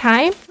the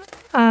meantime,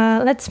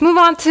 let's move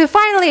on to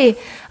finally.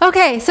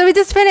 Okay, so we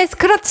just finished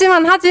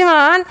그렇지만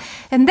하지만,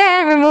 and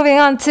then we're moving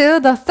on to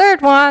the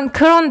third one,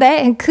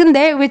 그런데 and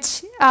근데,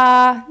 which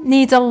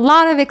needs a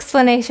lot of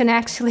explanation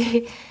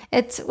actually.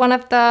 It's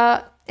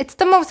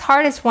the most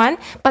hardest one,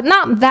 but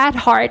not that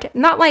hard,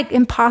 not like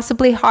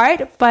impossibly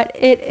hard, but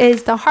it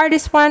is the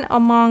hardest one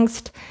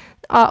amongst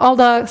all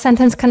the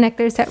sentence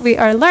connectors that we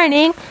are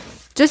learning,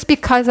 just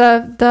because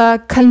of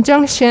the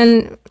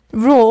conjunction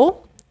rule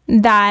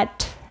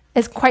that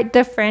is quite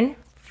different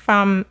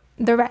from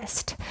the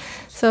rest.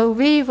 So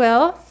we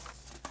will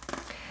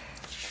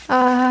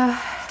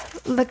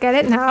look at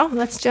it now.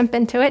 Let's jump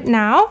into it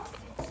now.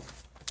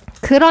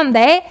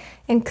 그런데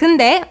and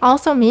근데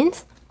also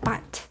means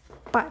but.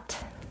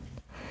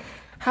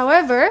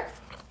 However,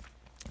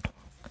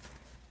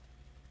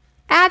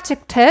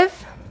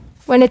 adjective,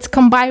 when it's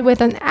combined with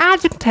an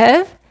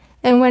adjective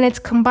and when it's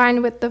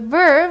combined with the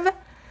verb,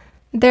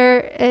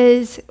 there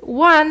is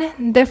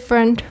one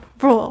different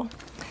rule.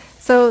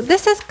 So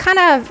this is kind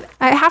of,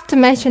 I have to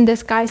mention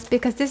this, guys,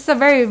 because this is a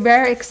very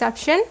rare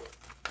exception.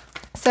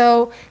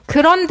 So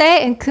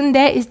그런데 and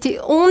근데 is the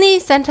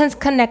only sentence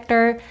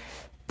connector,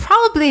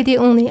 probably the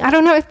only. I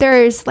don't know if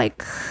there is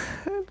like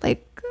a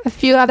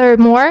few other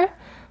more,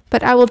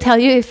 but I will tell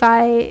you if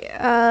I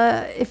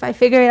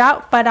figure it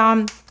out. But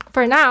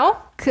for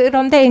now,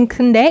 그런데 and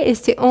근데 is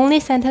the only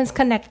sentence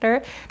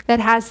connector that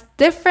has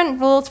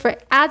different rules for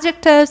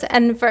adjectives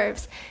and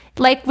verbs.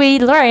 Like we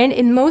learned,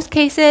 in most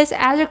cases,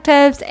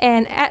 adjectives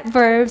and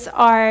adverbs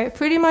are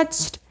pretty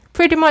much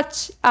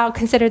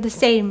considered the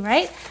same,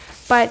 right?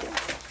 But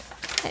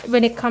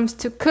when it comes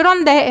to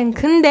그런데 and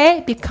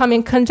근데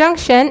becoming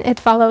conjunction, it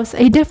follows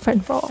a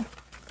different rule.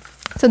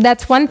 So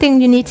that's one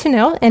thing you need to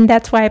know, and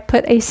that's why I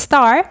put a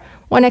star,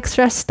 one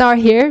extra star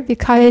here,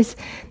 because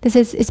this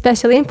is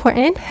especially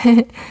important.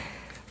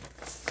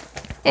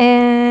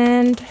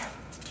 And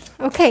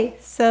okay,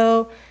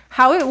 so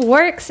how it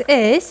works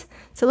is,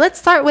 so let's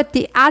start with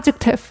the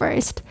adjective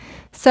first.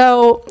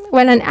 So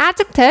when an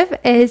adjective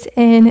is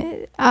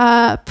in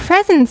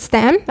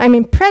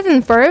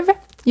present verb,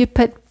 you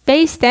put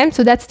base stem,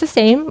 so that's the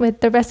same with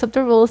the rest of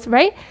the rules,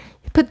 right?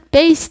 You put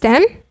base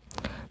stem,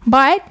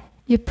 but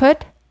you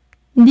put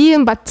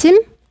니은 받침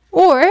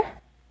or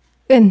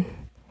은.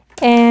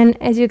 And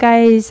as you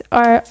guys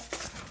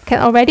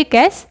can already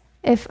guess,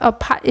 if a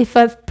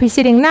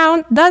preceding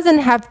noun doesn't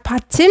have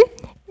받침,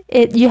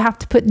 you have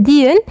to put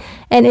니은.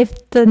 And if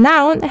the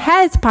noun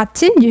has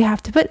받침, you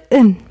have to put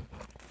은.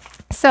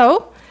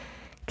 So,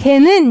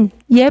 걔는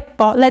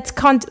예뻐. Let's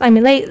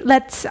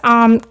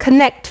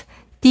connect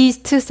these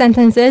two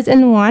sentences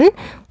in one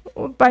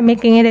by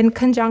making it in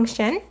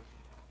conjunction.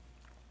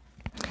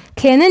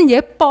 걔는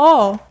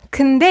예뻐.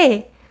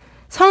 근데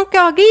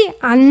성격이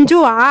안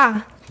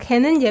좋아.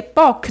 걔는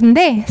예뻐.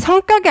 근데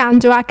성격이 안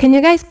좋아. Can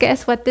you guys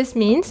guess what this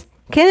means?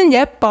 걔는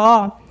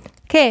예뻐.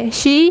 걔,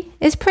 she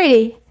is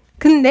pretty.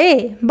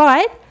 근데,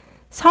 but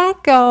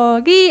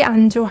성격이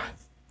안 좋아.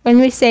 When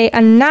we say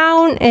a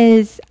noun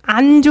is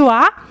안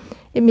좋아,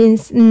 it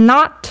means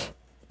not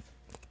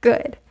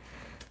good.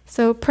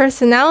 So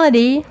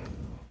personality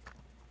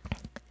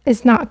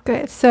is not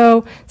good.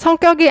 So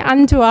성격이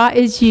안 좋아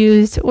is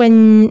used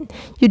when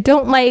you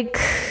don't like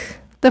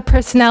the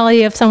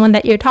personality of someone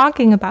that you're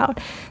talking about.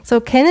 So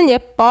걔는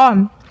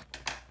예뻐.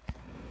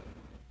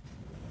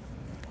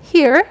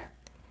 Here,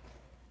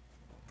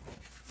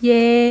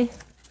 예쁘다.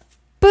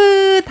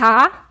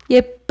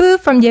 예쁘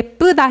from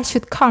예쁘다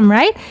should come,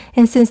 right?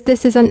 And since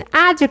this is an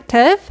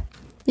adjective,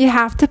 you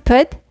have to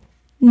put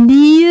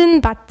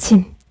니은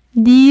받침.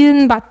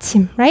 니은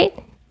받침, right?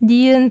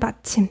 니은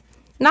받침.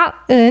 Not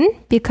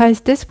은,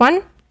 because this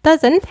one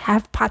doesn't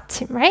have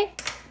받침, right?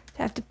 You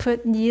have to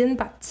put 니은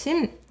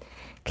받침.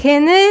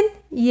 걔는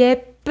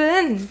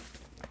예쁜.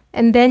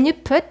 And then you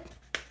put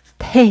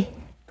대.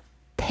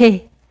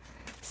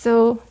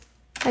 So,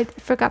 I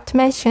forgot to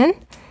mention,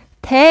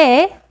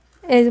 대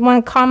is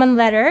one common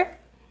letter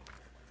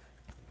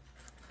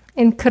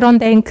in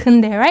그런데 and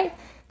근데, right?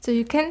 So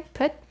you can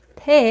put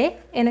대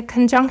in a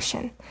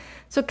conjunction.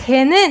 So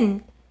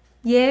걔는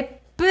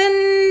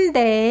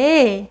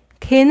예쁜데.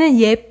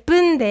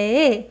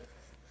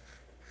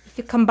 If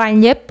you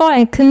combine 예뻐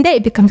and 근데,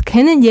 it becomes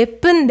걔는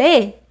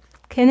예쁜데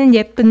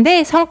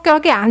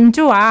성격이 안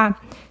좋아.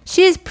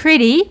 She is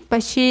pretty,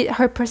 but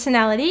her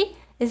personality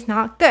is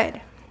not good.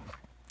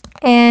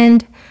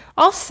 And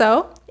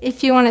also,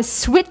 if you want to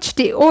switch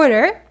the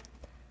order,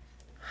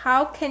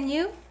 how can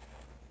you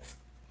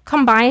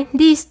combine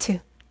these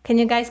two? Can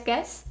you guys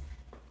guess?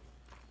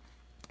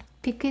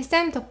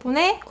 비키쌤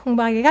덕분에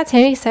공부하기가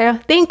재밌어요.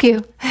 Thank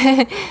you.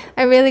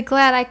 I'm really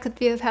glad I could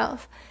be of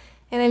help.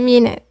 And I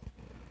mean it.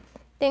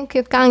 Thank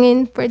you,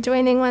 Kangin, for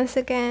joining once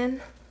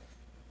again.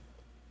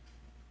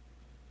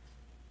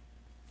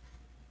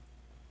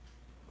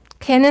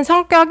 걔는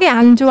성격이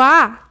안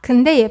좋아.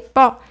 근데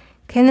예뻐.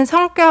 걔는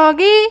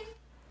성격이...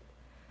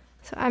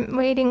 So I'm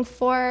waiting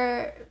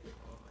for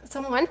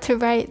someone to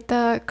write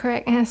the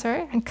correct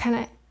answer. I'm kind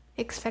of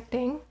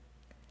expecting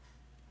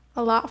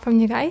a lot from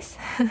you guys.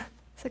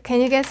 So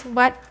can you guess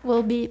what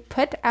will be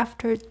put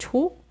after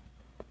조?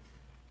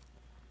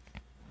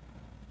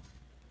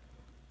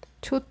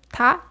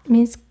 좋다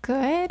means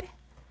good.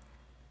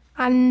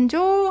 안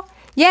좋.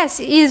 Yes,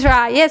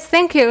 Isra. Yes,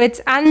 thank you.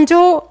 It's 안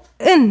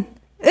좋은.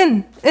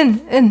 은.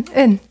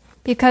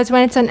 Because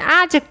when it's an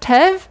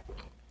adjective,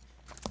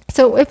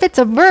 so if it's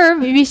a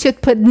verb, we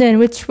should put 는,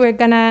 which we're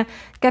gonna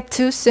get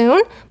to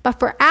soon. But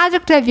for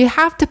adjective, you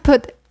have to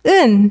put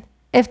은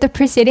if the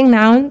preceding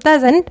noun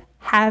does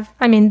have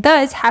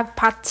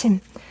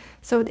받침.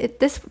 So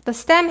the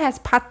stem has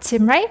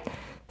받침, right?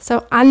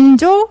 So 안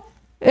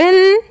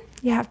좋은,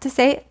 you have to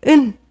say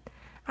은.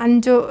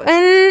 안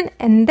좋은,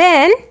 and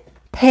then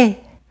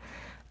대.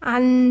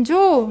 안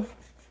좋.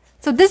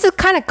 So this is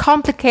kind of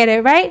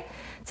complicated, right?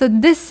 So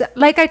this,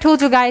 like I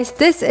told you guys,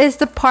 this is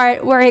the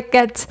part where it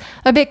gets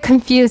a bit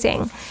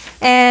confusing.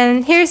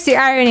 And here's the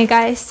irony,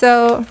 guys.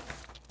 So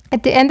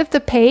at the end of the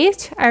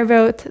page, I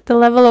wrote the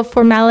level of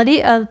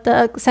formality of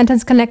the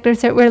sentence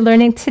connectors that we're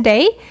learning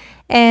today.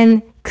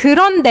 And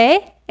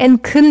그런데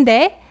and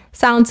근데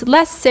sounds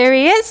less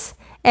serious,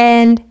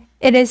 and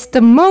it is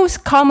the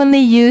most commonly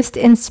used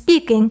in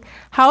speaking.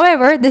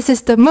 However, this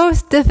is the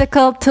most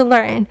difficult to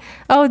learn.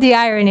 Oh, the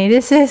irony.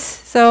 This is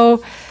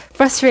so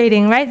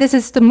frustrating, right? This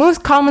is the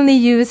most commonly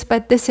used,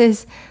 but this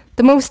is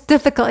the most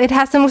difficult. It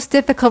has the most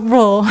difficult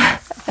rule.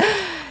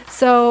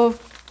 So,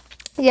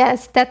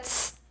 yes,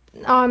 that's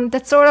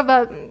sort of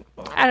a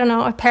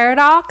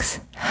paradox.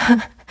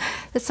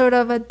 That's sort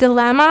of a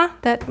dilemma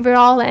that we're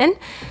all in.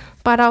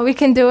 But we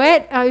can do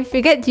it. If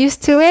we get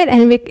used to it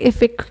and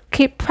if we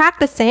keep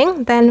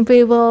practicing, then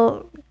we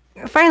will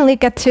finally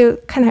get to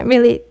kind of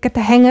really get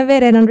the hang of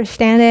it and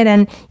understand it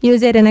and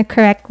use it in a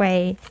correct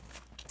way.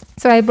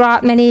 So I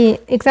brought many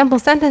example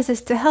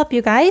sentences to help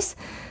you guys.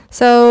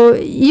 So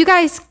you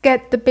guys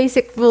get the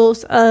basic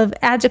rules of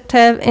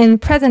adjective in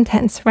present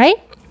tense, right?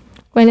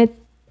 When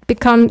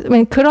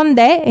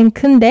그런데 and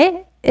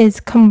근데 is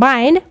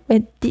combined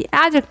with the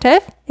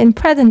adjective in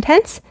present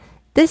tense,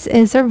 this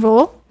is a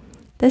rule.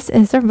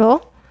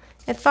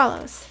 It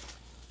follows.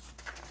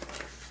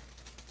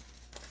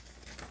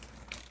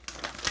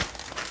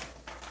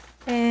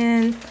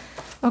 And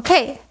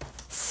okay,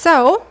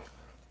 so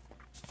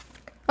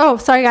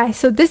sorry guys.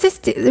 So this is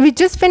we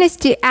just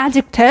finished the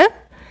adjective,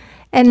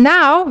 And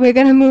now we're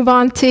going to move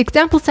on to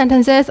example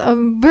sentences of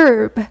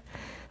verb.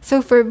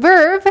 So for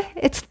verb,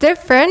 it's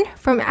different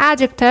from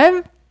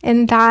adjective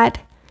in that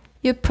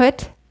you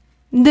put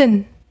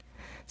는.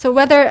 So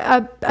whether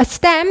a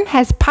stem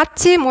has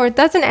받침 or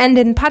doesn't end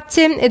in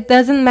받침, it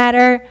doesn't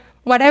matter.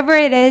 Whatever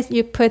it is,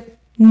 you put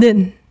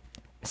는.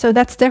 So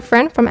that's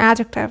different from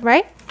adjective,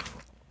 right?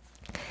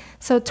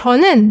 So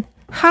저는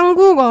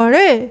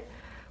한국어를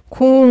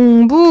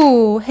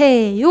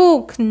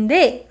공부해요.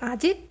 근데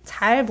아직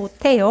잘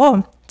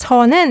못해요.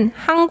 저는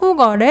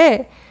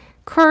한국어를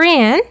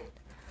Korean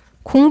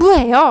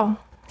공부해요.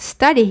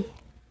 Study.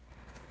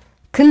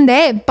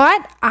 근데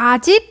but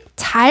아직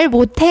잘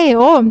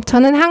못해요.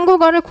 저는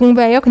한국어를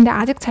공부해요. 근데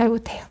아직 잘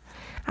못해요.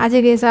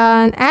 아직 is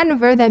an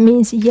adverb that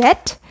means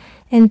yet.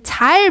 And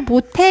잘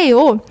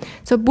못해요.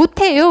 So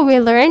못해요, we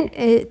learned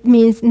it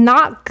means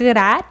not good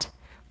at.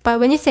 But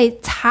when you say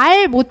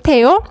잘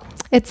못해요,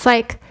 it's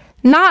like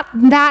not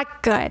that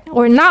good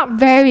or not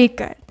very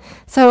good.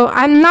 So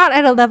I'm not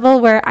at a level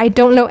where I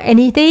don't know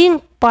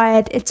anything,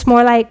 but it's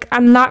more like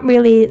I'm not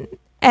really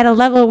at a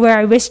level where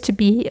I wish to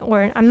be,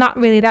 or I'm not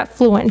really that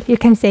fluent. You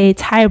can say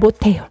잘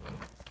못해요.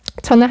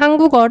 저는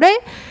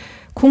한국어를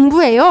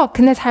공부해요.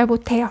 근데 잘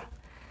못해요.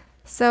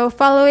 So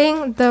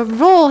following the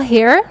rule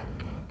here,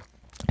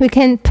 we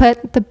can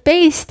put the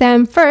base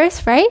stem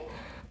first, right?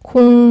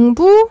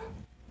 공부하다.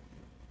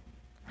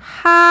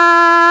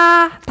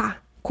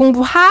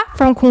 공부하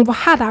from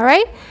공부하다,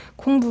 right?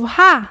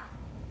 공부하.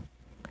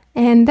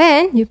 And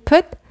then you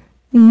put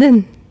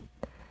는.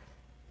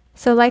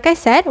 So like I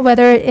said,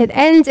 whether it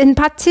ends in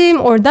받침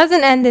or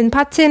doesn't end in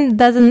받침,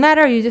 doesn't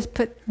matter. You just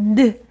put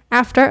드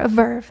after a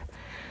verb.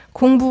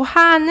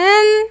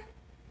 공부하는,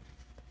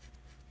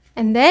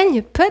 and then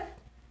you put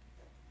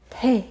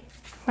대,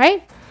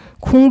 right?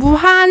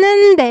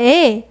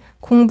 공부하는데,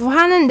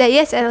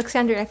 yes,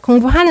 Alexandria,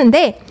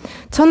 공부하는데,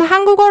 저는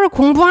한국어를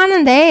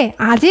공부하는데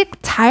아직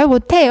잘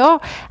못해요.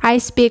 I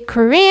speak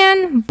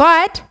Korean,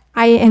 but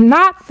I am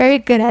not very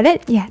good at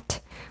it yet.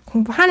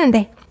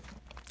 공부하는데.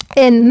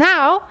 And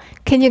now,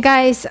 can you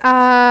guys,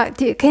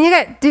 do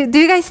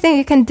you guys think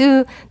you can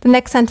do the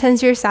next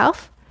sentence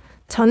yourself?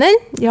 저는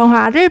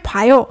영화를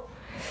봐요.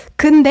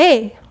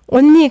 근데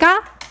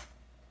언니가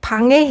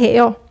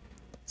방해해요.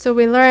 So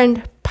we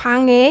learned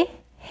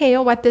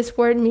방해해요, what this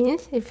word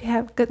means. If you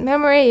have good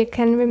memory, you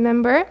can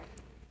remember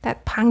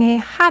that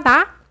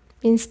방해하다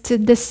means to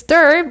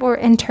disturb or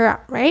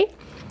interrupt, right?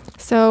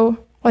 So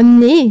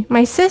언니,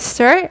 my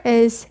sister,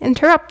 is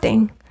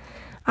interrupting.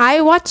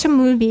 I watch a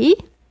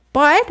movie,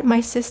 but my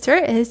sister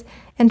is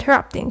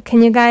interrupting.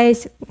 Can you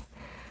guys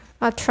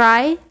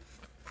try?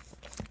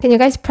 Can you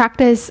guys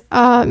practice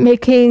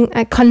connecting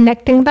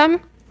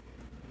them?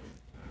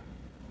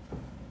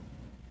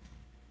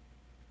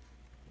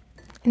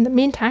 In the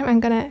meantime,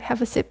 I'm gonna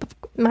have a sip of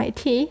my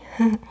tea.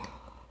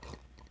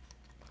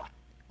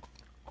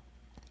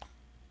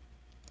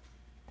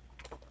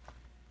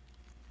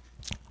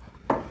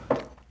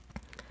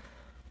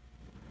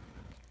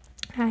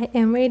 I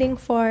am waiting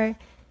for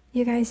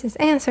you guys'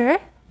 answer.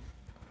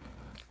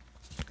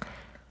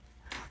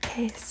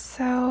 Okay,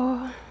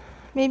 so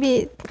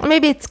maybe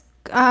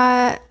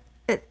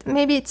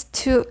it's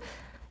too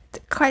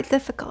quite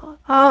difficult.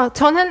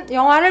 저는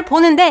영화를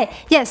보는데,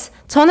 yes,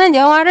 저는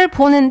영화를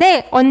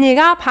보는데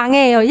언니가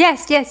방해해요.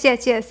 Yes.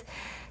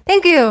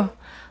 Thank you.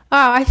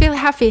 Oh, I feel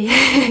happy.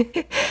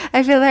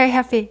 I feel very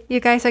happy. You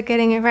guys are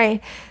getting it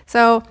right.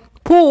 So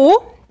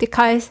보,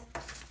 because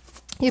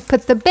you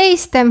put the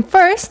base stem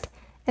first,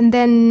 and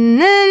then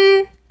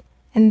는,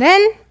 and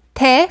then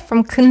대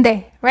from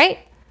근데, right?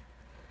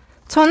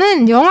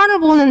 저는 영화를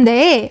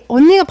보는데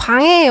언니가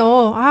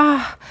방해해요.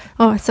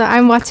 So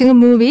I'm watching a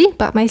movie,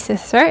 but my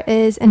sister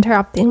is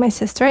interrupting. My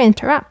sister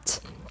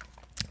interrupts.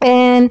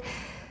 And,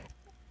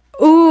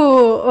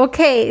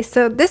 okay,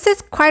 so this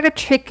is quite a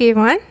tricky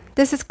one.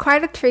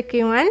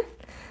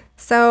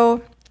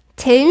 So,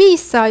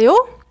 재미있어요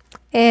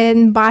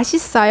and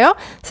맛있어요.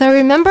 So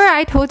remember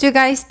I told you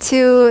guys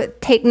to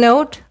take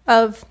note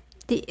of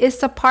the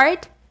is a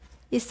part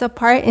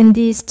in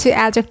these two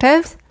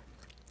adjectives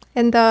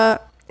in the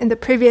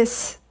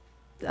previous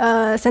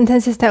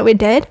sentences that we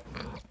did.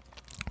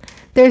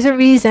 There's a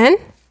reason,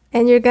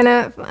 and you're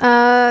gonna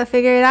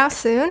figure it out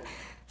soon.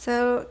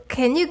 So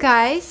can you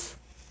guys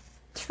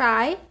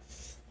try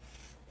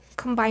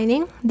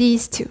combining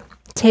these two?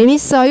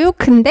 재밌어요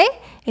근데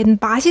and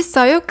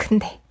맛있어요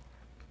근데.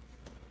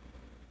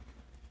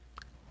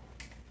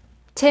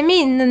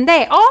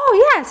 재미있는데,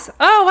 oh yes,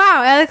 oh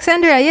wow,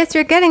 Alexandra, yes,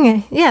 you're getting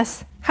it,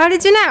 yes. How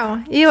did you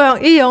know? 이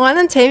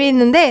영화는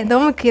재미있는데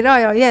너무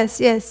길어요. Yes,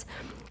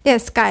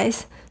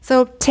 guys.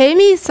 So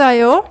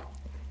재미있어요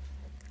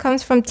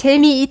comes from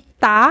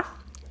재미있다,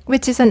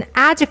 which is an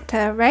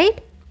adjective,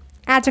 right?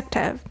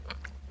 Adjective.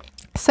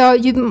 So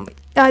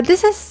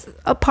this is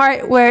the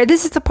part where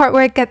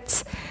it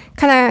gets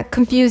kind of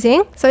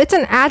confusing. So it's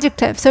an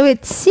adjective. So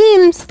it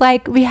seems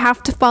like we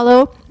have to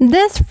follow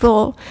this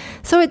rule.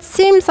 So it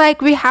seems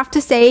like we have to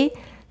say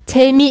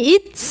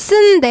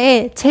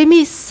재미있은데.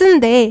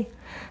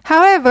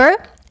 However,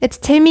 it's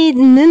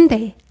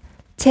재미있는데.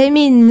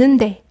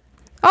 재미있는데.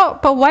 Oh,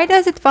 but why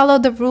does it follow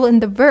the rule in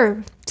the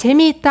verb?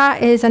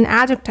 재미있다 is an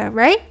adjective,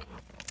 right?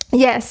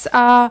 Yes,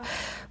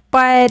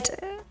 but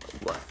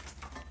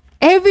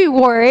every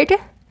word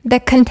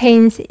that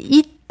contains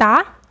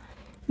있다,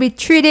 we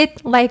treat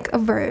it like a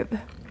verb.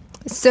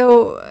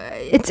 So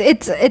it's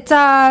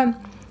a,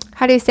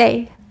 how do you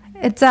say?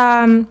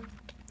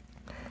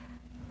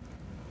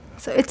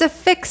 So it's a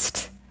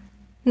fixed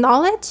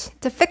knowledge,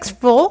 it's a fixed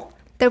rule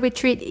that we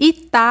treat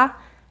있다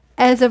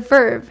as a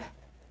verb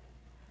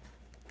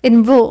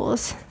in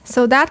rules.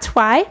 So that's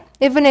why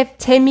even if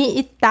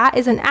재미있다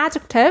is an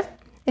adjective,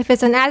 if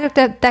it's an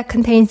adjective that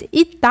contains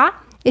있다,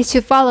 it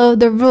should follow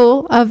the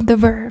rule of the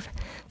verb.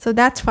 So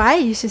that's why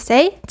you should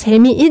say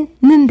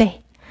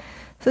재미있는데.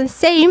 So the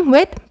same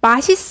with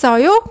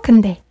맛있어요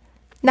근데.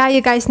 Now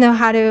you guys know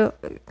how to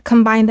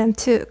combine them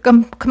too.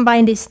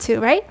 Combine these two,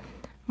 right?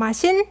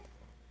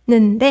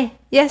 맛있는데.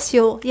 Yes,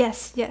 you'll.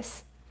 Yes.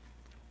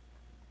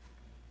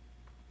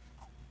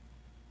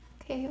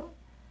 Okay.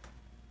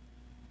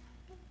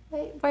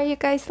 Wait, why are you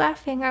guys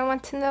laughing? I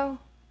want to know.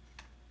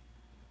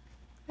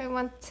 I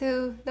want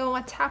to know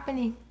what's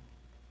happening.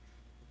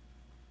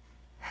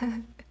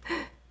 I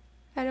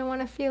don't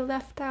want to feel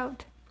left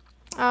out.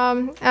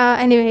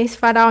 Anyways,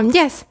 but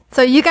yes.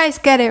 So you guys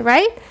get it,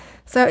 right?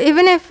 So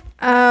even if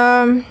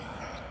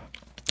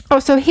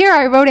so here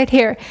I wrote it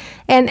here.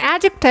 And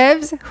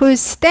adjectives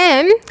whose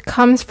stem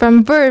comes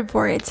from verb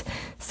words.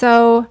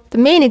 So the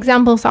main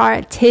examples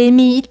are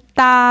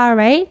재미있다,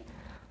 right?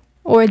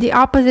 Or the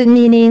opposite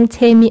meaning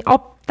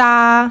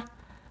재미없다,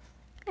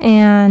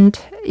 and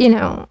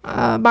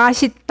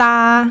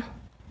맛있다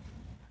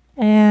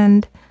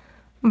and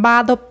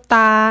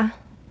맛없다.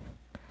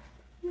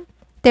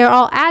 They're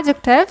all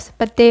adjectives,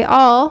 but they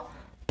all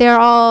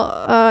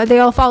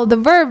follow the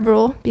verb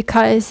rule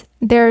because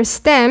their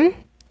stem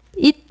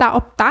있다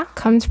없다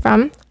comes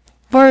from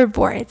verb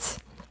words,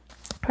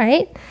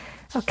 right?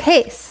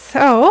 Okay,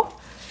 so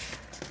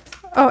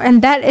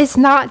and that is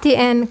not the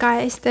end,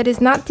 guys. That is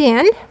not the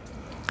end.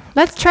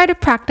 Let's try to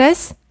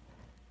practice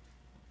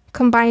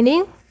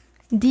combining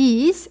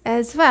these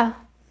as well.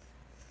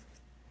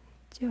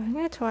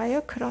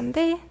 좋아요.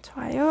 그런데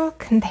좋아요.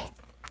 근데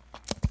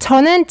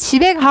저는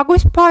집에 가고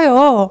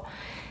싶어요.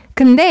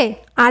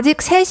 근데 아직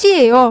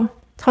 3시예요.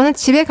 저는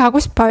집에 가고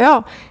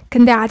싶어요.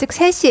 근데 아직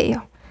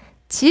 3시예요.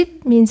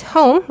 집 means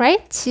home,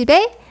 right?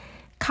 집에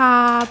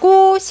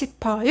가고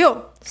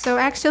싶어요. So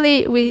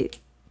actually we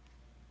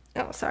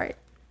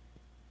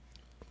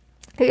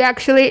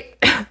actually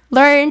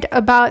learned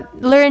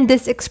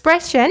this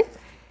expression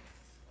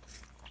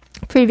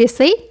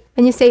previously.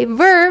 When you say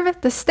verb,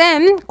 the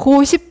stem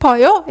고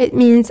싶어요, it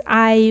means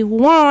I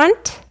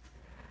want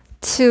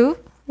to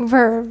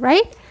verb,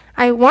 right?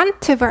 I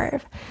want to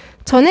verb.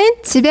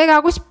 저는 집에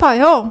가고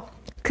싶어요.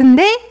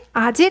 근데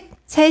아직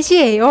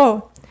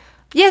 3시예요.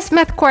 Yes,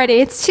 math quarter,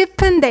 it's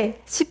싶은데.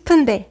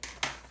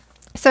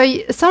 So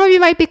some of you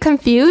might be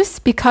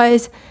confused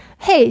because,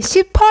 hey,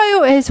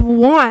 싶어요 is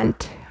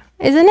want,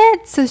 isn't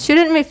it? So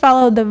shouldn't we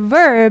follow the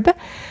verb?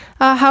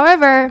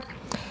 However,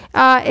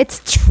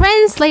 it's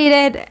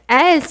translated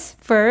as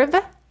verb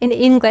in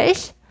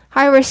English.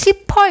 However,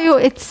 싶어요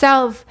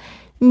itself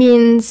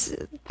means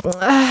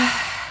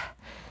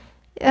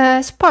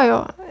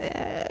싶어요.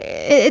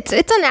 It's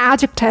an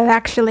adjective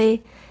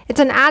actually. It's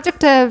an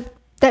adjective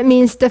that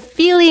means the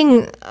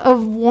feeling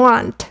of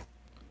want.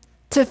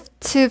 To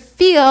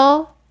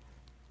feel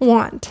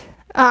want.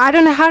 I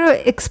don't know how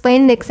to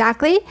explain it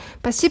exactly,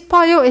 but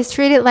싶어요 is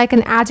treated like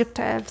an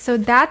adjective. So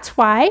that's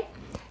why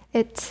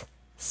it's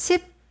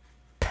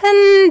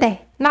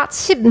싶은데, not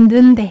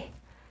싶는데,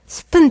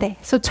 싶은데.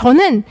 So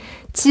저는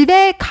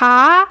집에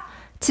가고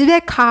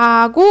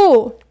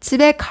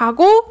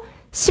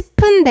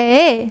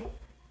싶은데,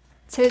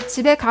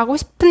 집에 가고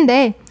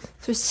싶은데.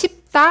 So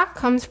싶다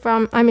comes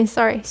from,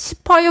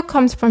 싶어요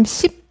comes from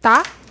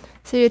싶다.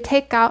 So you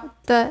take out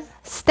the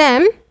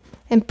stem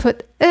and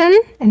put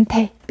은 and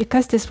대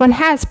because this one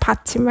has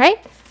받침, right?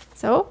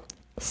 So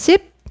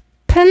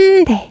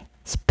싶은데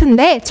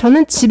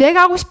저는 집에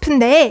가고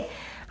싶은데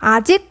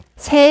아직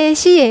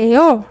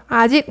 3시예요.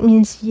 아직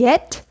means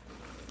yet.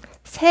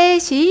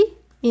 3시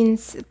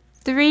means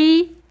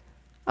 3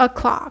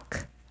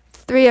 o'clock.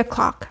 3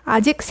 o'clock.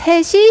 아직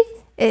 3시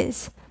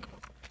is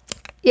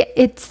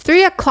it's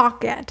 3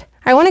 o'clock yet.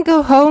 I want to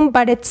go home,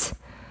 but it's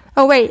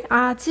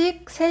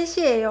아직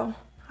 3시예요.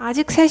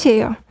 아직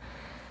 3시예요.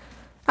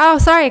 Oh,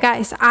 sorry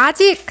guys.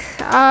 아직.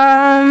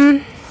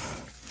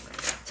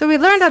 So we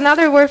learned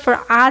another word for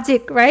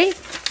아직, right?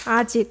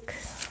 아직.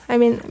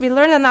 We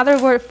learned another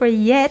word for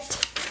yet.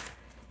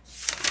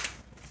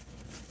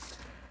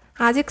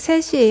 아직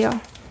 3시예요.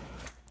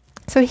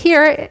 So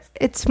here,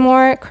 it's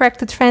more correct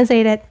to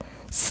translate it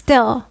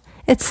still.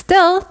 It's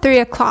still 3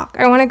 o'clock.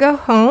 I want to go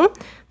home,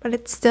 but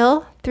it's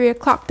still 3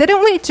 o'clock.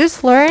 Didn't we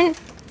just learn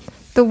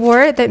the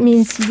word that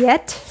means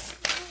yet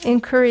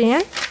in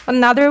Korean?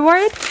 Another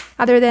word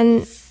other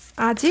than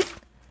아직?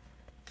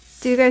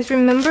 Do you guys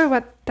remember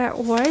what that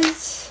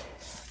was?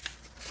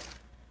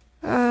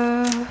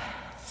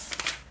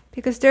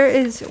 Because there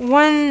is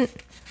one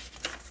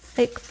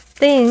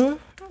thing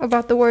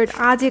about the word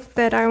아직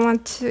that I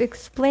want to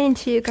explain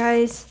to you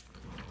guys.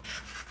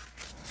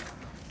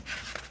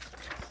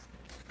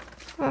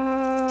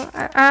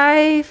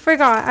 I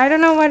forgot. I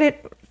don't know what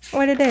it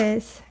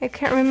is. I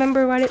can't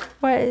remember what it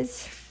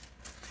was.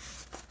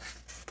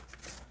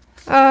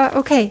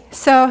 Okay,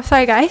 so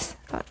sorry guys.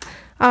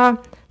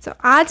 So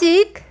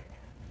아직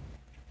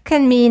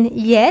can mean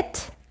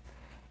yet,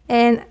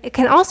 and it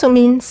can also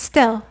mean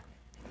still.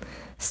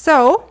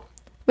 So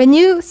when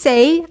you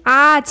say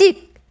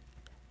아직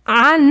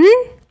안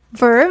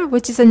verb,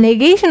 which is a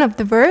negation of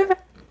the verb,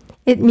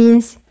 it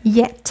means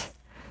yet.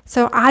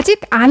 So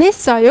아직 안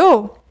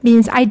했어요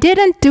means I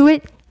didn't do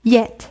it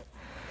yet.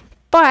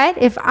 But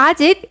if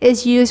아직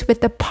is used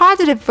with the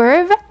positive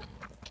verb,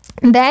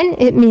 then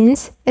it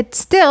means it's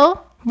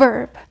still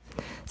verb.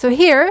 So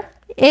here,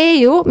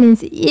 에요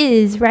means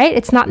is, right?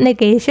 It's not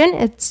negation.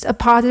 It's a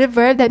positive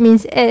verb that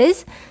means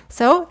is.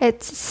 So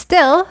it's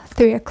still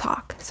 3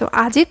 o'clock. So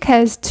아직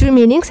has two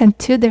meanings and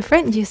two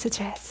different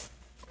usages.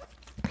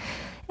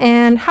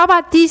 And how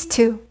about these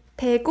two?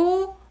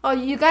 배고, oh,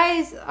 you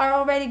guys are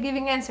already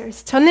giving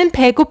answers. 저는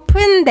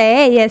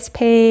배고픈데, yes,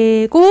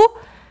 배고픈데,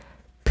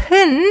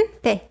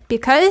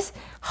 because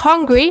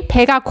hungry,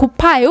 배가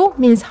고파요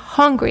means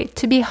hungry,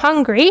 to be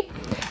hungry,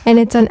 and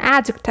it's an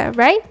adjective,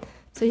 right?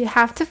 So you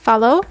have to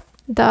follow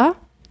the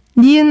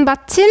니은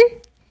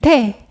받침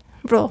대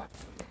rule.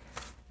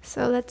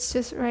 So let's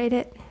just write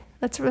it.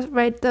 Let's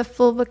write the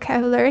full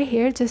vocabulary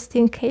here, just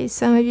in case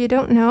some of you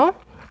don't know.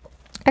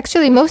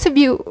 Actually, most of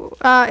you,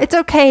 it's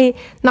okay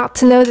not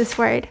to know this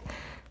word.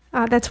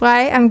 That's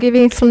why I'm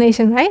giving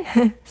explanation,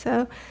 right?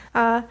 So,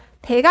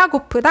 배가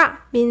고프다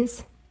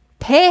means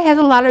배 has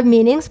a lot of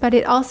meanings, but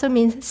it also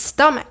means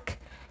stomach.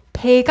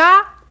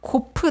 배가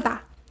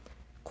고프다.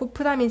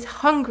 고프다 means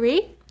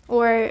hungry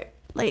or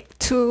like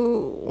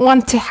to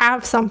want to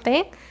have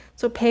something.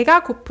 So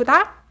배가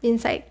고프다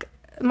means like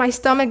my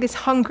stomach is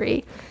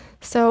hungry.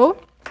 So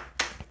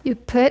you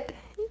take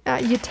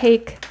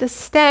the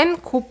stem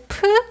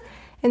고프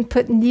and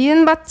put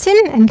니은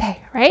받침 and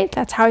대, right?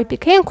 That's how it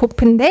became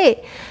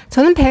고픈데.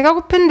 저는 배가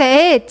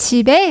고픈데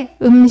집에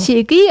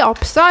음식이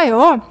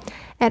없어요.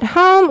 At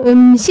home,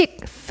 음식,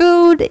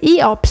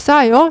 food이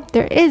없어요.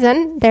 There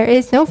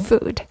is no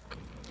food.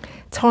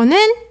 저는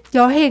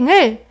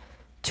여행을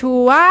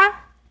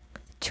좋아.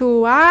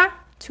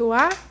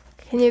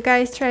 Can you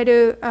guys try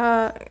to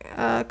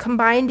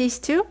combine these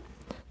two?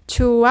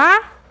 좋아.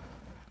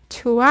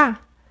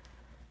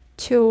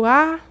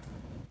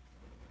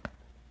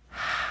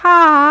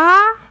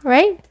 하,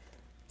 right?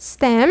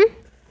 Stem.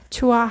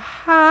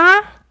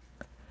 좋아하.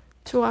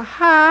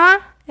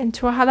 And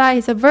좋아하다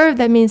is a verb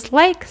that means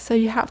like, so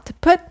you have to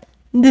put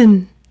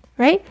는,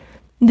 right?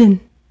 는.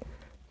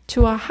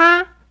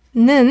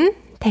 좋아하는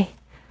대.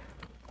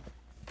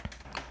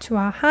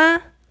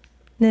 좋아하는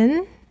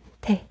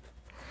대.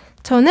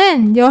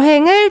 저는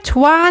여행을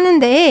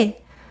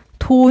좋아하는데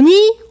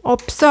돈이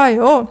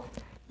없어요.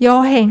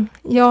 여행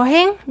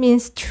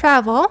means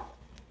travel.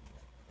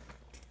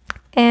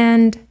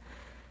 And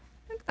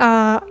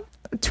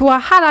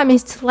좋아하다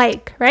means to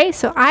like, right?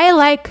 So I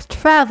like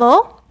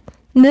travel.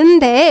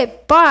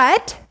 는데,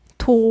 but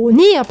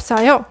돈이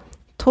없어요.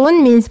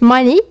 돈 means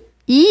money.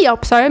 이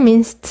없어요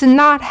means to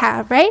not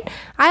have, right?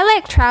 I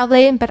like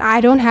traveling, but I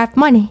don't have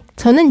money.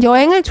 저는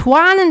여행을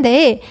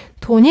좋아하는데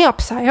돈이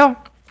없어요.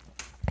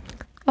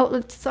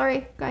 Oh,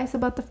 sorry guys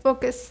about the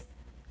focus.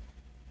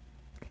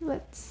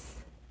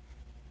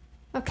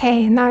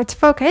 Okay, now it's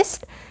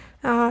focused.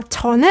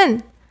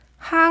 저는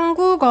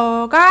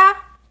한국어가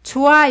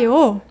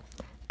좋아요.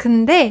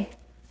 근데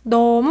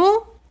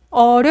너무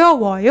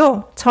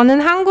어려워요.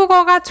 저는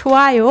한국어가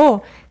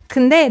좋아요.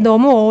 근데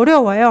너무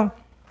어려워요.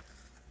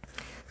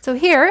 So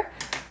here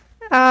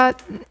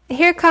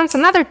comes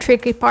another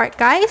tricky part,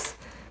 guys.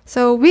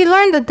 So we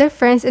learned the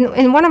difference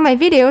in one of my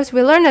videos.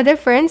 We learned the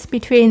difference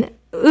between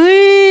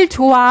을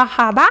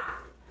좋아하다,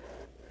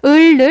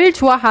 을을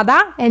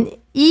좋아하다, and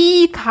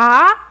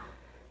이가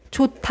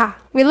좋다.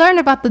 We learned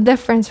about the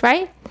difference,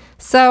 right?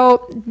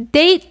 So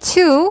they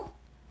too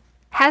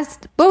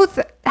both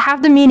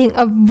have the meaning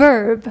of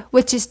verb,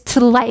 which is to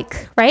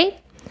like, right?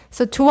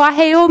 So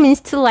좋아해요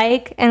means to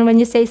like, and when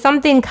you say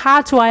something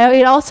가 좋아요,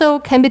 it also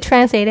can be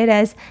translated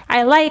as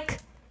I like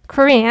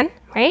Korean,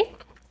 right?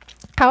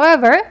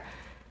 However,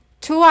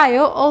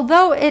 좋아요,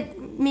 although it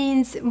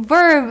means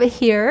verb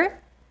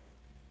here,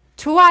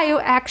 좋아요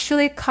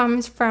actually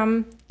comes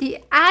from the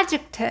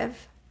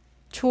adjective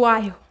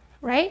좋아요,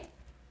 right?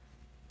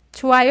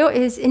 좋아요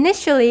is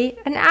initially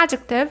an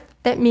adjective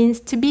that means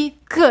to be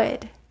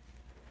good.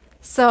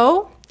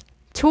 So,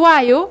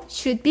 좋아요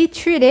should be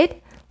treated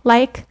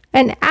like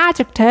an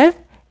adjective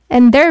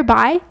and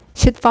thereby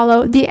should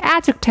follow the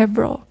adjective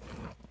rule.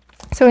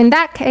 So in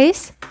that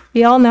case,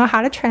 we all know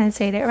how to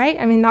translate it, right?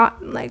 I mean,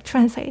 not like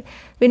translate.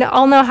 We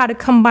all know how to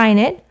combine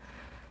it.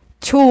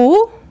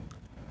 좋은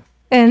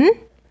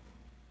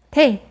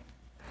대.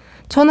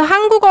 저는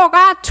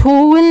한국어가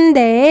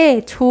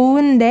좋은데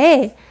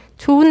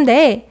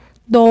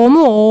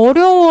너무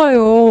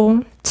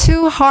어려워요.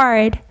 Too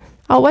hard.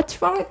 Oh,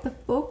 what's wrong with the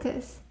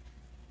focus?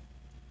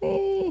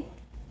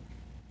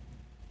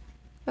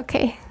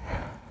 Okay.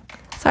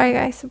 Sorry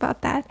guys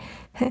about that.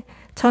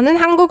 저는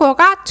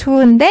한국어가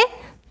좋은데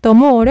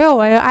너무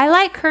어려워요. I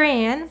like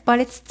Korean, but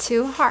it's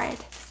too hard.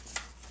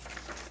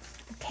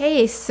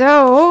 Okay,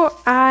 so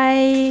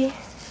I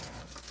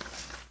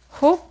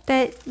hope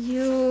that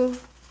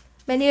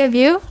many of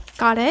you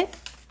got it.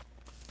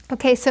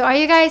 Okay, so are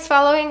you guys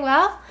following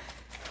well?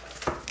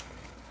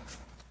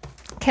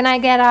 Can I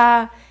get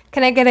a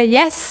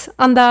yes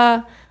on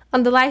the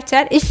live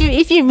chat?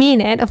 If you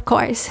mean it, of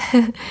course.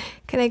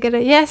 Can I get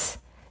a yes?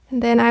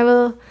 And then I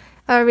will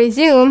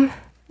resume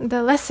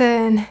the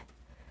lesson.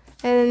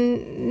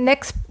 And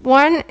next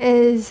one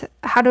is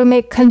how to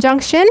make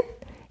conjunction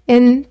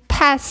in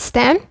past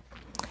tense.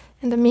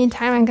 In the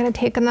meantime, I'm going to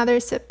take another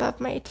sip of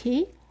my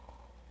tea.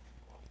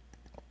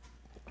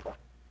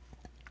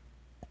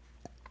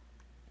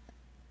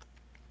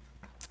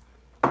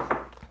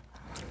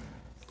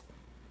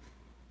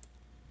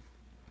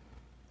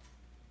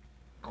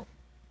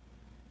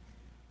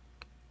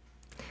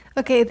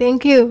 Okay,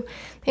 thank you.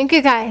 Thank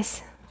you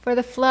guys for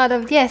the flood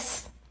of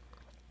yes.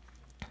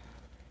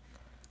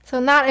 So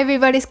not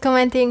everybody's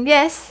commenting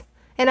yes,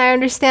 and I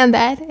understand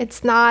that.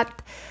 It's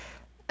not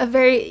a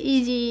very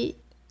easy,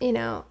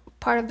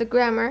 part of the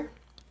grammar.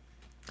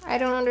 I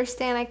don't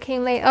understand. I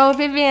came late. Oh,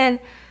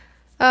 Vivian.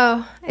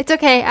 Oh, it's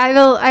okay. I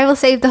will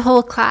save the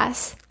whole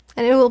class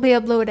and it will be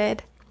uploaded.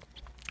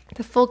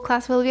 The full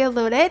class will be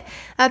uploaded.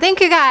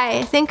 Thank you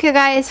guys. Thank you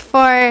guys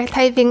for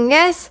typing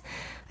yes.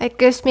 It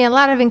gives me a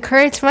lot of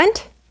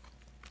encouragement.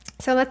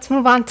 So let's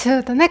move on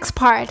to the next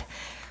part.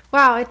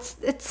 Wow,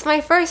 it's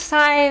my first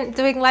time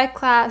doing live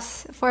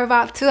class for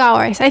about 2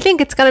 hours. I think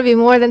it's gonna be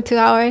more than 2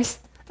 hours.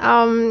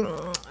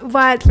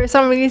 But for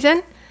some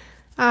reason,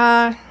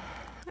 I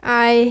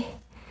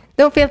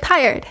don't feel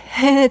tired.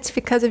 It's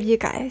because of you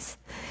guys.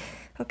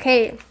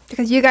 Okay,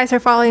 because you guys are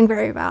following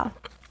very well.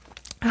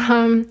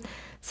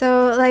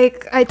 So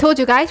like I told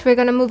you guys, we're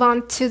gonna move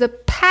on to the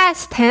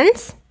past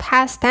tense.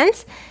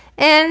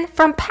 And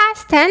from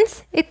past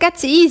tense, it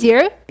gets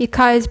easier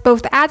because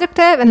both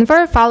adjective and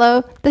verb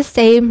follow the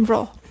same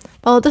rule.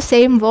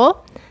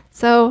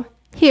 So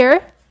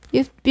here,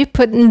 you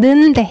put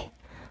는데.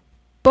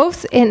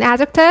 Both in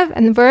adjective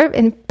and verb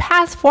in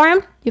past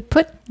form, you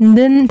put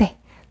는데.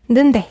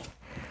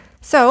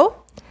 So,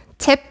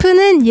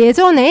 제프는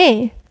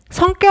예전에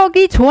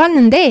성격이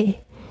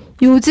좋았는데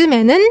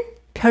요즘에는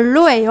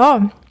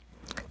별로예요.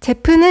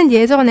 제프는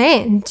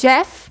예전에,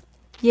 Jeff,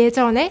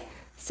 예전에.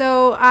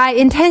 So I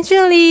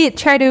intentionally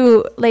try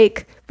to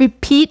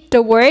repeat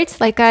the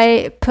words, like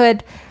I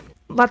put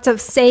lots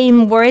of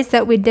same words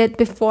that we did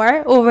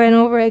before over and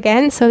over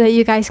again so that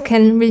you guys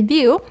can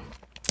review.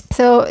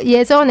 So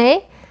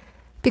예전에,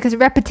 because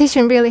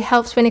repetition really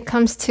helps when it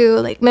comes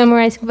to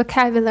memorizing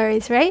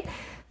vocabularies, right?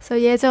 So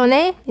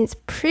예전에 means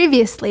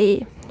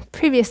previously.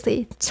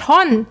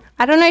 전,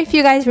 I don't know if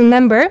you guys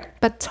remember,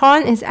 but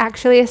전 is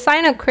actually a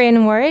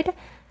Sino-Korean word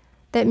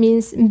that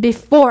means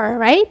before,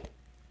 right?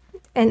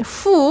 And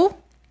후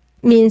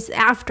means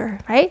after,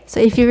 right? So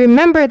if you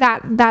remember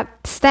that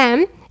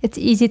stem, it's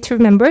easy to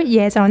remember.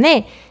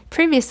 예전에,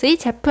 previously,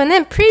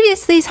 제프는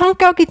previously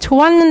성격이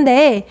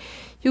좋았는데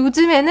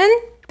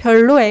요즘에는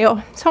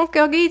별로예요.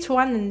 성격이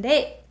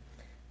좋았는데.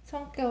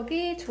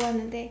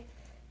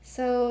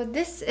 So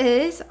this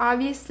is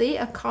obviously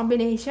a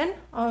combination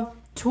of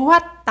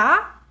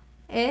좋았다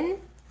and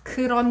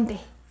그런데,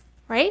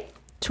 right?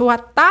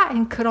 좋았다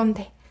and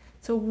그런데.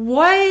 So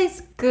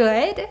was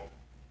good,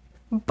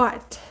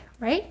 but,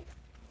 right?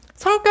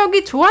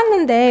 성격이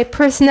좋았는데,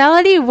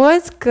 personality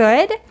was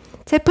good.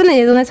 제프는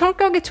예전에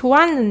성격이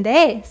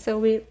좋았는데, so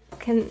we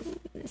can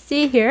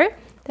see here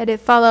that it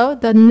followed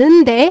the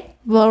는데,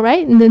 well,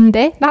 right?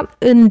 는데, not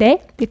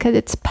은데, because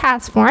it's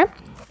past form.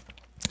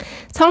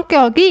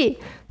 성격이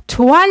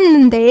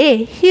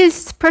좋았는데,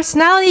 his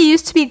personality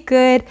used to be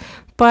good,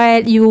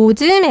 but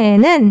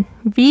요즘에는,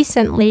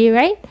 recently,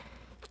 right?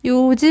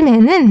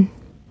 요즘에는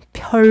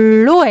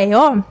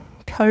별로예요.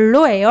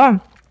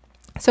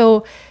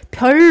 So,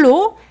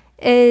 별로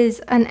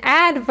is an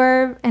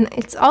adverb and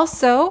it's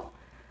also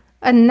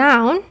a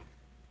noun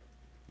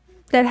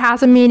that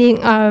has a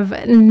meaning of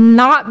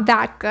not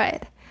that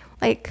good.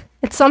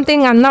 It's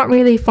something I'm not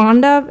really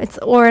fond of.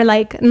 Or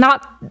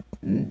not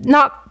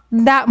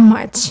that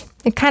much.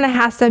 It kind of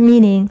has that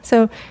meaning.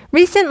 So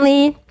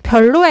recently,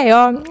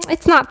 별로예요.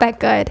 It's not that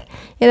good.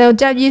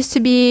 Jeff used to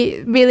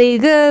be really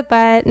good,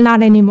 but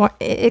not anymore.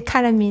 It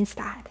kind of means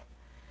that.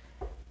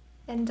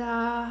 And,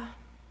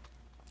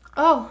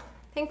 oh,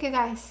 thank you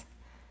guys.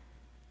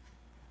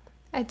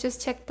 I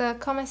just checked the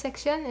comment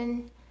section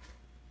and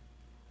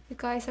you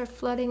guys are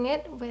flooding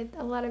it with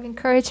a lot of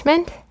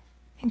encouragement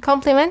and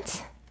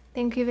compliments.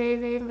 Thank you very,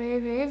 very, very,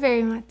 very,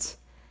 very much.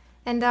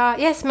 And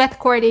yes, Matt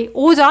Cordy,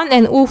 오전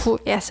and 오후.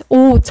 Yes,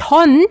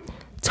 오전.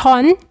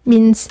 전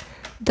means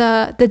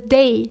the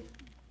day.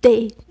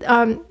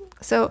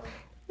 So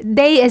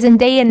day as in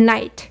day and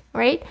night,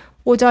 right?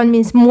 오전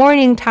means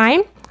morning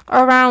time,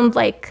 around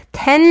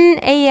 10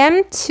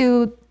 a.m.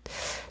 to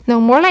No,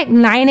 more like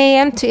 9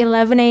 a.m. to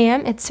 11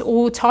 a.m. It's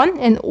오전,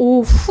 and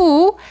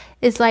오후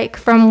is like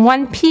from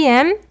 1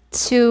 p.m.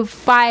 to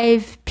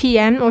 5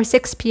 p.m. or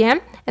 6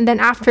 p.m. And then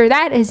after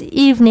that is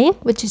evening,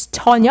 which is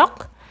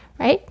저녁,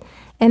 right?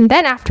 And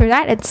then after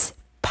that, it's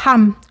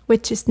밤,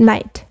 which is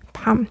night.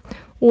 밤.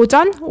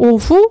 오전,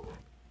 오후,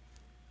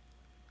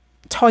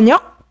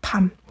 저녁,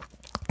 밤.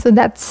 So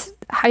that's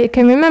how you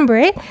can remember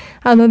it.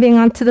 Moving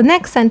on to the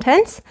next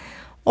sentence.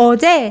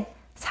 어제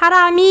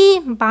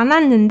사람이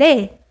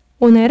많았는데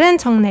오늘은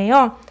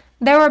적네요.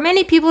 There were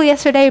many people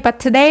yesterday, but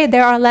today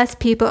there are less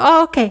people.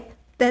 Oh, okay.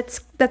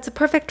 That's a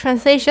perfect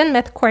translation,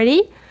 Math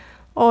Cordy.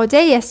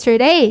 어제,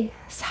 yesterday,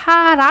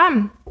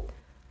 사람.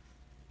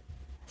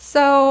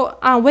 So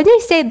when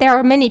you say there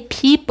are many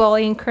people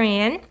in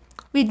Korean,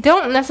 we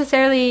don't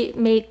necessarily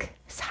make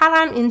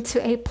사람 into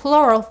a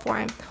plural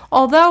form,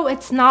 although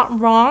it's not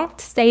wrong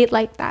to say it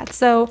like that.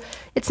 So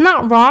it's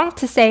not wrong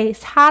to say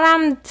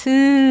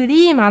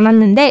사람들이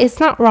많았는데. It's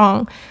not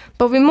wrong.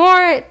 But we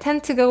more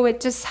tend to go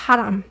with just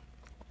사람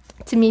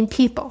to mean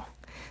people.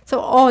 So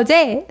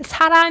어제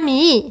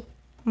사람이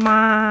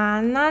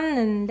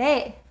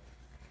많았는데.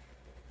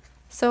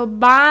 So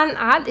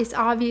많았 is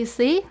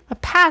obviously a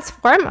past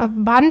form of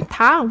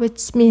많다,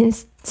 which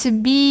means to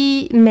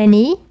be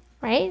many,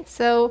 right?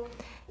 So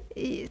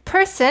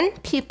person,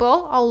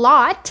 people, a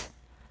lot.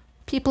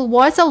 People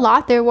was a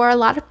lot. There were a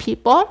lot of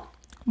people.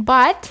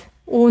 But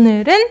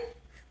오늘은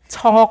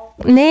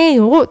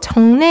적네요.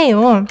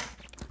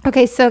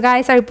 Okay, so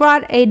guys, I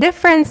brought a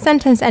different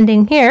sentence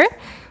ending here,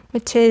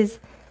 which is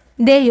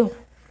네요.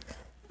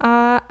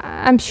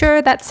 I'm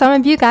sure that some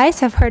of you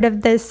guys have heard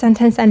of this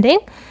sentence ending.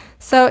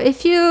 So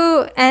if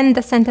you end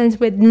the sentence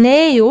with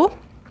네요,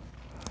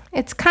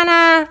 it's kind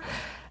of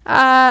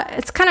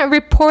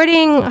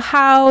reporting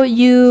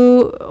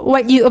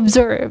what you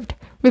observed,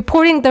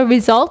 reporting the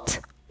result,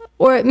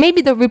 or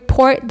maybe the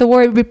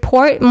word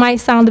report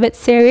might sound a bit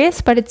serious,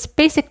 but it's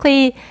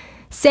basically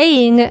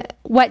saying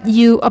what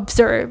you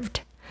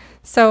observed.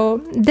 So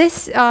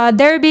this,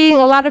 there being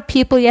a lot of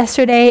people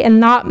yesterday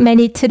and not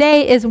many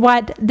today is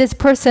what this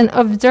person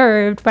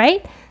observed,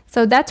 right?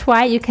 So that's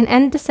why you can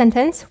end the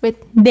sentence with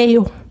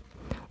네요.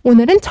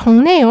 오늘은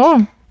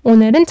적네요.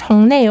 오늘은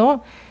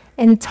적네요.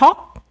 And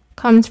적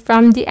comes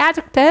from the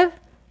adjective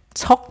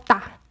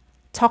적다.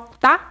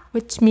 적다,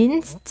 which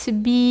means to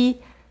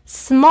be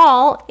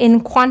small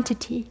in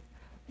quantity.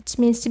 Which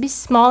means to be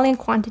small in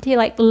quantity,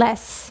 like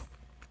less.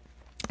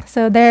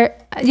 So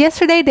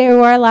yesterday there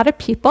were a lot of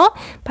people,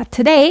 but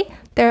today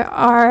there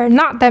are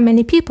not that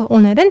many people.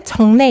 오늘은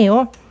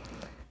적네요.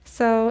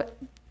 So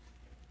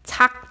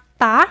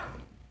작다,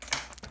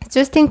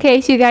 just in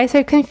case you guys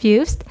are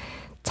confused,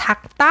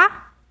 작다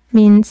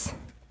means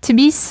to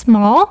be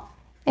small,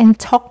 and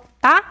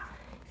적다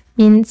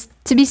means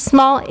to be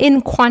small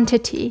in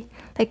quantity.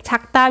 Like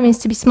작다 means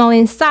to be small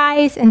in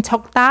size, and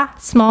적다,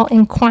 small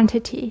in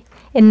quantity,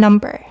 in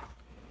number.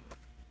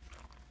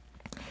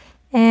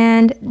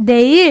 And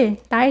내일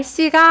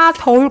날씨가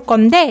더울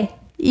건데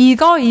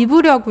이거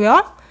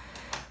입으려고요.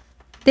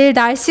 내일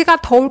날씨가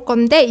더울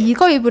건데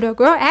이거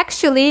입으려고요.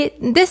 Actually,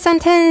 this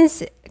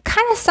sentence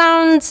kind of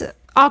sounds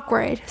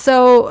awkward.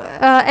 So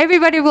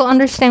everybody will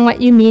understand what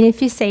you mean if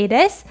you say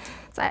this.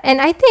 And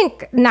I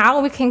think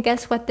now we can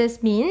guess what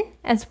this means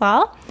as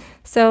well.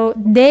 So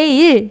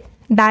내일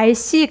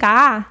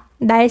날씨가,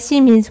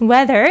 날씨 means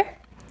weather.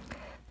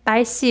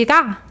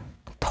 날씨가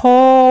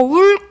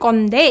더울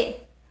건데.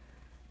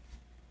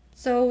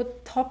 So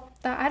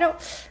덥다. I don't.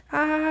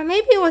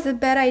 Maybe it was a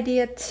bad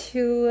idea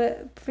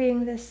to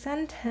bring this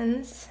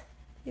sentence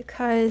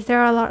because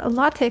there are a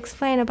lot to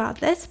explain about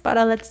this. But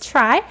let's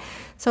try.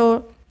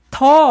 So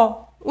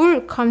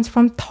더울 comes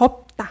from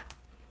덥다.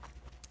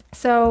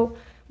 So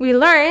we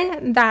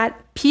learn that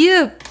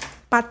비읍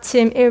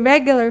받침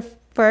irregular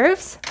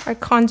verbs are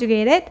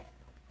conjugated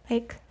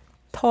like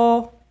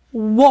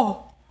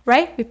더워,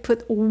 right? We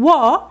put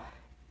워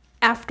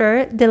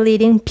after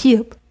deleting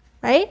비읍,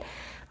 right?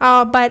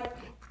 But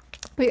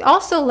we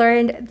also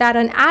learned that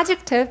an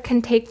adjective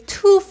can take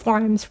two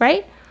forms,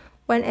 right?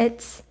 When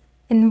it's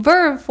in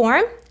verb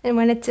form and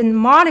when it's in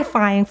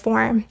modifying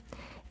form.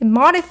 In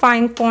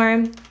modifying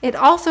form, it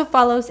also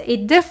follows a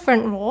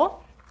different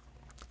rule.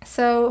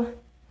 So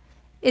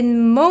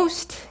in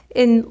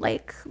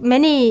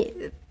many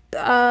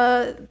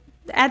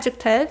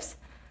adjectives,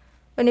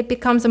 when it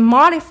becomes a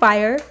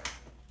modifier,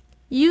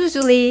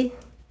 usually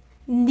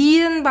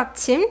니은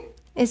받침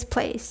is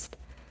placed.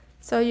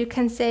 So you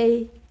can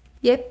say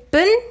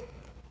예쁜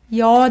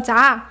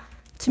여자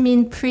to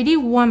mean pretty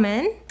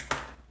woman,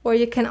 or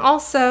you can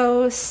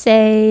also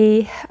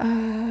say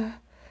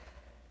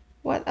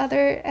what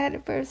other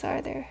adverbs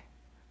are there?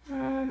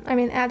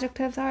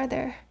 Adjectives are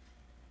there.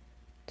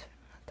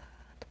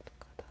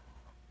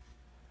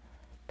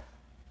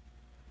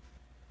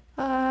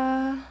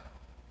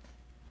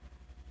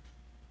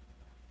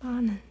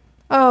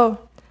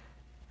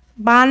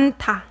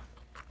 많다.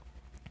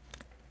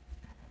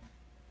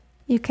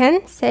 You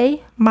can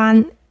say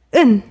많은.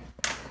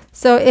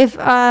 So if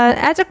an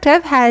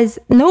adjective has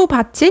no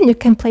받침, you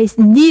can place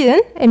니은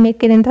and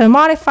make it into a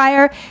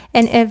modifier.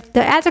 And if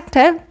the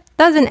adjective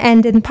doesn't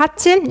end in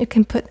받침, you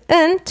can put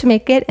은 to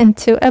make it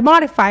into a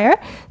modifier.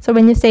 So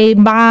when you say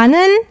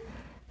많은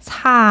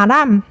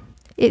사람,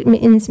 it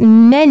means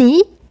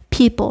many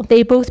people.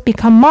 They both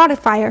become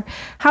modifier.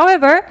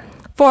 However,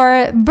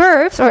 for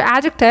verbs or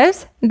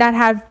adjectives that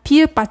have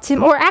비읍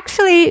받침, or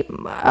actually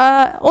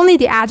only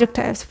the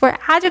adjectives. For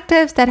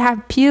adjectives that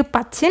have 비읍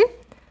받침,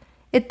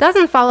 it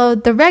doesn't follow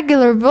the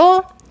regular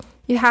rule.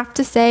 You have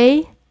to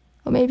say,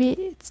 or maybe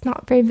it's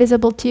not very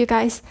visible to you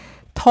guys,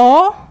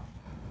 더운,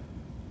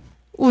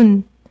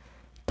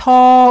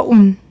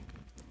 더운,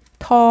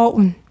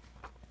 더운.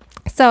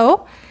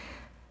 So,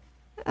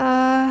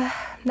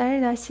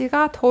 내일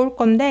날씨가 더울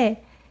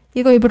건데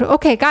이거 입으러.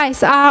 Okay,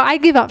 guys, I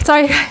give up.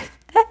 Sorry, guys.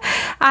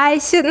 I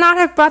should not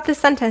have brought this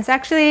sentence.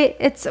 Actually,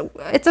 it's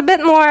a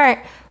bit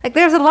more, like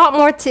there's a lot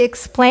more to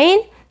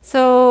explain.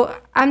 So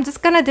I'm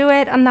just gonna do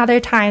it another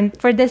time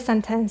for this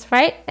sentence,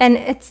 right? And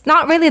it's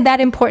not really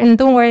that important.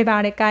 Don't worry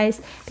about it,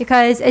 guys.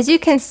 Because as you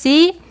can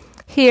see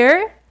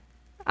here,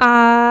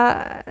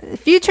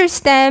 future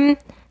stem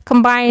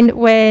combined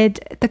with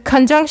the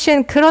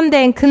conjunction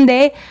그런데 and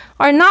근데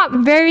are not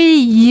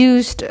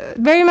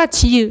very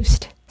much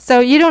used. So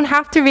you don't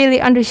have to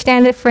really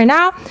understand it for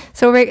now.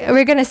 So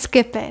we're gonna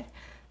skip it.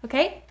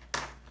 Okay?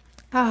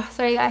 Oh,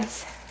 sorry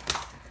guys.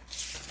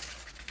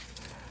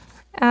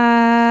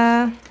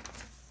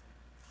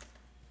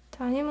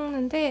 많이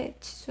먹는데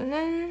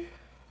지수는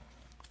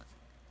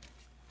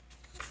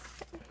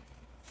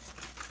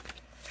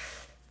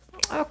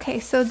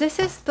Okay, so this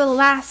is the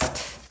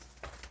last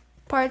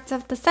parts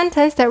of the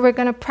sentence that we're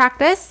gonna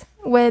practice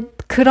with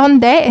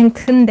그런데 and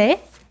근데.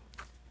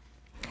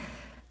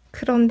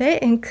 그런데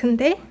and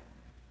근데.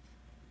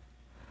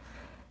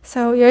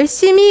 So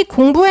열심히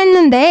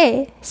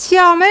공부했는데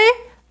시험을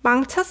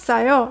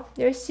망쳤어요.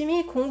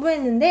 열심히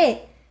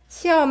공부했는데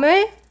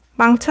시험을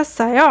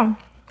망쳤어요.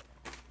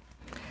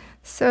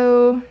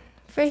 So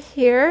for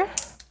here,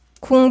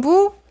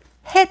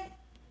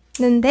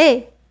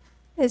 공부했는데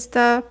is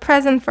the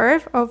present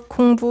verb of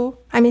공부.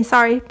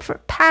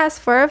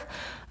 Past verb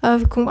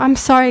of 공부. I'm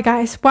sorry,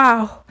 guys.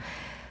 Wow.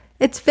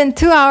 It's been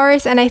 2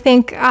 hours and I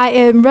think I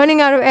am running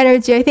out of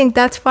energy. I think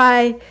that's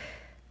why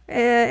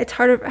it's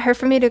hard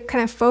for me to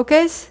kind of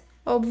focus.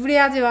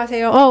 무리하지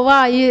마세요. Oh,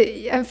 wow.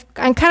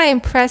 I'm kind of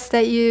impressed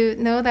that you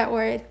know that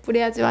word.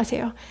 무리하지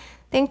마세요.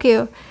 Thank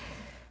you.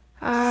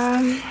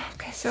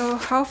 Okay, so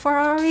how far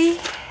are we?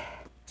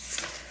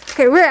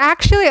 Okay, we're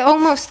actually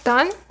almost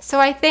done. So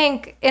I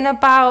think in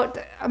about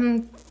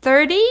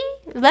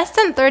less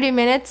than 30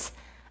 minutes,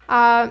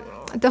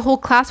 the whole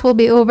class will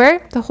be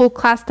over. The whole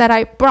class that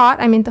I brought,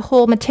 the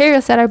whole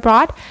materials that I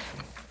brought.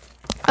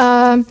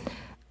 Oh,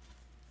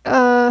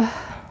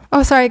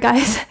 sorry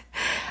guys.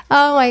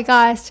 Oh my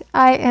gosh,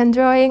 I am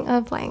drawing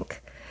a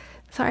blank.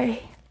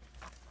 Sorry.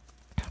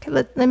 Okay,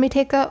 let me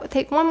take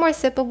one more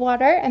sip of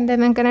water and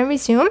then I'm gonna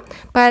resume.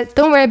 But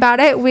don't worry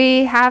about it.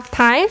 We have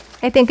time.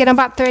 I think in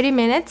about 30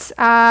 minutes,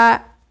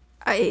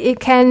 it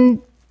can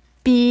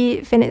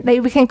be finished.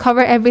 Like we can cover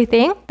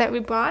everything that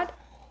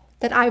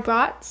I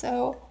brought.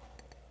 So,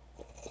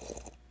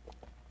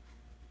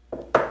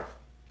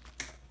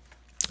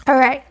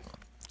 alright.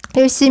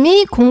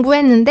 열심히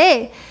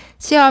공부했는데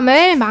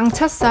시험을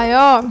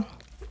망쳤어요.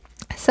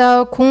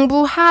 So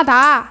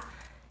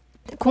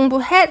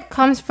공부했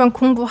comes from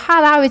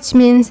공부하다, which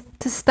means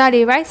to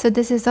study, right? So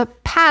this is a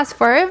past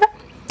verb.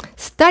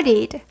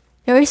 Studied.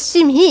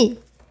 열심히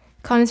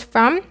comes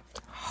from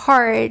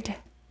hard.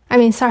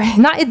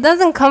 It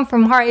doesn't come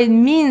from hard. It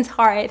means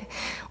hard.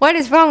 What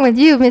is wrong with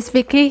you, Miss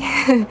Vicky?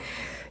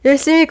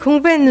 열심히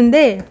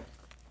공부했는데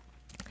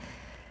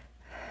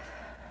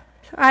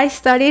I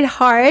studied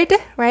hard,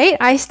 right?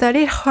 I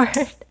studied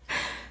hard.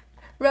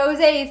 Rose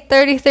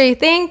 33.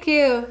 Thank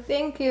you.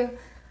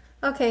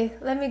 Okay,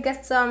 let me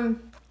get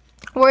some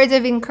words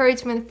of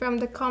encouragement from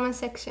the comment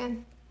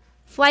section.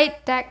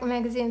 Flight Deck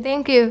Magazine.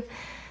 Thank you.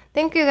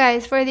 Thank you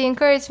guys for the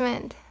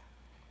encouragement.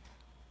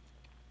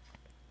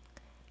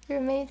 You're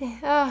amazing.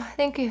 Oh,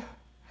 thank you.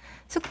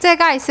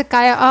 숙제가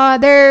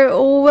있을까요? There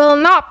will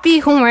not be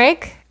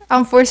homework.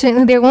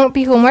 Unfortunately, there won't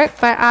be homework,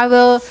 but I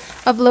will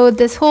upload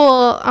this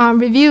whole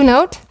review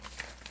note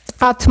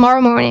tomorrow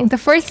morning. The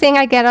first thing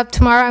I get up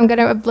tomorrow, I'm going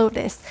to upload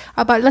this.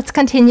 But let's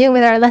continue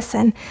with our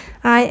lesson.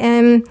 I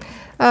am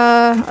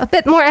a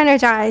bit more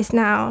energized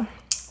now.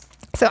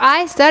 So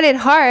I studied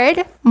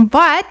hard,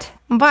 but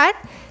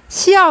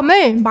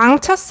시험을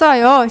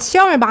망쳤어요.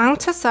 시험을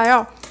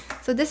망쳤어요.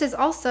 So this is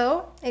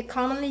also a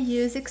commonly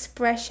used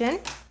expression.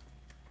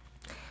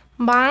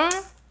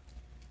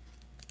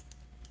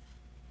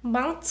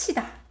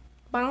 망치다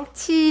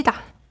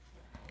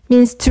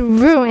means to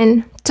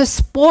ruin, to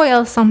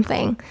spoil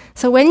something.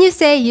 So when you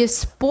say you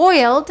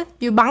spoiled,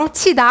 you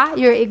망치다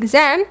your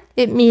exam,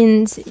 it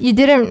means you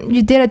did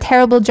a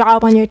terrible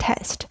job on your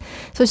test.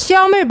 So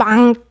시험을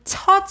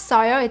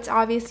망쳤어요, it's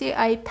obviously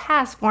a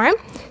past form.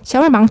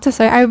 시험을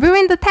망쳤어요. I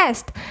ruined the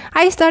test.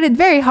 I studied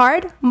very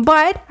hard,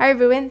 but I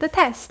ruined the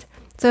test.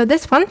 So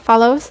this one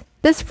follows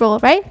this rule,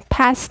 right?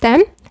 Past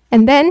stem,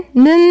 and then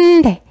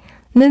는데,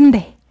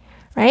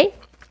 right?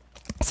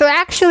 So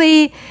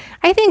actually,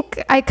 I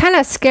think I kind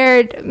of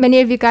scared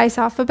many of you guys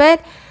off a bit,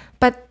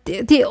 but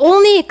the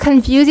only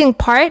confusing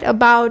part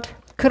about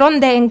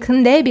그런데 and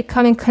근데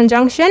becoming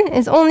conjunction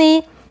is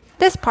only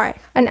this part.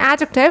 An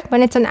adjective,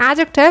 when it's an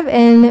adjective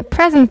in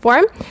present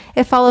form,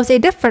 it follows a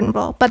different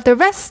rule, but the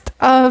rest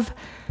of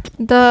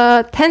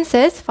the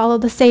tenses follow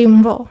the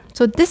same rule.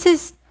 So this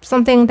is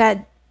something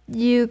that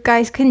you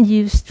guys can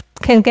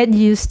get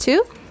used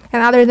to.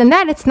 And other than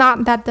that, it's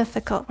not that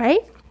difficult,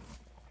 right?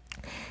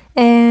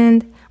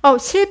 And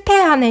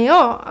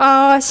실패하네요.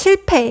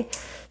 실패.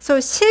 So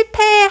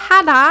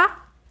실패하다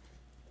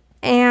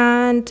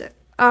and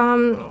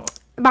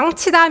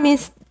망치다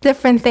means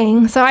different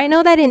things. So I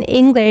know that in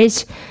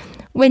English,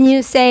 when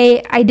you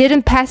say I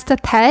didn't pass the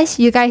test,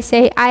 you guys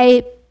say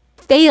I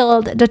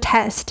failed the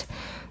test.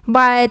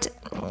 But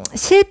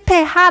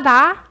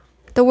실패하다,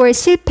 the word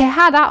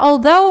실패하다,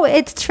 although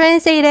it's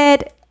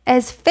translated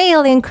as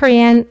fail in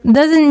Korean,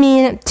 doesn't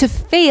mean to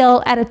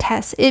fail at a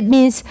test. It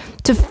means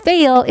to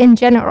fail in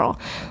general.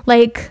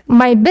 Like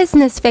my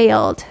business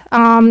failed,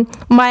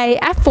 my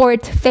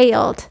effort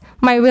failed,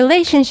 my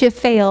relationship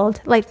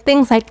failed, like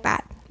things like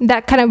that.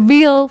 That kind of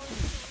real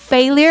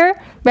failure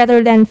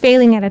rather than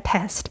failing at a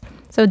test.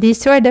 So these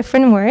two are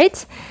different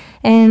words.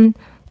 And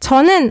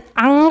저는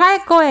안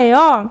갈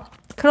거예요.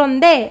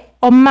 그런데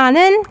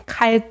엄마는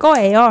갈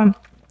거예요.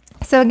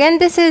 So again,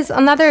 this is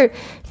another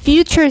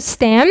future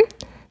stem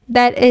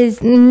that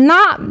is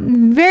not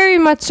very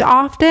much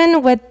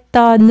often with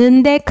the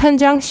는데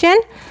conjunction,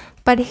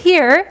 but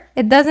here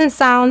it doesn't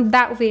sound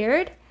that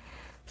weird.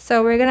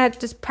 So we're gonna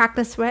just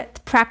practice.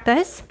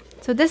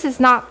 So this is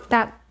not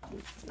that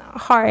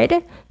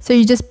hard. So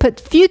you just put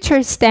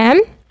future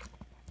stem.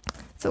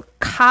 So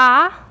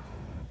가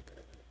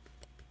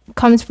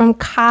comes from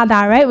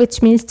가다, right?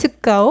 Which means to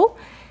go.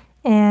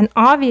 And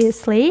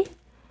obviously,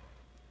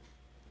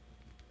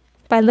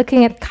 by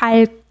looking at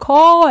갈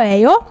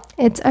거예요,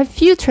 it's a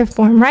future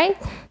form, right?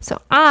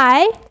 So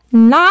I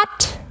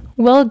not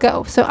will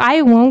go. So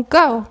I won't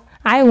go.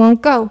 I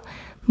won't go.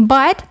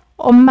 But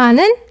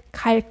엄마는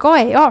갈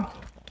거예요.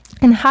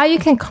 And how you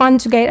can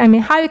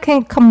how you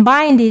can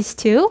combine these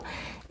two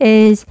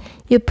is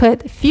you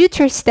put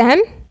future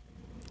stem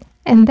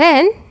and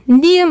then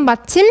니은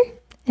받침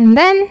and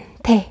then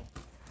대.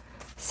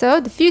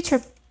 So the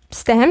future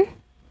stem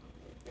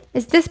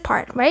is this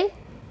part, right?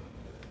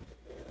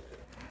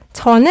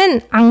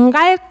 저는 안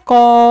갈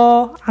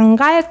거.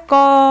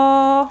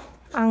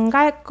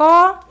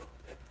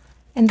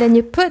 And then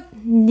you put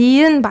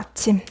니은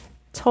받침.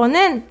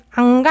 저는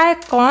안 갈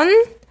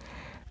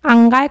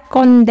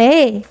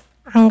건데.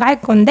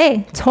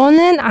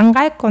 저는 안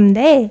갈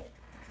건데.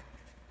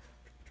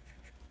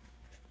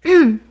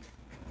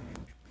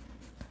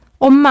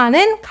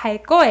 엄마는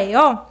갈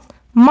거예요.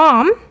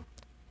 Mom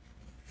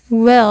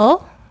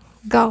will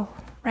go,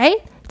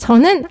 right?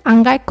 저는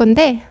안 갈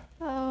건데.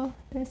 Oh,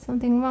 there's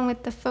something wrong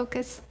with the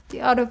focus, the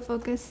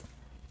autofocus.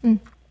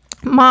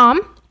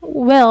 Mom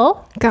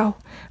will go.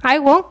 I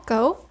won't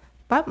go,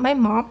 but my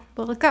mom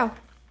will go.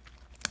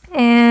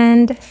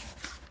 And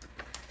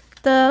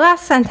the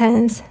last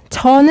sentence.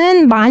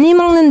 저는 많이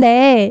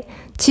먹는데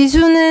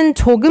지수는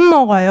조금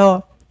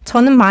먹어요.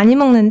 저는 많이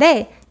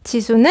먹는데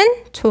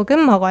지수는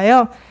조금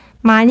먹어요.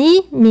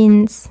 많이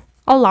means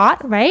a lot,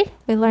 right?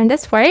 We learned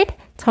this word.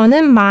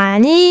 저는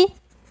많이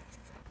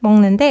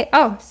먹는데.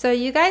 Oh, so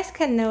you guys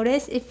can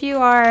notice if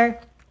you've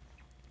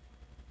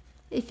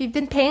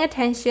been paying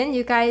attention,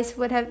 you guys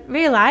would have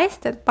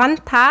realized that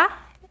많다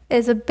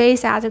is a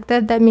base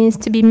adjective that means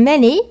to be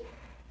many.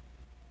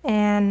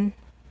 And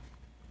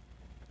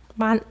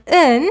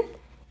많은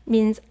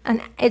means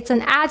it's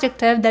an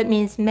adjective that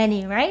means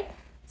many, right?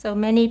 So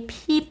many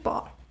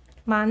people.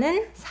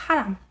 많은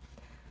사람.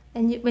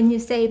 And when you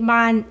say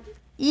많이,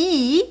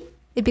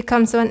 it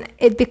becomes an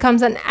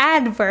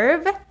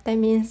adverb that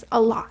means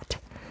a lot.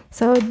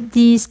 So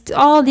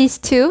all these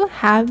two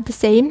have the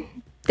same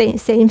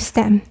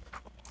stem.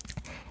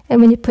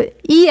 And when you put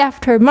이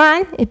after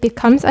만, it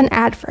becomes an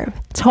adverb.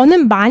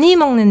 저는 많이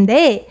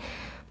먹는데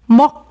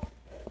먹.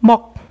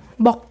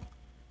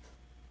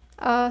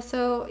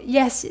 So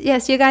yes,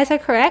 you guys are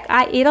correct.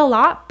 I eat a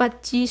lot,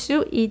 but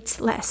Jisoo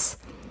eats less.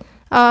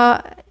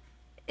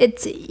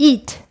 It's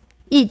eat.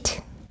 It's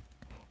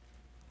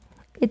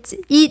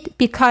eat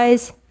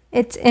because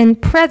it's in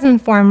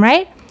present form,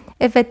 right?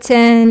 If it's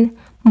in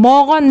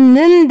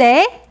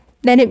먹었는데,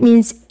 then it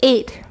means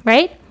ate,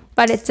 right?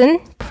 But it's in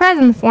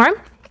present form.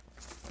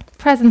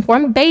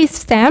 Base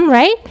stem,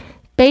 right?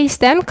 Base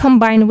stem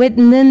combined with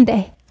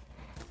는데.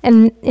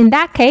 And in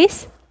that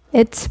case,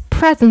 it's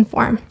present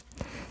form.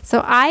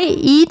 So I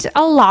eat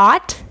a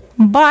lot,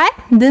 but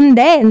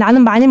는데,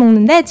 나는 많이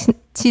먹는데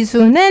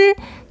지수는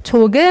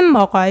조금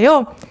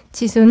먹어요.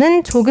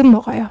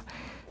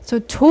 So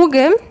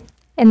조금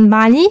and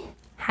많이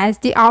has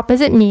the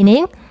opposite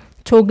meaning.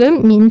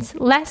 조금 means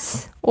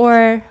less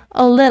or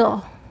a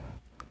little.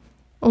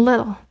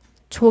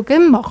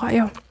 조금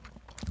먹어요.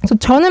 So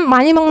저는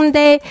많이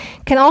먹는데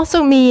can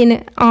also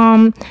mean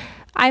I'm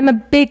a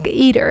big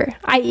eater.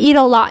 I eat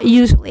a lot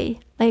usually.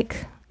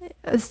 Like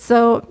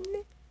so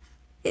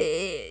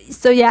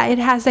yeah, it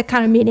has that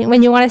kind of meaning.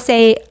 When you want to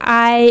say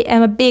I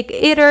am a big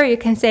eater, you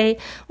can say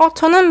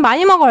저는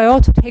많이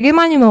먹어요. 저 되게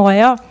많이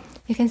먹어요.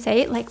 You can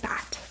say it like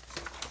that.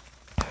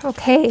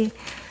 Okay.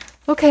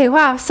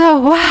 Wow. So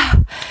wow.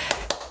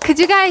 Could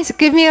you guys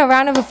give me a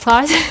round of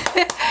applause?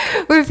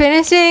 We're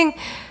finishing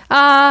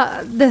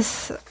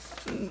this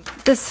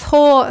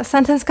whole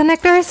sentence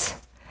connectors.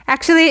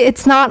 Actually,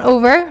 it's not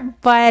over,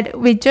 but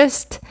we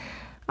just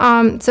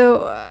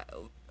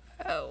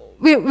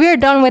we're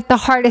done with the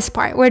hardest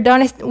part. We're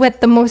done with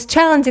the most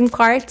challenging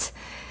parts.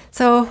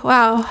 So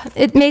wow,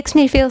 it makes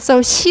me feel so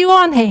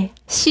시원해.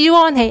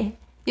 시원해.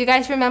 You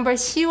guys remember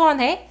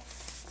시원해?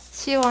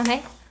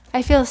 시원해?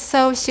 I feel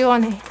so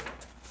시원해.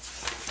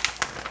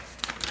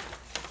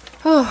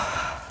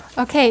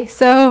 Okay,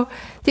 so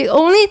the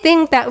only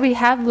thing that we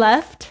have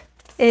left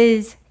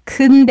is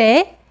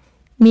근데,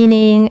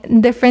 meaning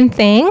different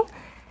thing.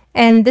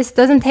 And this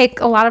doesn't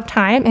take a lot of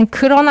time. And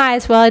그러나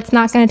as well, it's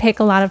not going to take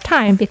a lot of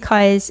time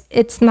because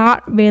it's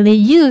not really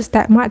used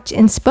that much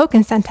in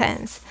spoken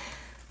sentence.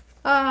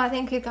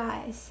 Thank you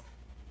guys.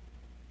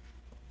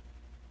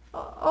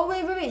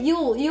 Wait.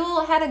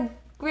 You had a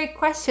great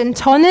question.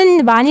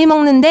 저는 많이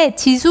먹는데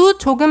지수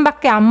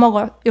조금밖에 안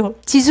먹어요.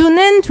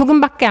 지수는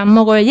조금밖에 안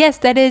먹어요. Yes,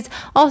 that is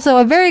also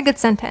a very good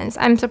sentence.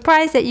 I'm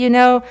surprised that you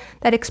know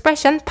that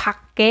expression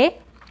밖에,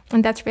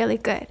 and that's really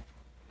good.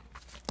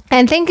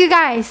 And thank you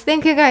guys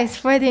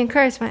for the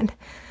encouragement.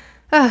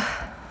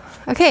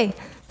 Okay,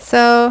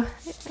 so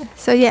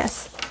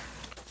yes.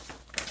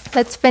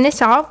 Let's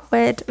finish off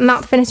with,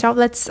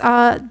 let's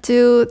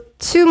do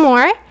 2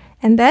 more,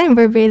 and then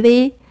we're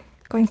really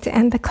going to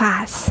end the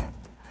class.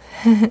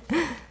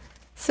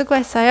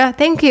 수고했어요.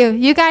 Thank you.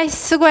 You guys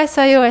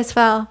수고했어요 as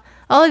well.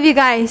 All of you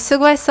guys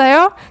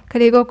수고했어요.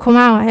 그리고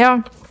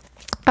고마워요.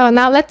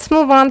 Now let's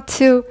move on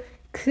to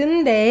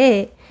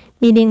근데,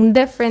 meaning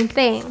different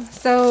things.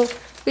 So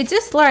we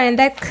just learned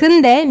that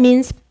근데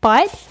means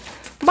but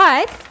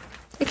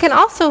it can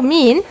also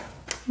mean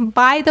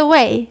by the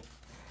way.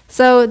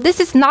 So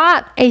this is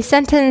not a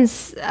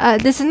sentence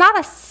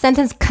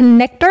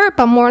connector,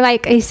 but more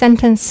like a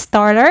sentence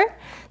starter.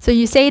 So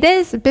you say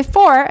this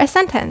before a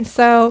sentence.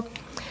 So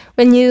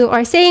when you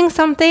are saying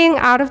something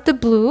out of the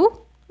blue,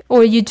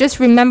 or you just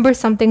remember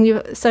something,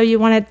 you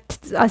want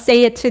to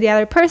say it to the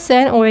other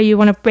person, or you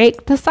want to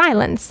break the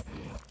silence.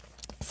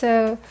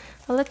 So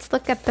let's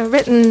look at the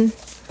written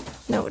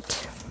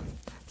note.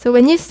 So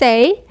when you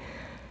say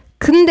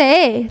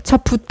근데 저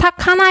부탁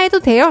하나 해도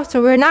돼요?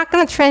 So we're not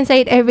going to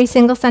translate every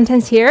single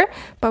sentence here,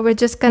 but we're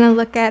just going to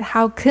look at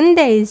how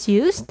근데 is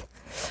used.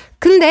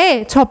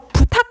 근데 저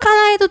부탁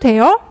하나 해도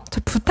돼요? 저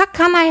부탁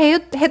하나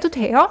해도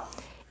돼요?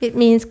 It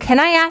means, can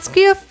I ask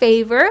you a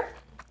favor?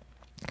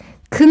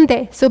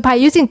 근데. So by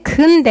using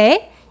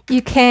근데,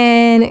 you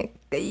can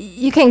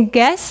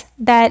guess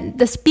that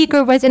the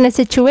speaker was in a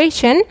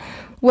situation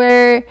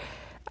where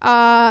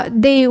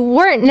they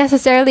weren't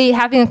necessarily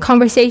having a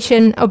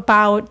conversation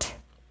about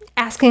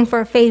asking for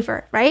a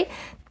favor, right?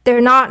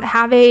 They're not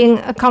having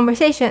a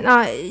conversation.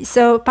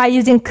 So by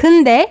using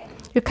근데,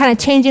 you're kind of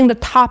changing the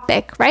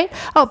topic, right?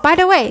 Oh, by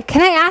the way,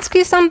 can I ask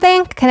you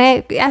something? Can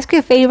I ask you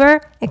a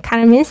favor? It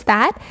kind of means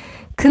that.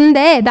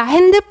 근데 나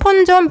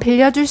핸드폰 좀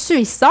빌려줄 수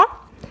있어?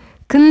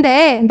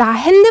 근데 나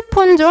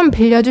핸드폰 좀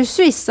빌려줄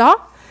수 있어?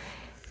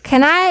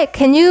 Can I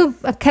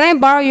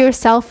borrow your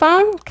cell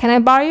phone? Can I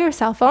borrow your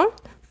cell phone?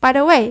 By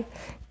the way,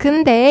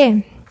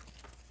 근데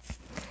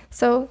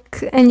so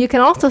and you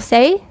can also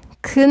say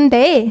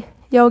근데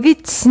여기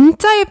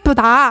진짜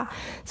예쁘다.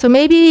 So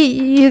maybe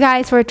you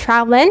guys were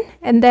traveling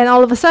and then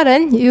all of a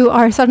sudden you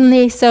are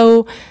suddenly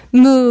so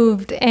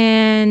moved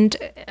and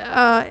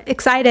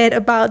excited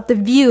about the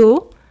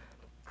view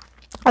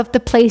of the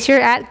place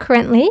you're at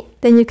currently.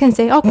 Then you can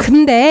say,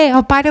 근데,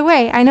 by the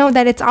way, I know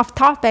that it's off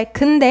topic.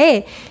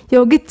 근데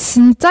여기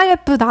진짜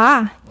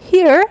예쁘다.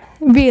 Here,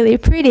 really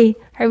pretty.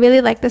 I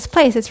really like this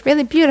place. It's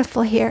really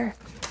beautiful here.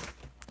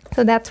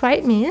 So that's what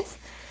it means.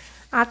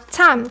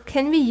 참,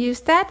 can we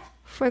use that?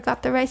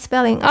 Forgot the right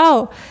spelling.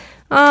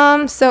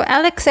 So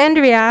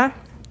Alexandria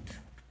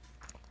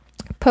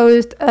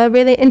posed a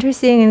really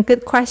interesting and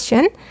good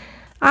question.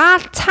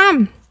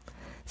 참.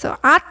 So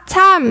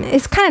참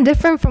is kind of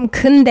different from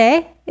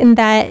근데 in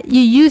that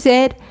you use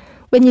it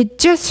when you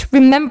just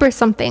remember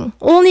something.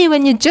 Only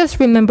when you just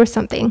remember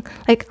something.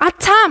 Like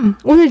참,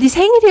 오늘 네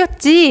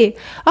생일이었지.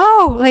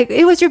 Oh, like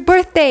it was your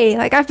birthday.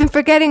 Like I've been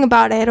forgetting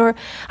about it. Or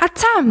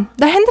참,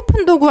 나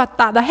핸드폰 두고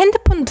왔다. 나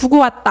핸드폰 두고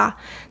왔다.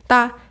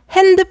 나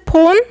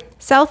핸드폰,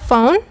 cell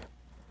phone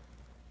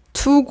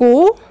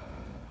두고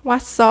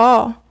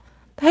왔어.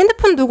 나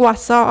핸드폰 두고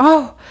왔어.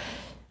 Oh,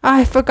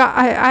 I forgot.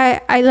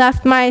 I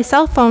left my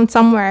cell phone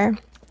somewhere.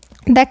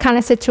 That kind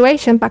of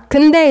situation. But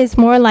근데 is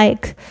more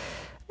like,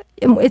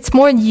 it's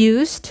more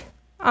used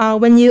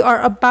when you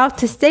are about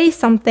to say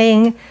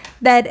something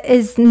that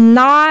is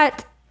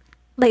not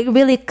like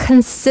really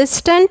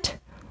consistent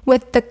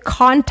with the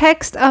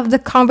context of the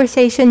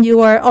conversation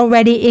you are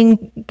already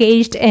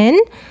engaged in,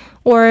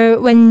 or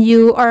when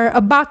you are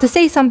about to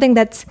say something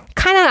that's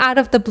kind of out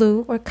of the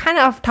blue or kind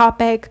of off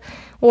topic,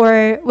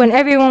 or when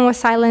everyone was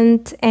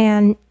silent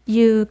and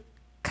you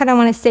kind of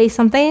want to say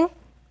something,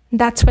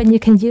 that's when you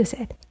can use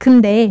it.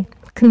 근데.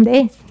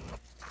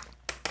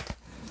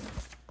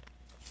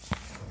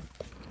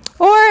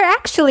 Or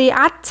actually,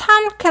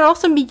 아참 can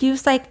also be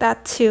used like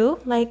that too.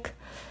 Like,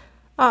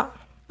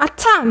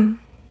 아참.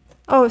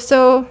 Oh,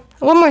 so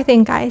one more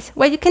thing, guys.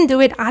 What you can do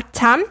with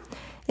아참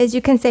is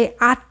you can say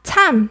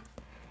아참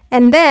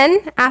and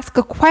then ask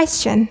a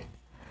question.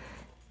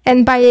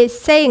 And by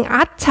saying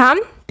아참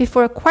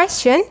before a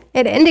question,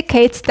 it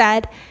indicates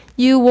that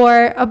you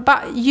were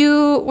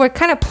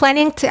kind of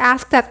planning to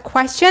ask that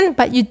question,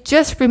 but you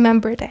just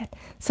remembered it.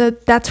 So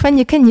that's when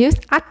you can use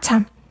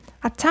아참.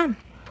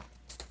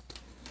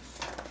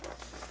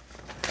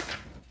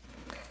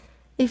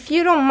 If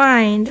you don't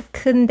mind,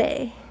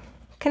 근데.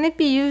 Can it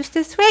be used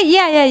this way?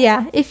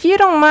 Yeah. If you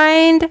don't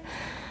mind,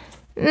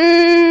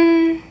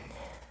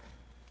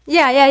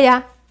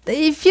 yeah.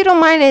 If you don't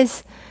mind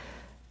is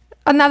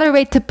another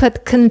way to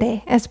put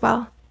근데 as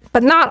well.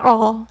 But not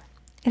all.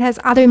 It has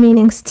other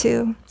meanings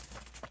too.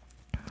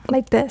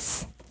 Like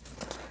this.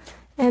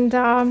 And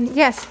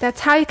yes, that's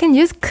how you can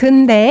use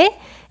근데.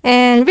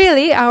 And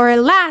really, our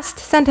last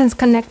sentence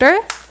connector,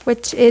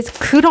 which is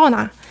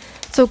그러나.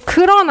 So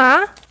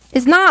그러나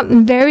is not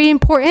very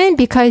important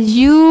because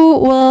you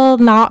will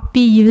not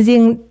be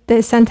using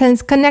the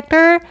sentence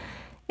connector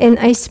in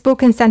a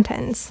spoken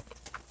sentence.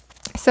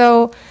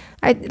 So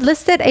I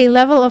listed a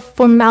level of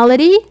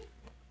formality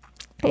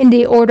in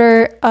the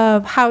order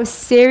of how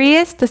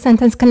serious the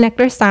sentence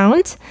connector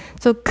sounds.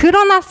 So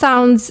그러나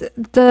sounds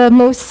the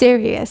most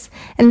serious.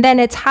 And then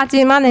it's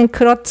하지만 and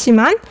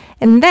그렇지만.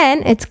 And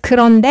then it's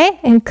그런데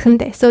and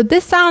근데. So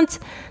this sounds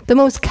the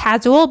most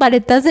casual, but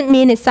it doesn't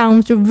mean it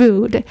sounds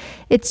rude.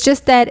 It's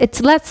just that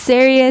it's less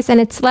serious and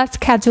it's less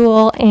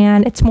casual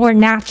and it's more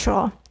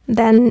natural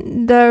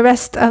than the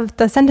rest of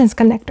the sentence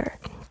connector.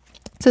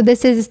 So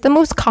this is the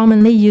most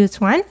commonly used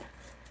one.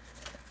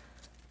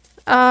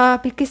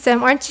 Because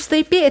aren't you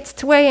sleepy? It's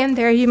 2 a.m.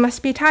 there. You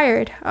must be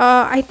tired.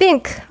 I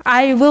think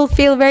I will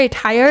feel very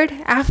tired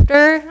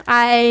after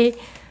I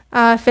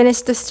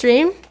finish the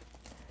stream.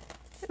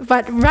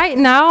 But right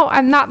now,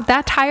 I'm not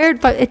that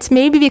tired, but it's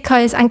maybe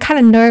because I'm kind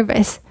of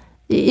nervous.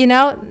 You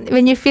know,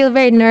 when you feel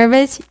very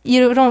nervous,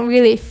 you don't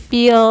really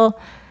feel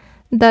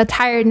the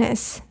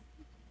tiredness.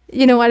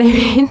 You know what I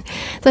mean?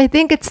 So I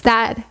think it's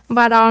that.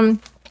 But I'm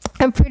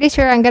pretty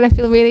sure I'm going to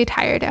feel really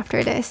tired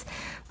after this.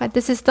 But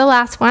this is the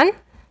last one.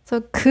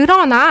 So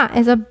그러나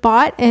is a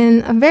but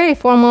in a very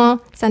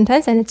formal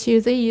sentence, and it's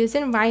usually used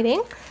in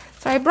writing.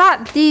 So I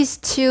brought these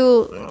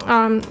two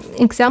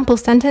example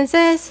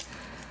sentences.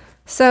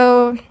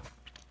 So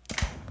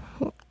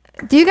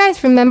do you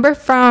guys remember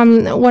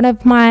from one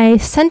of my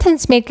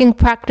sentence making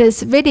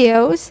practice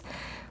videos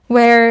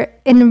where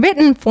in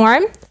written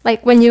form,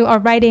 like when you are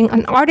writing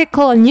an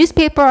article, a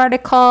newspaper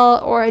article,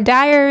 or a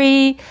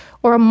diary,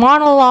 or a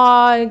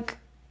monologue,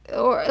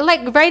 or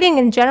like writing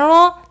in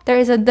general, there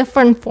is a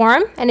different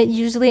form and it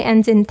usually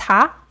ends in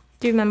다.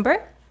 Do you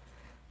remember?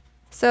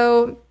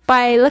 So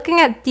by looking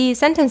at the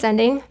sentence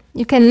ending,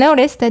 you can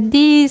notice that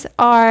these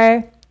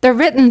are the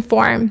written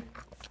form.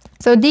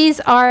 So these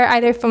are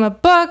either from a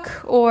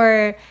book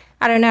or,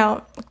 I don't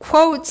know,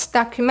 quotes,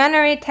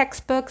 documentary,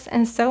 textbooks,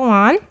 and so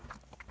on.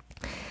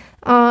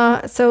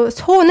 So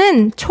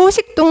소는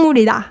초식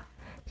동물이다.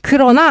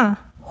 그러나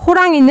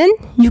호랑이는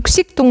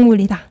육식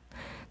동물이다.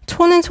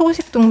 초는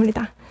초식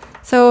동물이다.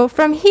 So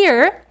from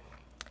here,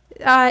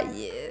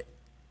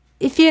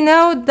 if you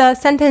know the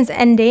sentence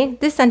ending,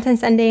 this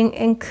sentence ending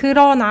in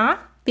그러나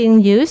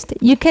being used,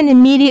 you can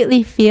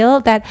immediately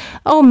feel that,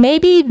 oh,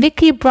 maybe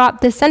Vicky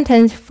brought this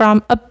sentence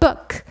from a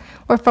book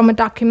or from a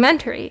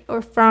documentary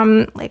or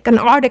from like an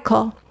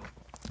article,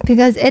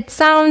 because it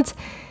sounds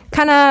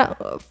kind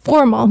of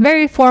formal,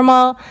 very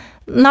formal,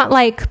 not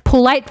like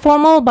polite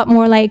formal, but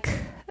more like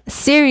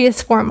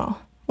serious formal,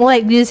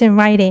 like used in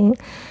writing.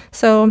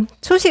 So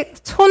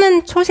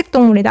소는 초식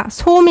동물이다.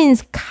 소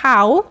means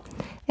cow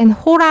and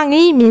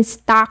호랑이 means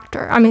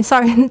doctor. I mean,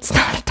 sorry, it's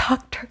not a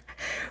doctor.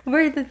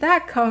 Where did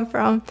that come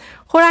from?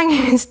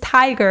 호랑이 means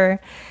tiger.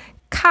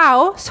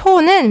 cow,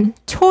 소는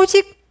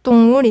초식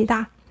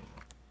동물이다.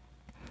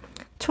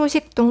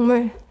 초식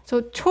동물.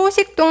 So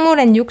초식 동물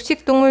and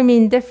육식 동물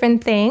mean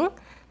different thing.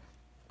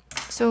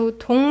 So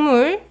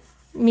동물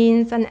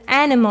means an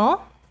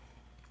animal.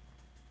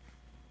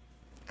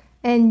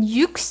 And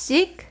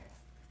육식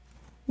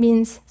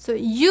means, so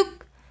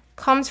육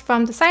comes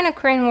from the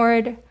Sino-Korean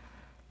word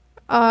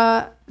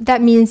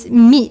that means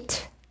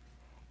meat.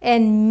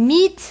 And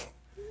meat,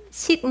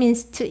 식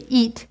means to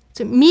eat.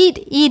 So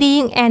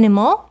meat-eating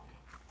animal.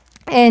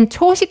 And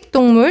초식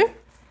동물,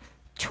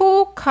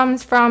 초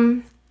comes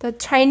from the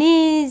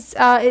Chinese,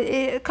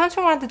 it comes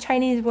from one of the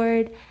Chinese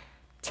word,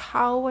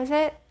 chao, was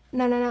it?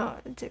 No.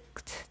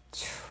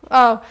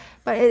 Oh,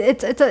 but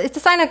it's a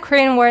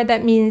Sino-Korean word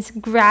that means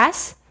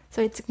grass.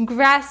 So it's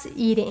grass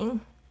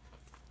eating.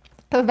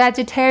 a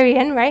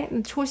vegetarian, right?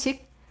 초식,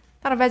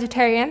 not a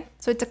vegetarian.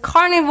 So it's a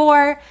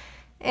carnivore,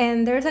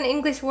 and there's an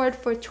English word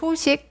for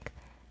초식.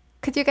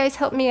 Could you guys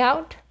help me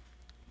out?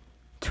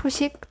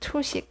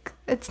 초식.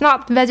 It's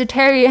not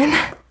vegetarian,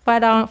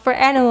 but for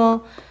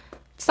animal,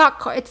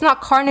 it's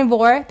not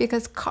carnivore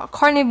because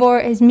carnivore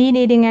is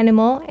meat-eating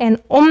animal,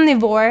 and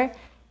omnivore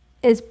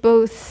is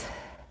both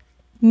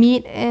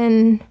meat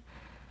and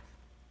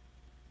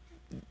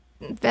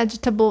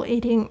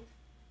vegetable-eating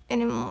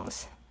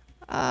animals.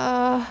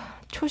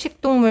 초식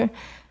동물,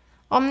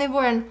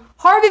 omnivore and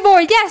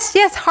herbivore.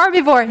 Yes,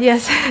 herbivore.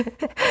 Yes.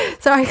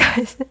 Sorry,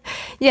 guys.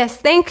 Yes,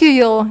 thank you,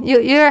 Yul.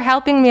 You're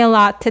helping me a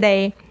lot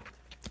today.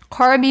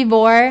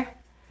 Herbivore.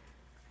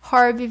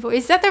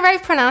 Is that the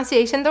right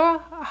pronunciation,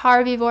 though?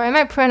 Herbivore. Am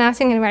I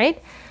pronouncing it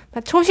right?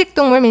 But 초식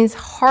동물 means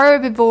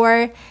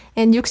herbivore,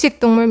 and 육식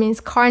동물 means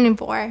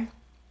carnivore.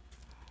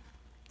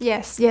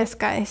 Yes,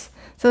 guys.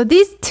 So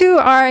these two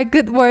are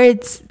good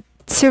words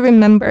to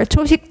remember.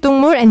 초식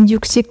동물 and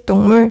육식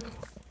동물.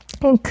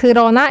 And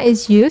그러나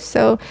is used.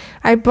 So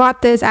I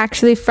brought this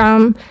actually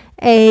from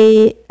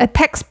a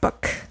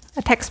textbook,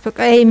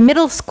 a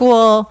middle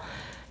school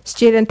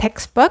student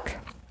textbook.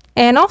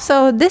 And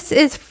also this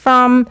is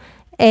from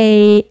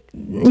a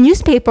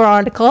newspaper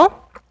article.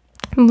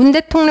 문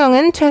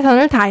대통령은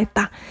최선을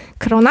다했다.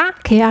 그러나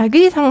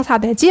계약이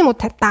성사되지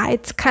못했다.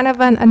 It's kind of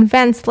an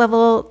advanced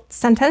level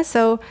sentence,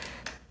 so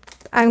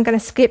I'm going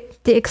to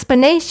skip the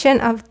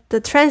explanation of the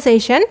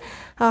translation.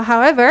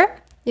 However,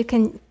 you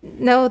can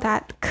know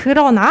that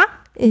그러나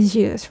is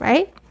used,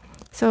 right?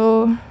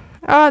 So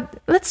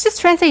let's just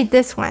translate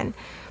this one.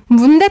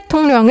 문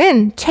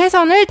대통령은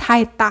최선을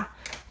다했다.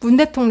 문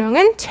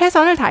대통령은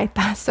최선을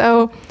다했다.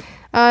 So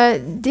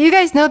do you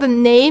guys know the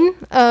name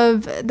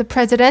of the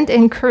president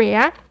in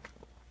Korea?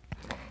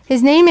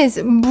 His name is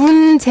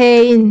Moon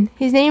Jae-in.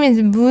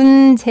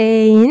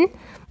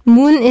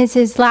 Moon is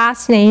his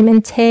last name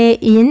and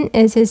Jae-in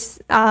is his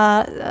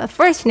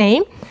first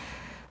name.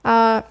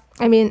 So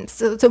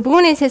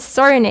Moon is his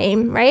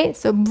surname, right?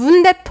 So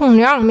문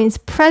대통령 means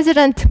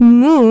President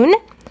Moon.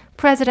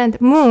 President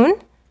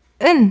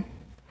Moon은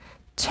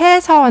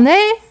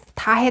최선을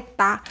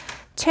다했다.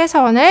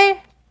 최선을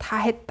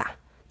다했다.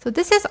 So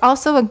this is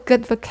also a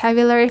good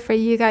vocabulary for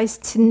you guys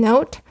to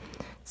note.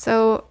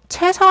 So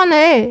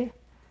최선을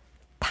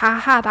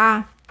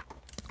다하다.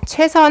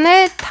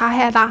 최선을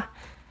다하다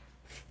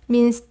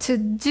means to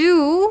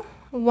do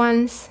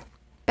one's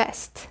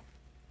best.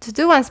 To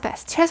do one's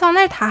best.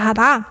 최선을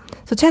다하다.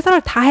 So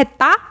최선을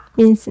다했다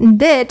means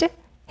did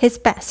his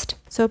best.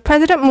 So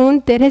President Moon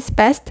did his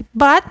best,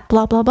 but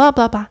blah, blah, blah,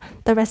 blah, blah.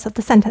 The rest of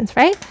the sentence,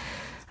 right?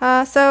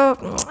 So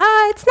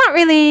it's not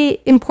really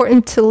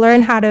important to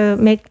learn how to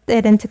make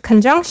it into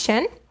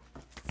conjunction,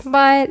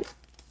 but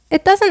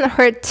it doesn't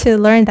hurt to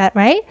learn that,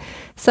 right?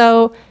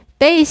 So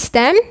base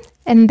stem,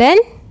 and then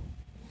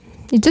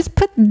you just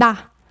put da.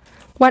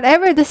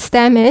 Whatever the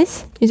stem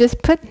is, you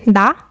just put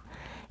da.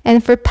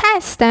 And for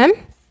past stem,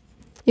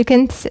 you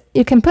can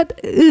put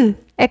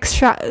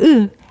extra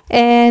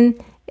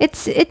and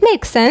it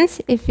makes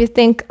sense if you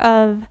think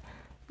of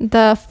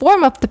the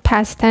form of the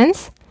past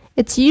tense.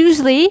 It's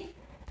usually,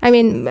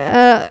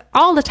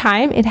 all the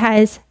time it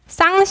has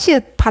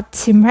쌍시읒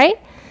받침, right?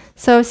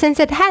 So since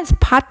it has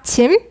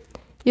받침,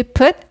 you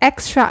put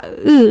extra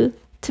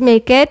to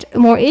make it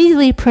more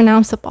easily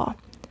pronounceable.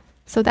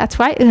 So that's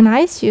why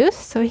은하 is used.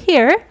 So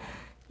here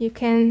you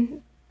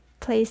can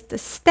place the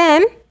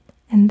stem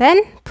and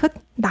then put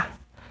나.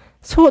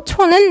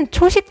 초는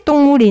초식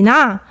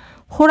동물이나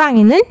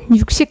호랑이는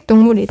육식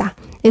동물이다.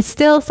 It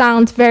still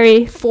sounds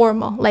very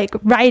formal, like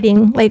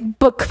writing, like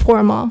book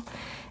formal.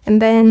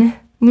 And then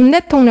문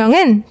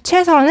대통령은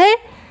최선을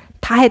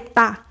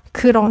다했다.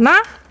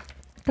 그러나,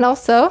 and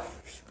also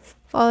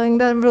following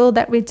the rule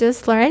that we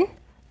just learned,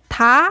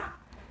 다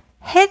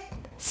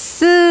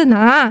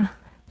했으나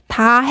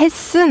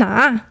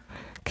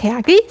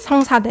계약이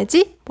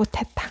성사되지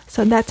못했다.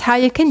 So that's how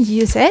you can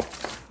use it.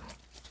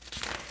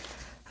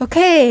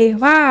 Okay,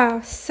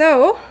 wow.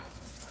 So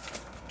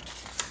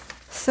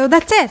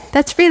that's it.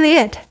 That's really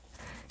it,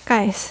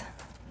 guys.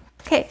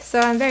 Okay, so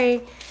I'm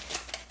very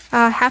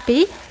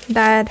happy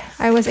that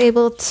I was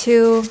able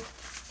to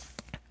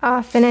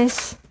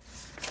finish,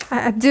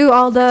 do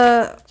all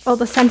the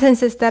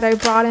sentences that I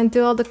brought and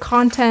do all the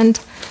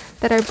content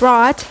that I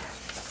brought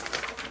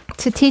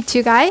to teach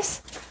you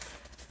guys.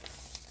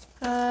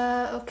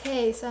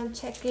 Okay, so I'm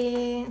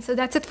checking. So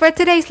that's it for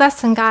today's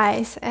lesson,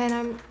 guys. And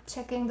I'm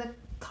checking the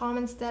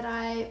comments that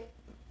I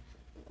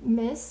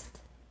missed.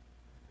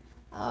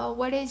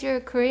 What is your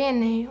Korean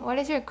name? What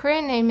is your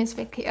Korean name, Miss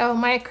Vicky? Oh,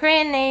 my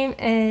Korean name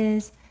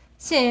is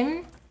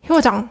Sim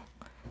Hyojong.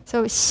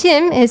 So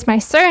Sim is my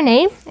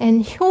surname,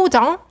 and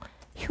Hyojong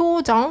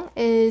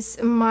is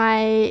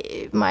my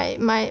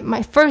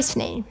first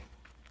name.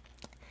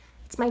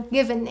 It's my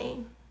given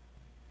name.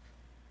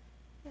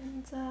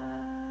 And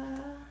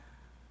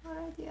what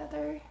are the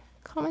other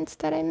comments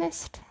that I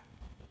missed?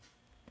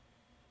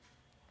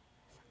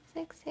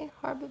 Something saying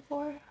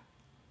herbivore.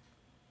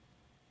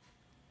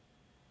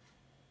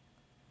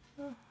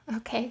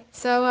 Okay,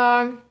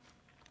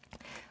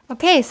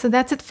 so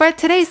that's it for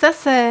today's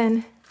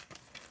lesson.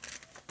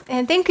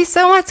 And thank you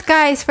so much,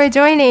 guys, for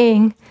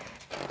joining.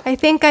 I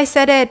think I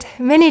said it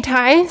many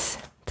times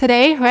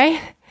today, right?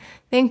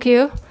 Thank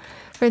you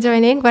for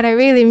joining, but I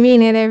really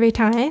mean it every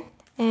time.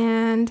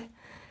 And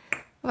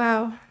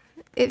wow,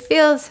 it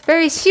feels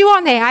very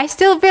시원해. I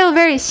still feel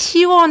very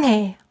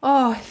시원해.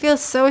 Oh, it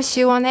feels so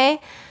시원해.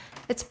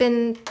 It's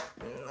been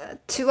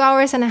 2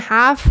 hours and a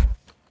half,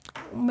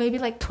 maybe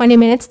like 20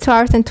 minutes, 2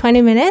 hours and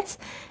 20 minutes.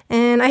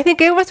 And I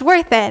think it was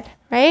worth it,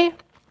 right?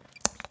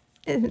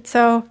 And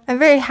so I'm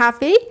very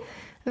happy,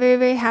 very,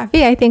 very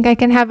happy. I think I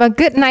can have a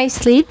good night's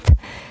sleep.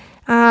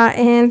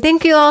 And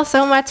thank you all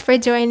so much for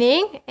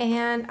joining.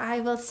 And I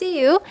will see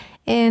you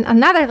in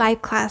another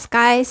live class,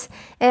 guys.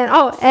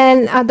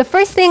 And the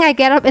first thing I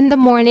get up in the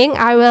morning,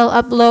 I will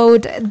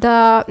upload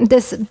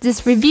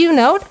this review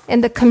note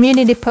in the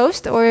community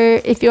post. Or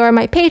if you are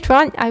my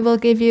patron, I will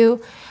give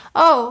you.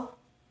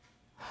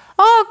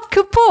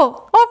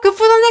 교포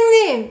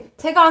선생님.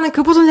 제가 아는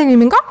교포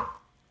선생님인가?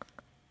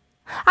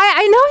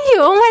 I know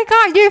you. Oh my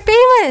God, you're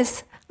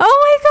famous. Oh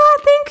my God,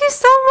 thank you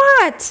so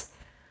much.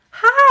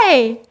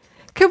 Hi.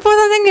 교포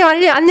선생님,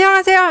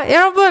 안녕하세요.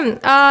 여러분,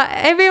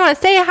 everyone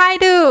say hi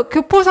to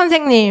교포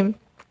선생님.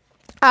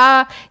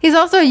 He's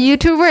also a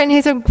YouTuber and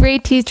he's a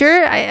great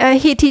teacher.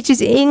 He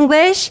teaches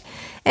English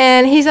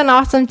and he's an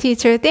awesome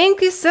teacher.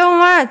 Thank you so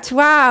much.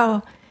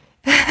 Wow.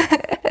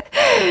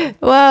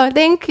 Wow,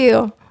 thank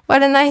you.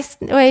 What a nice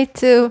way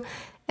to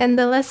end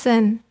the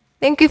lesson.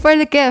 Thank you for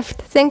the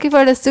gift. Thank you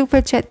for the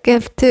super chat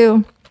gift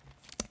too.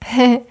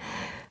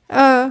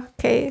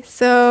 Okay,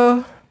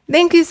 so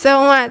thank you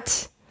so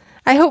much.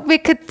 I hope we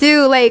could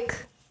do like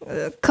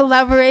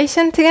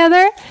collaboration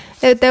together.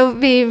 That would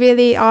be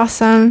really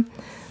awesome.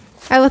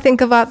 I will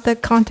think about the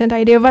content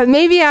idea, but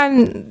maybe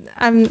I'm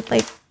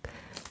like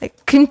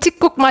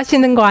김치국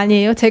마시는 거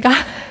아니에요, 제가?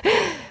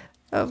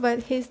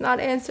 But he's not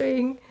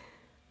answering.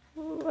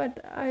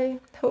 But I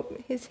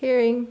hope he's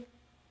hearing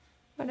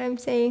what I'm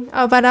saying.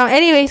 But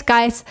anyways,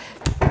 guys,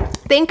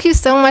 thank you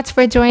so much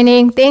for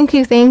joining. Thank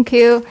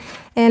you.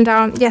 And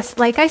yes,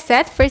 like I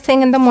said, first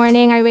thing in the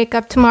morning, I wake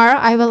up tomorrow,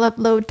 I will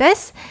upload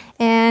this.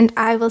 And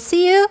I will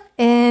see you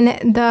in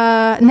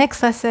the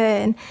next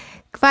lesson.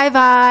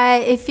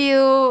 Bye-bye. If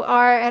you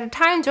are at a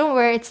time zone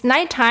where it's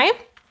nighttime,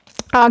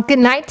 good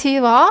night to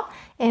you all.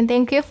 And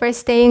thank you for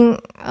staying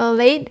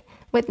late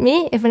with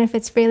me, even if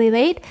it's really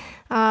late.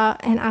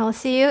 And I will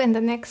see you in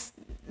the next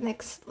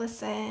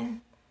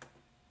lesson.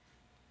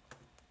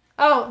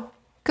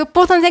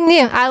 교포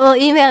선생님, I will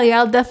email you.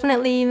 I'll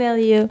definitely email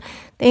you.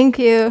 Thank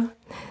you.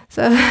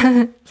 So,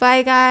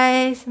 bye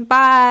guys.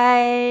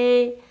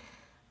 Bye.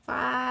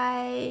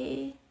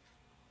 Bye.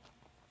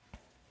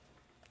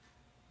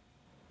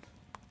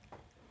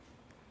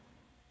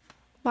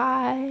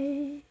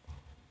 Bye.